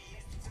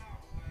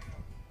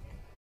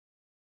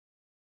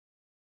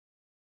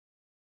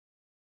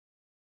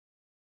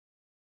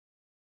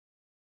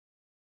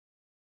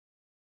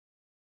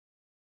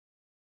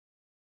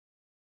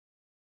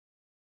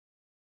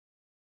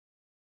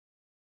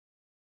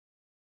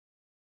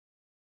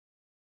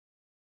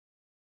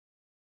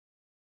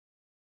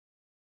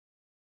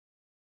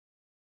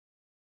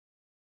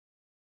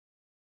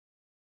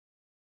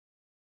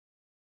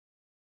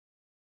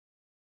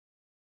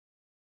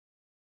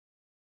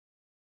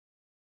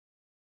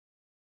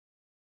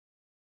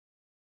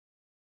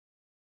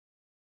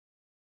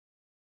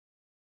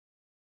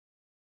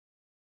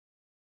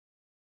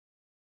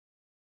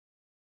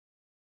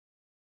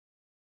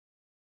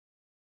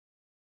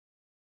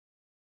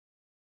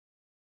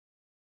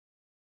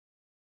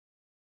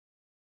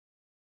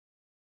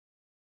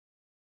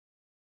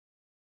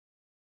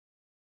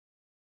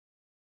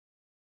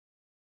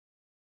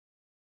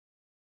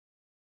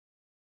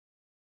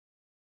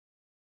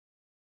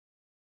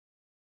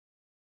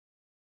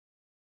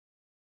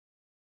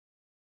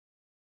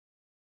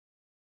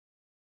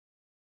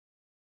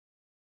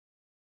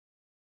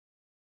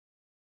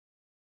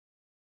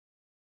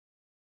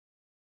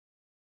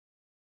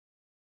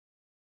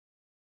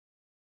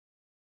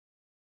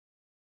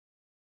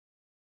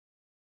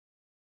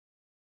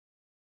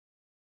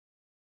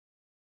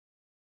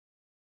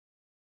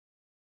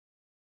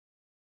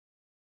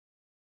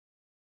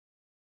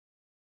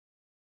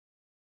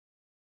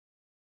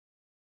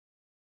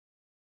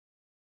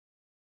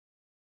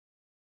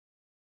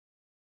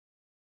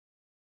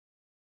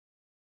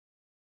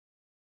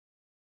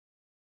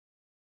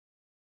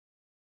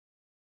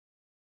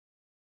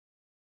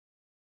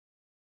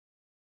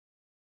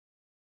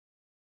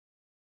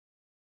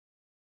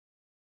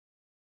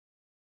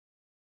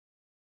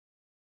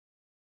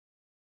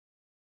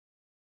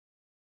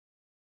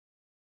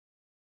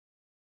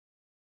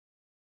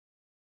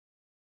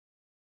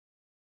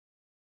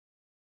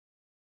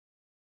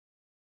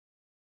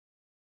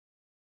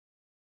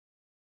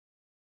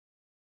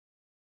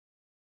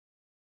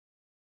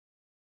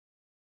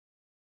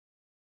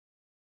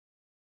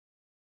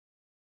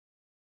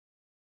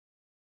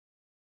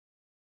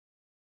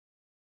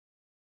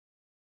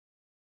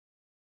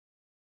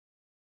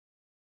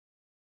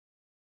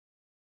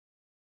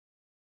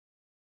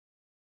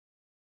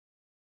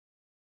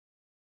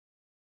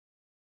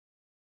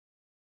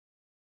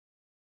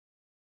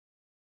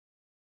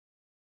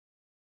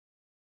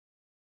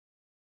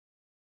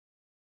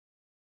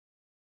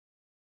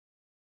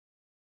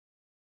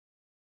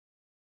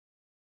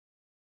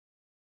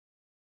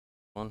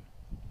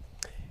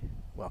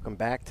 Welcome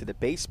back to the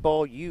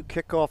Baseball U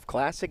Kickoff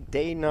Classic,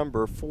 day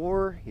number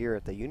 4 here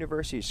at the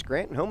University of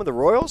Scranton, home of the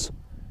Royals.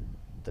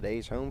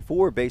 Today's home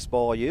for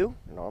Baseball U,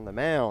 and on the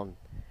mound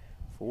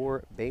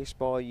for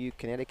Baseball U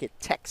Connecticut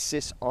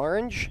Texas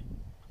Orange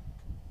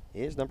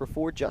is number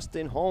 4,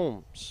 Justin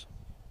Holmes.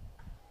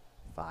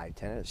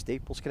 5'10" at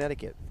Staples,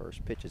 Connecticut.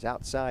 First pitch is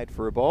outside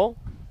for a ball.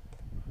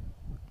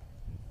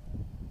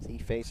 He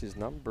faces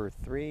number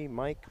 3,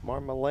 Mike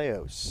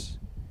Marmaleos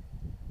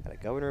out of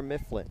Governor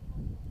Mifflin.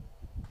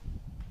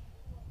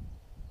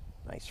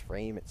 Nice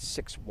frame at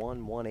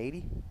 6'1",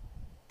 180.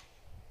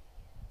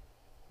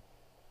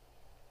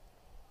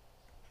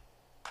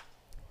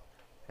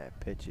 That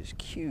pitch is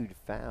cued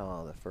foul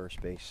on the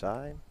first base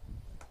side.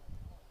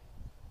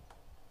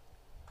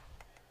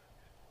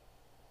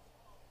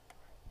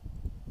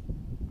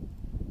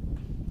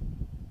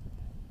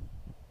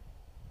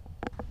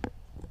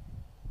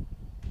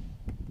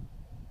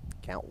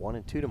 Count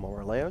 1-2 to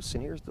Marmaleos,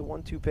 and here's the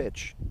 1-2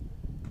 pitch.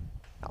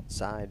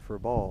 Outside for a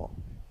ball.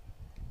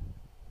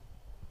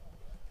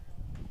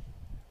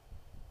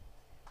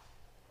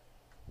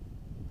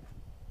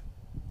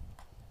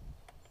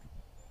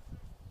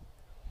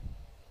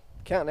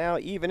 Count now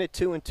even at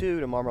 2-2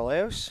 to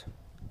Marmaleos.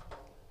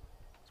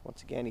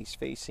 Once again, he's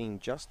facing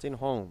Justin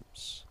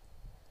Holmes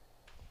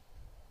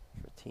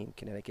for Team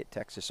Connecticut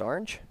Texas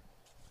Orange.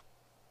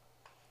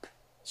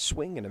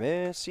 Swing and a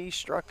miss. He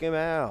struck him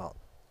out.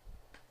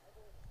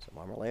 So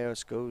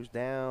Marmaleos goes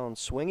down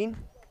swinging.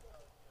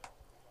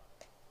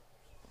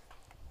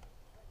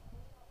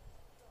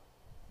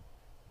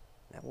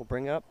 That will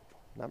bring up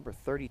number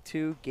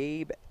 32,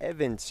 Gabe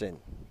Evanson,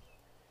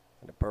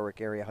 at the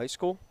Berwick Area High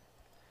School.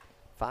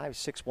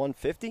 5'6",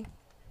 150.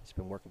 He's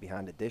been working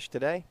behind the dish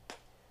today.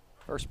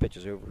 First pitch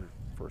is over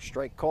for a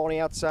strike call in the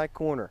outside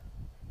corner.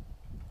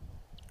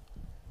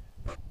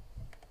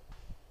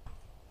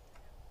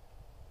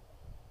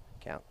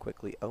 Count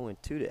quickly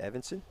 0-2 to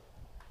Evanson.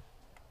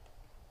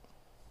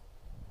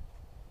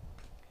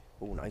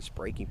 Oh, nice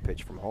breaking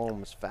pitch from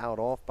Holmes. Fouled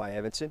off by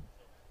Evanson.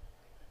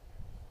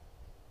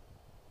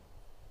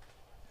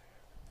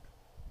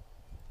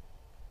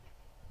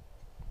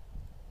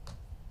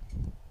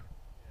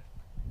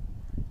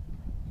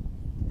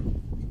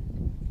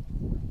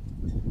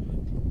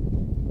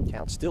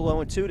 Count still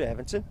 0-2 to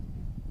Evanson.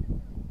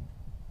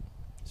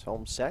 As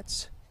Holmes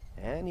sets,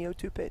 and the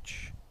 0-2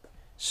 pitch.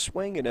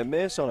 Swing and a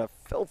miss on a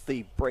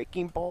filthy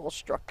breaking ball,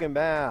 struck him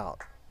out.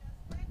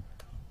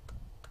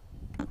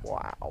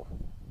 Wow.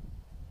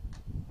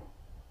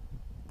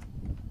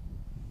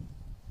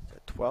 It's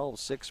a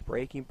 12-6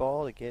 breaking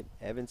ball to get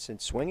Evanson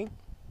swinging.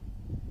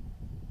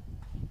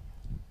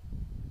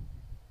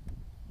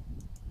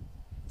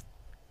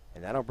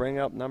 And that'll bring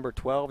up number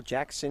 12,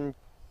 Jackson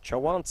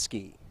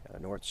Chawanski,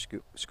 North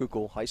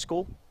Schuylkill High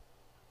School.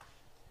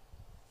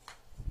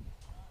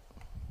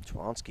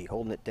 Chawanski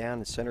holding it down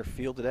in center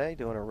field today,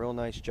 doing a real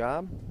nice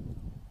job.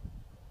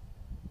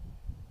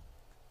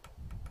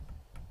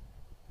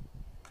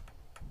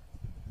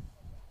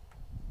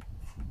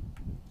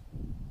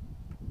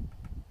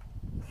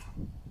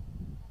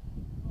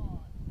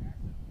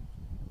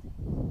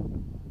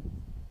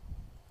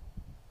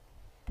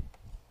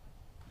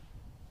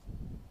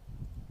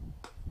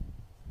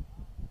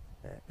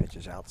 That pitch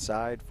is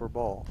outside for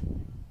ball.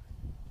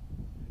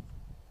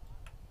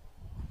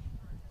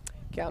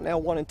 Count now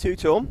 1-2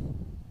 to him.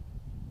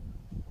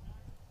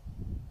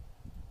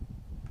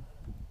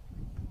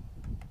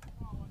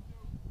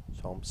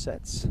 Holmes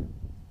sets.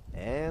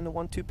 And the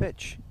 1-2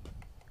 pitch.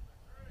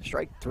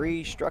 Strike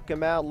 3, struck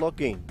him out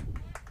looking.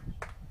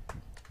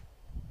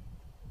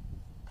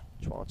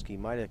 Chawanski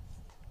might have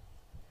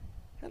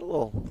had a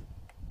little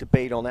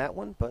debate on that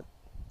one, but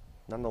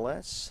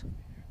nonetheless,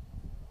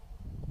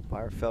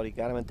 umpire felt he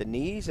got him at the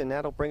knees, and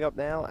that'll bring up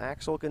now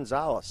Axel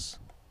Gonzalez.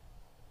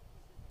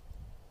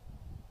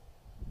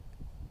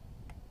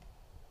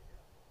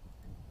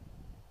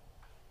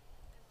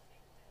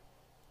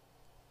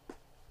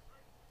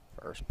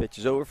 First pitch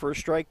is over for a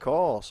strike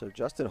call, so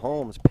Justin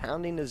Holmes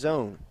pounding the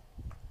zone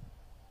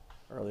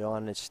early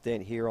on in his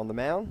stint here on the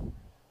mound.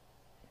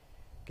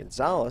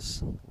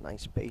 Gonzalez,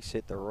 nice base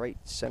hit to right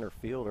center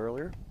field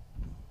earlier.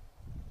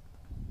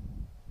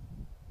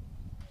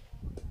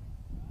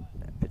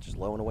 That pitch is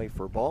low and away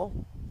for a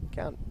ball.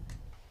 Count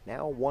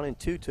now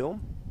 1-2 to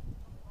him.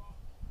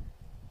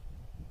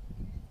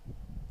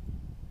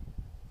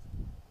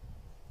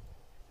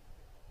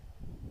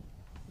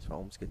 So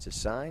Holmes gets his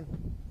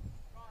sign.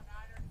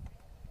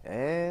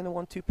 And a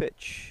 1-2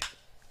 pitch.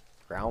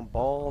 Ground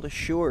ball to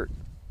short.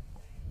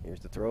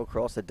 Here's the throw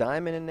across the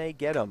diamond, and they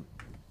get him.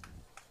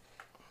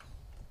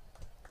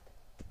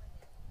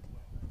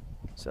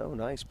 So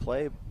nice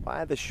play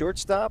by the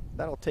shortstop.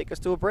 That'll take us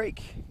to a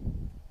break.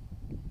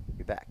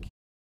 Be back.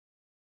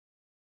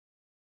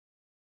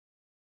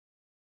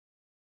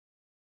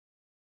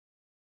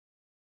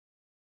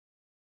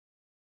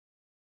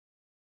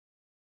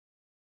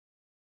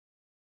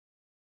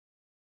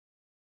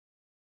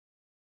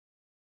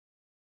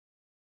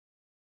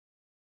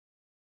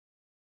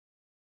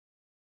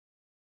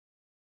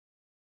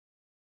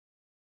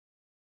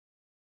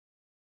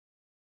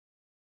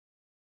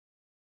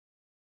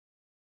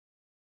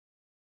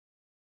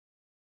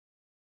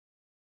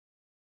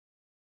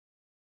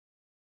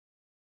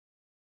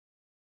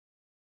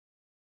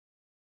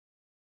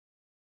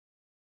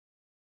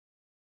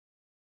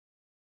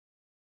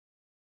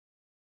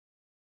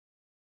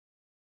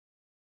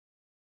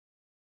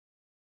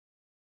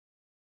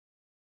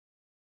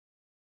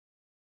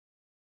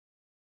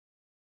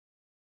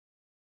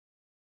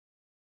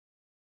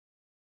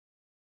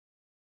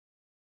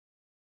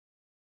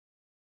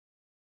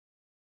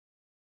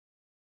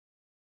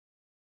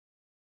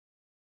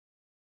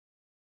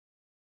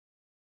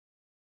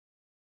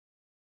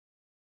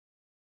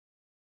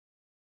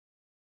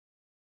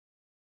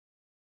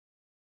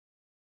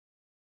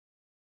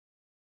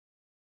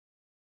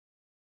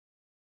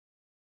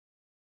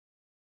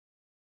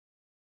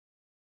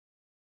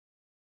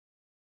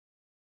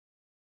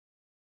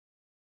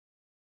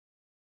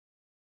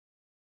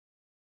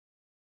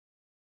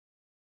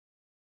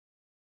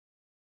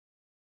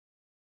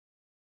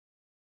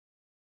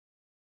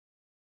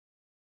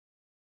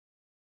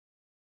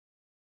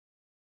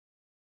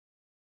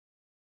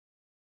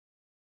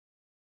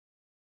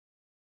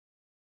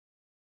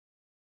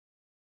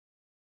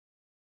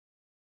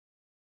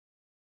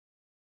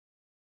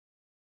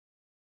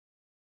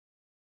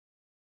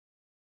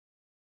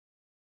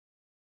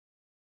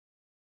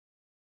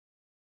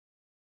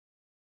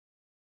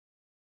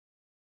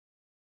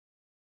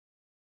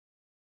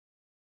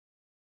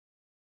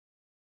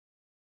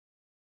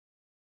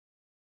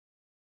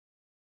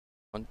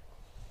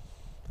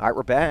 All right,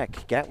 we're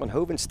back. Gatlin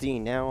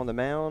Hovenstein now on the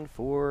mound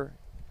for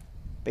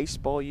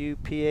Baseball U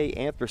PA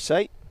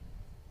Anthracite.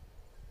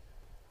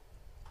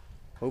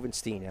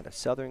 Hovenstein out of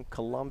Southern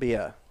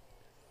Columbia.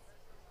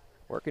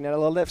 Working out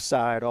of the left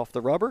side off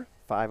the rubber,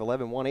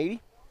 5'11",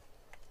 180.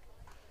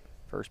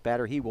 First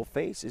batter he will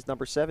face is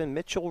number 7,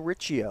 Mitchell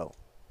Riccio.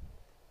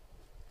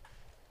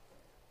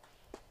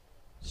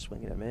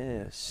 Swing and a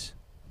miss.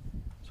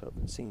 So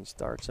Hovenstein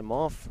starts him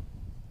off.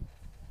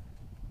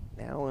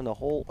 Now in the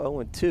hole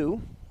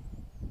 0-2.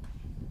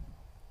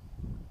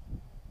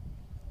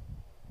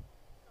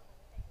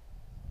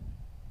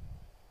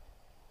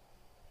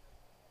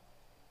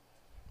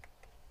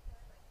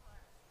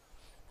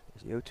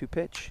 There's the 0-2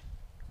 pitch.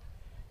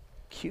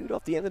 Cued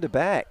off the end of the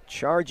bat.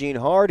 Charging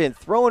hard and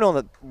throwing on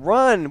the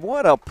run.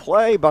 What a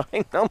play by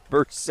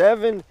number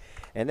 7.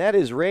 And that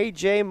is Ray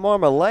J.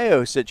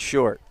 Marmoleos at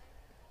short.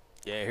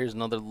 Yeah, here's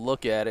another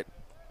look at it.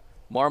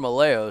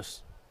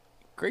 Marmoleos.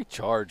 Great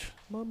charge.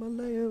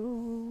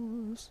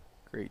 Marmoleos.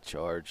 Great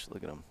charge.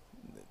 Look at him.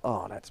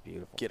 Oh, that's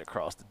beautiful. Get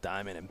across the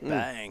diamond and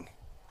bang.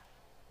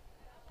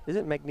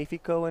 Isn't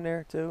Magnifico in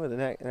there, too, in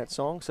that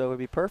song? So it would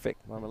be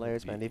perfect.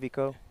 Marmoleos,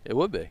 Magnifico. It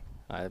would be.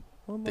 I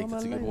think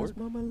that's a good word.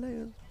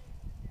 Marmoleos,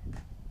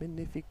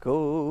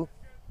 Magnifico.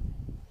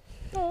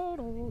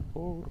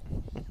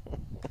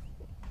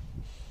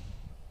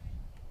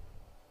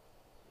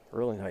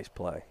 Really nice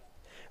play.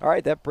 All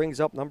right, that brings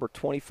up number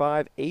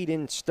 25,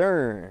 Aiden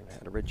Stern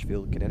out of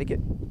Ridgefield, Connecticut.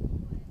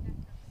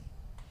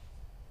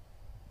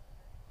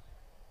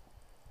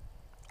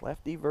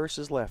 Lefty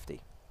versus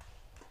lefty.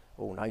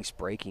 Oh, nice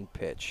breaking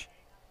pitch.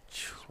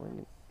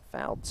 Swinging.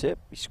 Foul tip.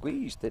 He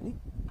squeezed, didn't he?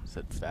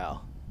 Said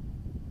foul.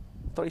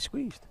 I thought he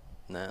squeezed.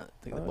 Nah, I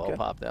think the ball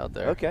popped out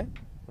there. Okay.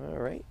 All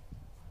right.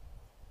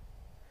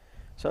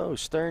 So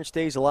Stern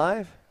stays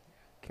alive.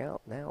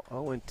 Count now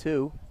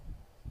 0-2.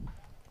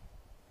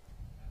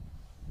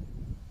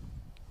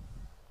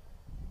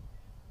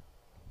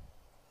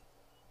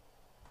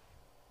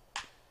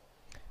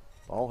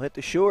 Ball hit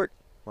the short.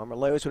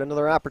 Marmoleos with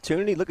another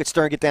opportunity. Look at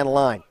Stern get down the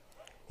line.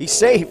 He's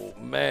safe. Oh,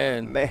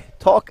 man.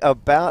 Talk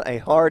about a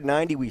hard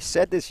 90. We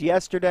said this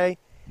yesterday,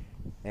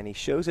 and he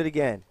shows it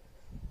again.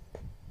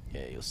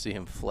 Yeah, you'll see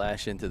him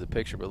flash into the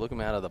picture, but look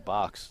him out of the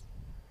box.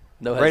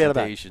 No Right out of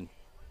the hesitation.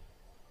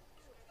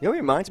 You know what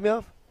he reminds me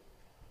of?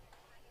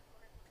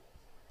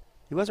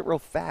 He wasn't real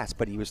fast,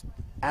 but he was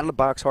out of the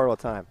box hard all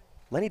the time.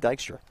 Lenny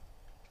Dykstra.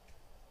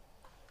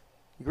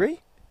 You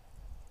agree?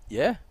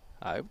 Yeah,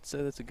 I would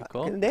say that's a good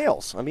call.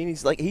 Nails. I mean,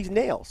 he's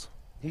Nails.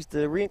 He's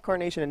the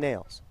reincarnation of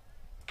Nails.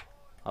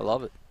 I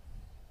love it.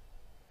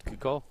 Good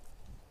call.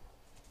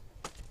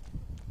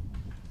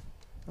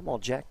 I'm all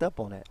jacked up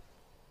on that,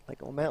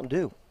 like on Mountain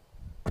Dew.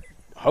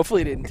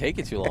 Hopefully it didn't take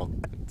you too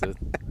long.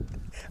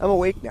 I'm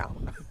awake now.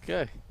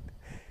 Okay.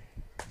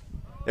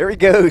 There he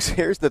goes.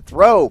 Here's the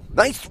throw.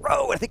 Nice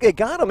throw. I think they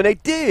got him, and they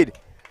did.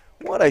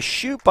 What a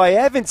shoot by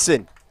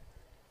Evanson.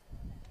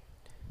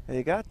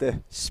 They got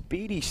the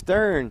speedy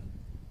Stern.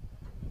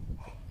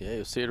 Yeah,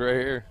 you'll see it right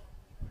here.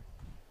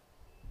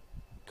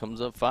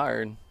 Comes up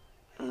firing.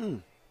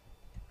 Good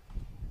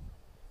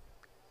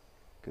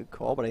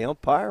call by the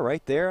umpire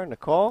right there on the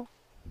call.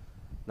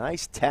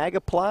 Nice tag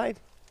applied.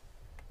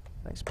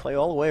 Nice play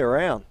all the way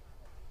around.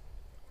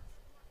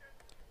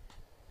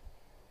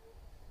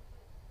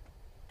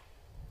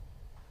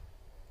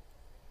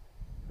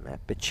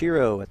 Matt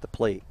Bachiro at the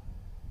plate.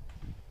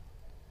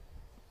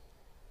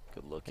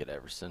 Good look at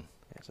Everson.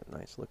 That's a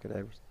nice look at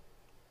Everson.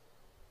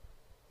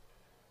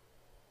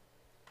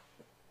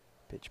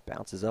 Pitch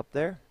bounces up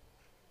there.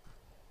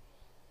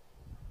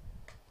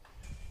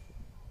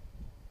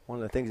 One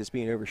of the things that's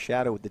being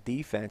overshadowed with the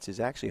defense is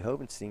actually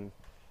Hovenstein.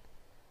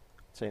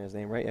 Saying his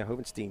name right, yeah,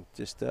 Hovenstein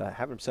just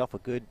having himself a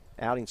good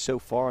outing so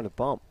far on the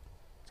bump.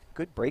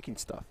 Good breaking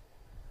stuff.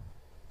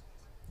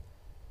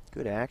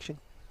 Good action.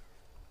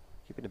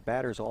 Keeping the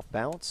batters off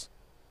balance.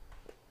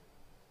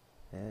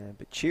 And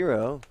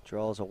Bachiro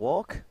draws a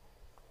walk.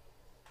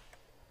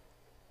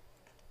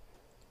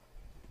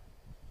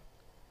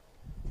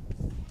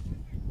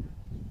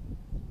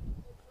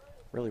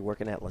 Really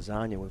working that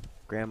lasagna with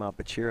Grandma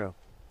Bachiro.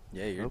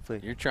 Yeah,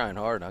 you're trying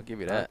hard. I'll give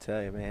you that. I'll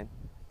tell you, man.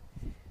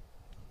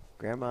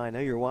 Grandma, I know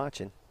you're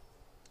watching.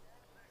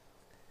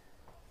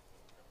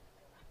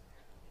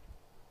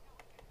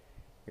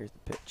 Here's the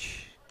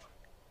pitch.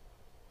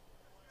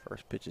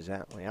 First pitch is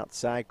out on the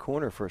outside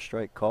corner for a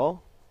strike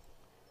call.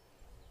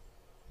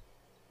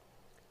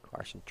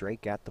 Carson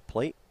Drake at the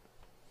plate.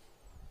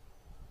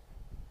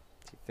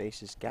 He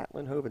faces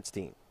Gatlin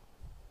Hovenstein.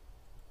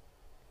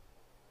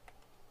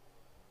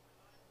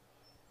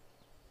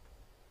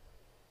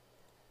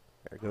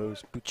 There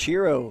goes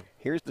Bachiro.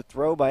 Here's the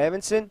throw by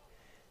Evanson.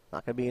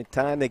 Not going to be in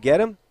time to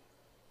get him.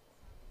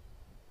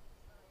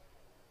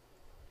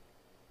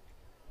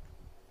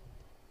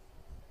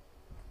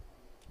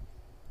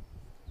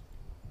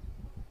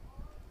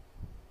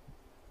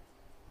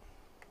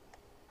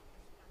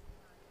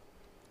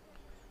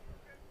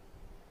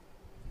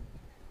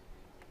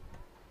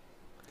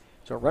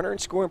 So runner in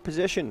scoring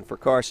position for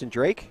Carson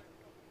Drake.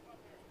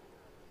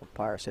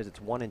 Umpire says it's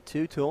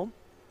 1-2 to him.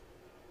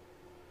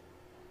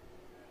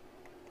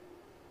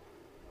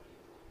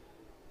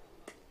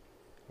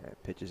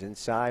 That pitch is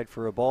inside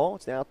for a ball.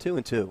 It's now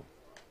 2-2.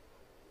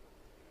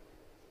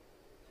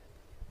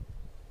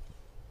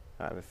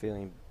 I have a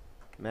feeling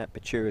Matt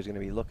Pachiro is going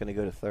to be looking to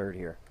go to third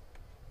here.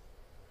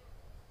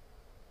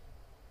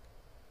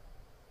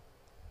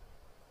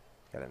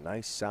 Got a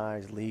nice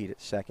size lead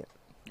at second.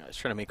 He's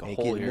trying to make a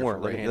hole here for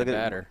right-handed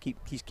batter.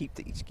 He's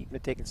keeping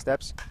it, taking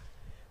steps.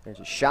 There's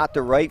a shot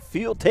to right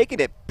field, taking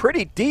it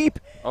pretty deep,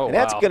 and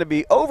that's going to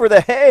be over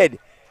the head.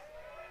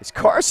 As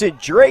Carson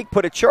Drake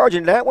put a charge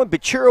in that one.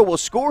 Pachiro will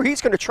score.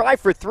 He's going to try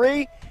for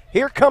 3.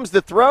 Here comes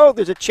the throw.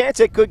 There's a chance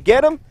it could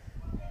get him.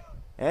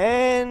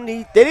 And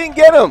they didn't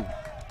get him.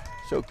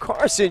 So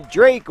Carson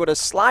Drake with a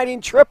sliding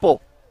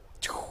triple.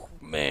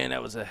 Man,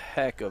 that was a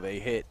heck of a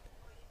hit.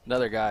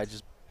 Another guy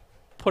just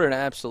put an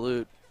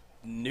absolute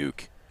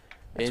nuke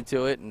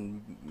into it,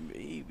 and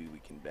maybe we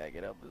can back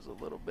it up just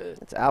a little bit.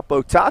 It's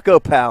Alpo Taco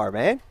power,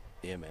 man.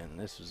 Yeah, man,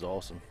 this was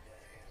awesome.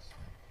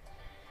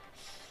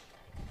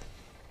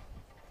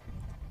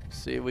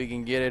 See if we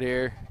can get it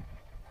here.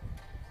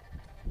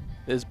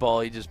 This ball,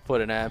 he just put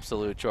an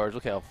absolute charge.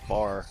 Look how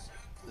far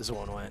this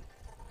one went.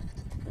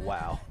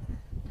 Wow.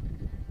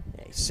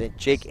 Yeah, he sent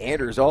Jake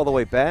Anders all the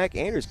way back.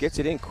 Anders gets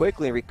it in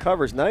quickly and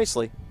recovers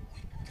nicely.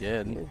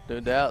 Yeah,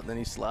 no doubt. And then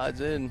he slides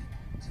in.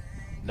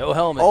 No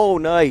helmet. Oh,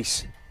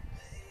 nice.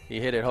 He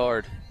hit it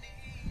hard.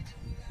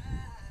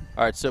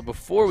 All right, so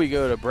before we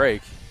go to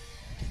break,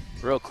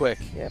 real quick,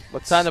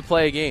 it's time to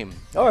play a game.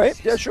 All right,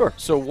 yeah, sure.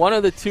 So one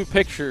of the 2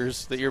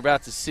 pictures that you're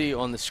about to see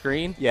on the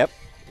screen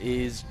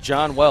is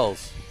John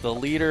Wells, the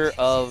leader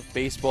of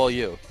Baseball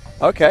U.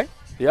 Okay.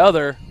 The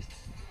other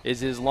is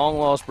his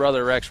long-lost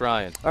brother, Rex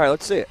Ryan. All right,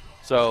 let's see it.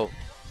 So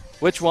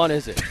which one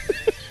is it?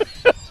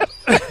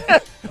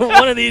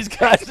 One of these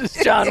guys is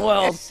John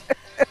Wells.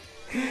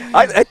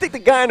 I think the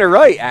guy on the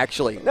right,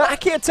 actually. No, I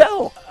can't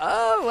tell.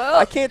 Oh, well.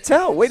 I can't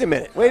tell. Wait a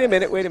minute.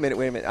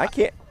 I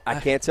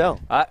can't tell.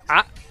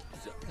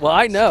 Well,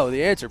 I know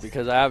the answer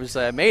because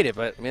I made it,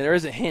 but I mean there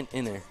is a hint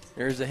in there.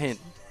 There is a hint.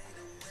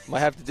 Might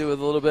have to do with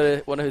a little bit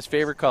of one of his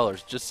favorite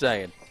colors. Just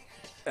saying.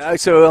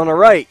 So on the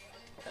right.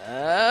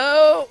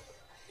 Oh,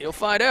 you'll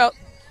find out.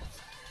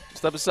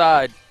 Step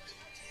aside.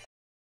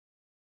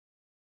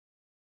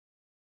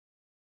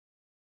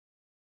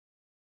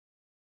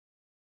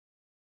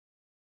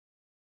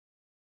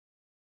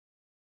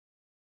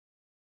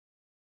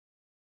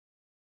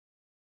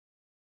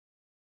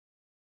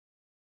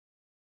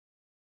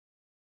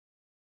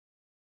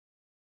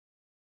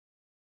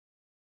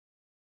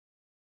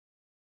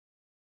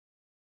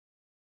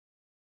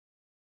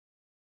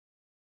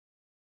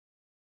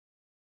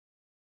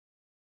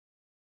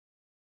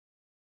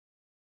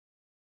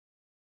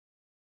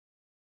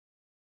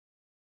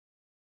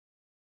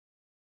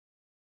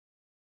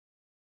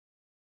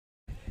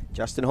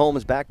 Justin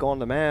Holmes back on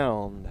the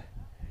mound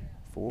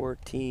for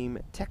Team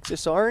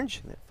Texas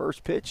Orange. That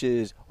first pitch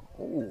is,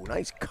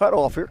 nice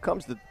cutoff. Here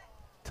comes the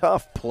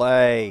tough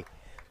play.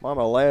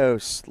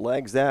 Marmoleos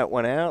legs that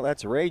one out.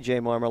 That's Ray J.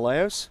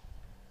 Marmoleos.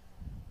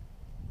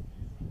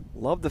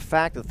 Love the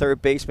fact the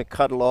third baseman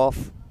cut it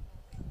off.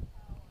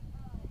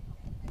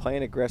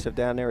 Playing aggressive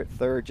down there at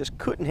third. Just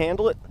couldn't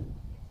handle it.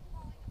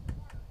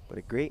 But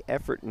a great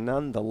effort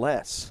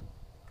nonetheless.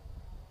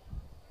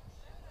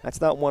 That's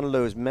not one of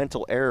those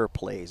mental error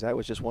plays. That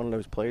was just one of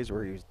those plays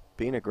where he was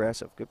being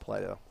aggressive. Good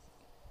play, though.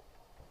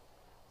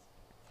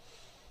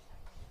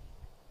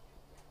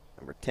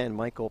 Number 10,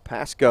 Michael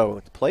Pasco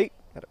at the plate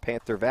out of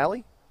Panther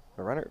Valley.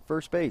 A runner at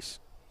first base.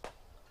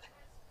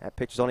 That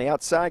pitch is on the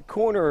outside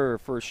corner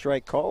for a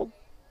strike called.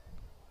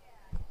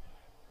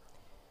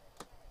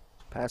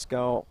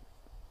 Pascal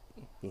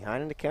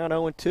behind in the count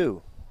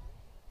 0-2.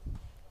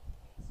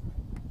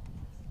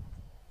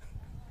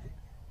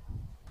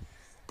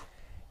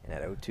 And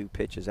that 0-2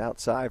 pitch is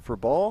outside for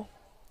ball.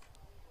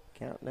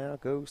 Count now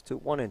goes to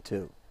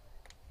 1-2.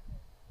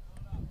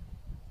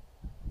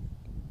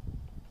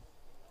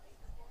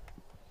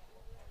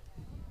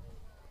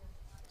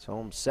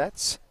 Holmes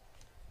sets.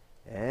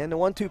 And the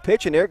 1-2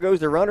 pitch, and there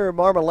goes the runner,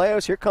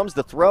 Marmoleos. Here comes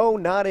the throw,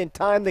 not in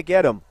time to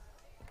get him.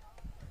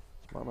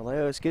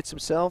 Marmoleos gets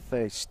himself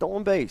a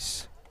stolen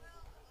base.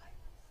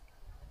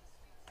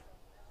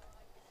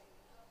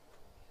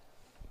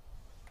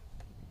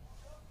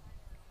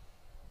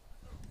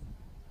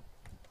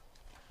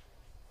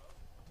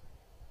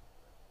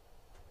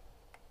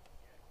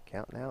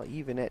 Count now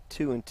even at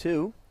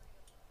 2-2.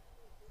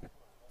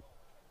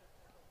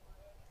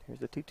 Here's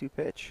the 2-2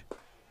 pitch.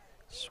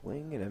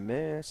 Swing and a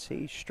miss.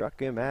 He struck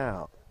him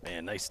out.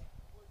 Man, nice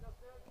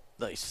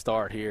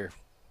start here.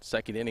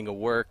 Second inning of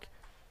work.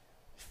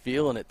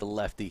 Feeling it, the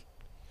lefty.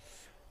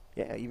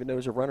 Yeah, even though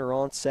there's a runner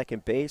on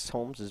second base,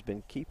 Holmes has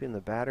been keeping the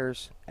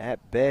batters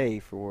at bay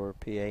for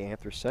PA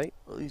Anthracite.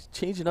 Well, he's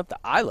changing up the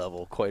eye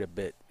level quite a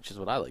bit, which is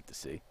what I like to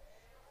see.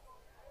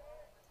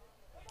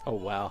 Oh,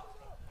 wow.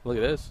 Look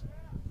at this.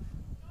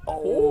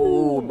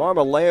 Oh,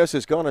 Marmoleos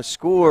is going to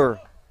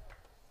score.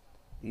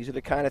 These are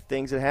the kind of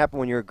things that happen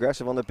when you're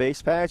aggressive on the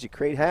base pads. You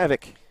create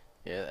havoc.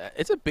 Yeah,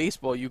 it's a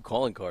baseball U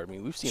calling card. I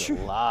mean, we've seen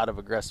a lot of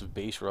aggressive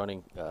base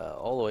running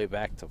all the way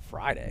back to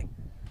Friday.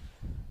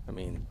 I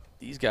mean,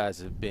 these guys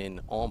have been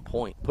on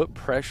point. Put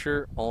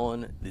pressure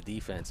on the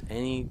defense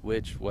any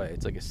which way.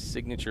 It's like a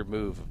signature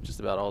move of just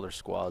about all their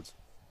squads.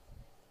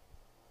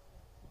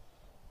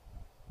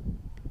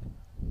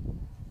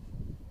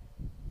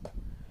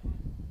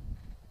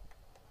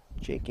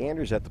 Jake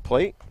Anders at the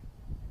plate.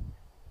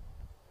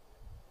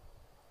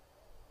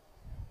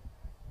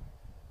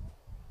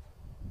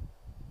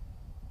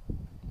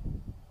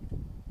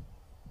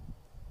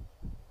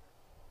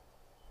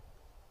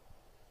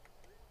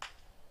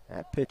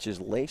 That pitch is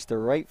laced to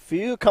right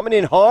field, coming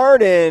in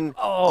hard, and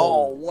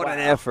what an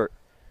effort.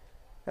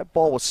 That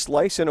ball was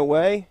slicing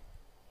away.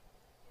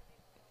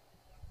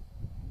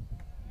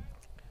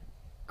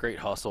 Great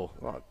hustle.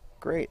 Well,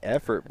 great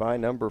effort by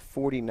number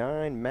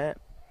 49, Matt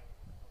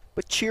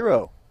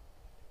Bachiro.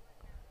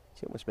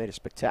 He almost made a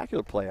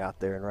spectacular play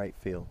out there in right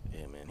field.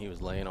 Yeah, man, he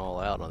was laying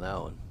all out on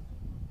that one.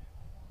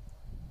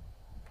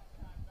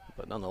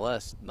 But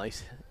nonetheless,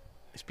 nice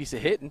piece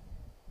of hitting.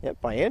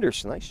 Yep, by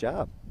Anderson. Nice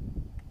job.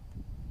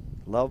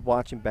 Love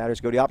watching batters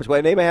go the opposite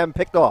way. They may have him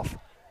picked off.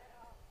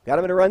 Got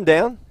him in a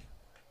rundown.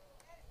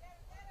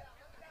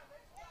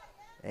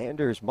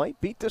 Anders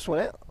might beat this one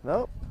out.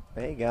 Nope,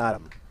 they got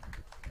him.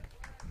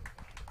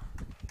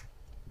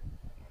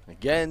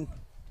 Again,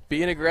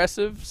 being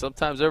aggressive,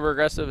 sometimes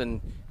over-aggressive,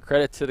 and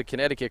credit to the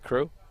Connecticut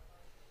crew.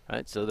 All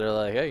right, so they're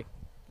like, hey,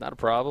 not a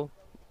problem.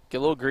 Get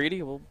a little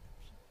greedy, we'll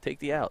take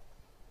the out.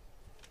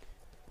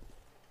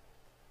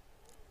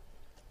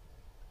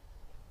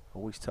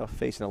 Always tough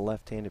facing a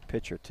left-handed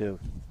pitcher too.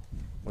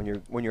 When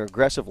you're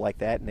aggressive like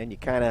that, and then you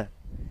kind of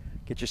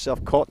get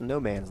yourself caught in no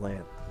man's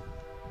land.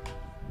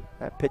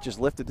 That pitch is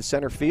lifted to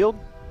center field,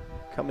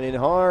 coming in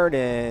hard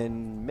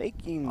and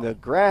making the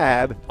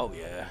grab. Oh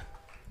yeah,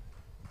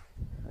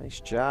 nice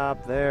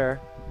job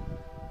there.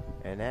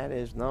 And that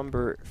is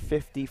number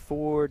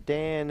 54,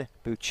 Dan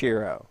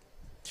Buchiro.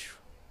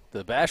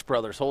 The Bash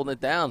brothers holding it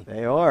down.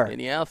 They are in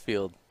the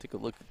outfield. Take a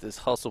look at this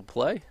hustle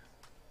play.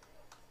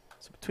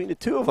 So between the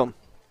two of them.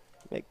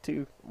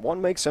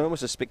 One makes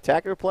almost a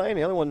spectacular play, and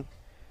the other one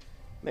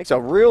makes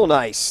a real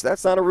nice.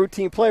 That's not a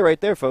routine play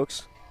right there,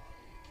 folks.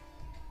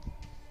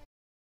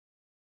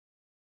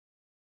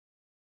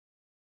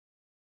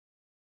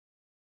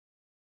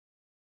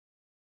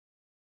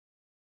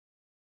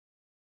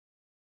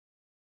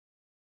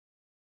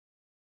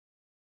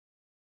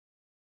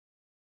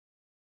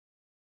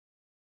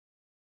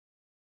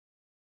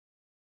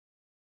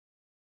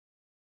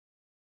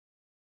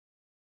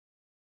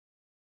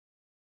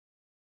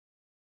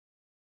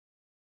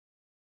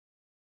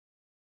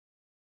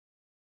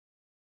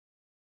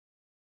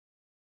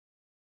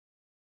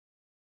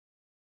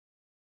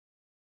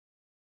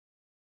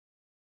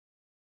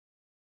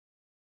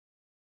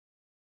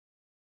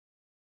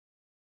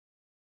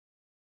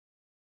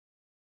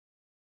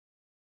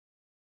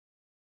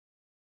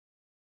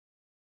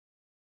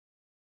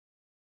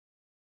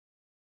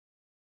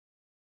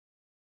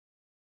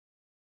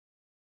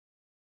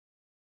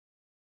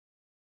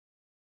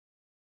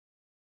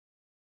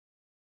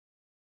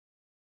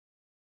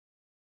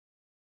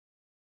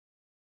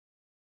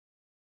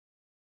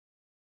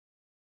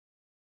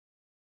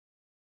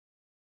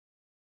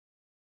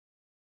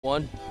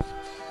 One.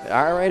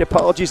 All right,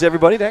 apologies,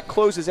 everybody. That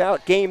closes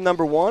out game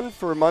number 1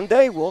 for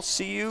Monday. We'll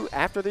see you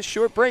after this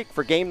short break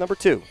for game number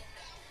 2.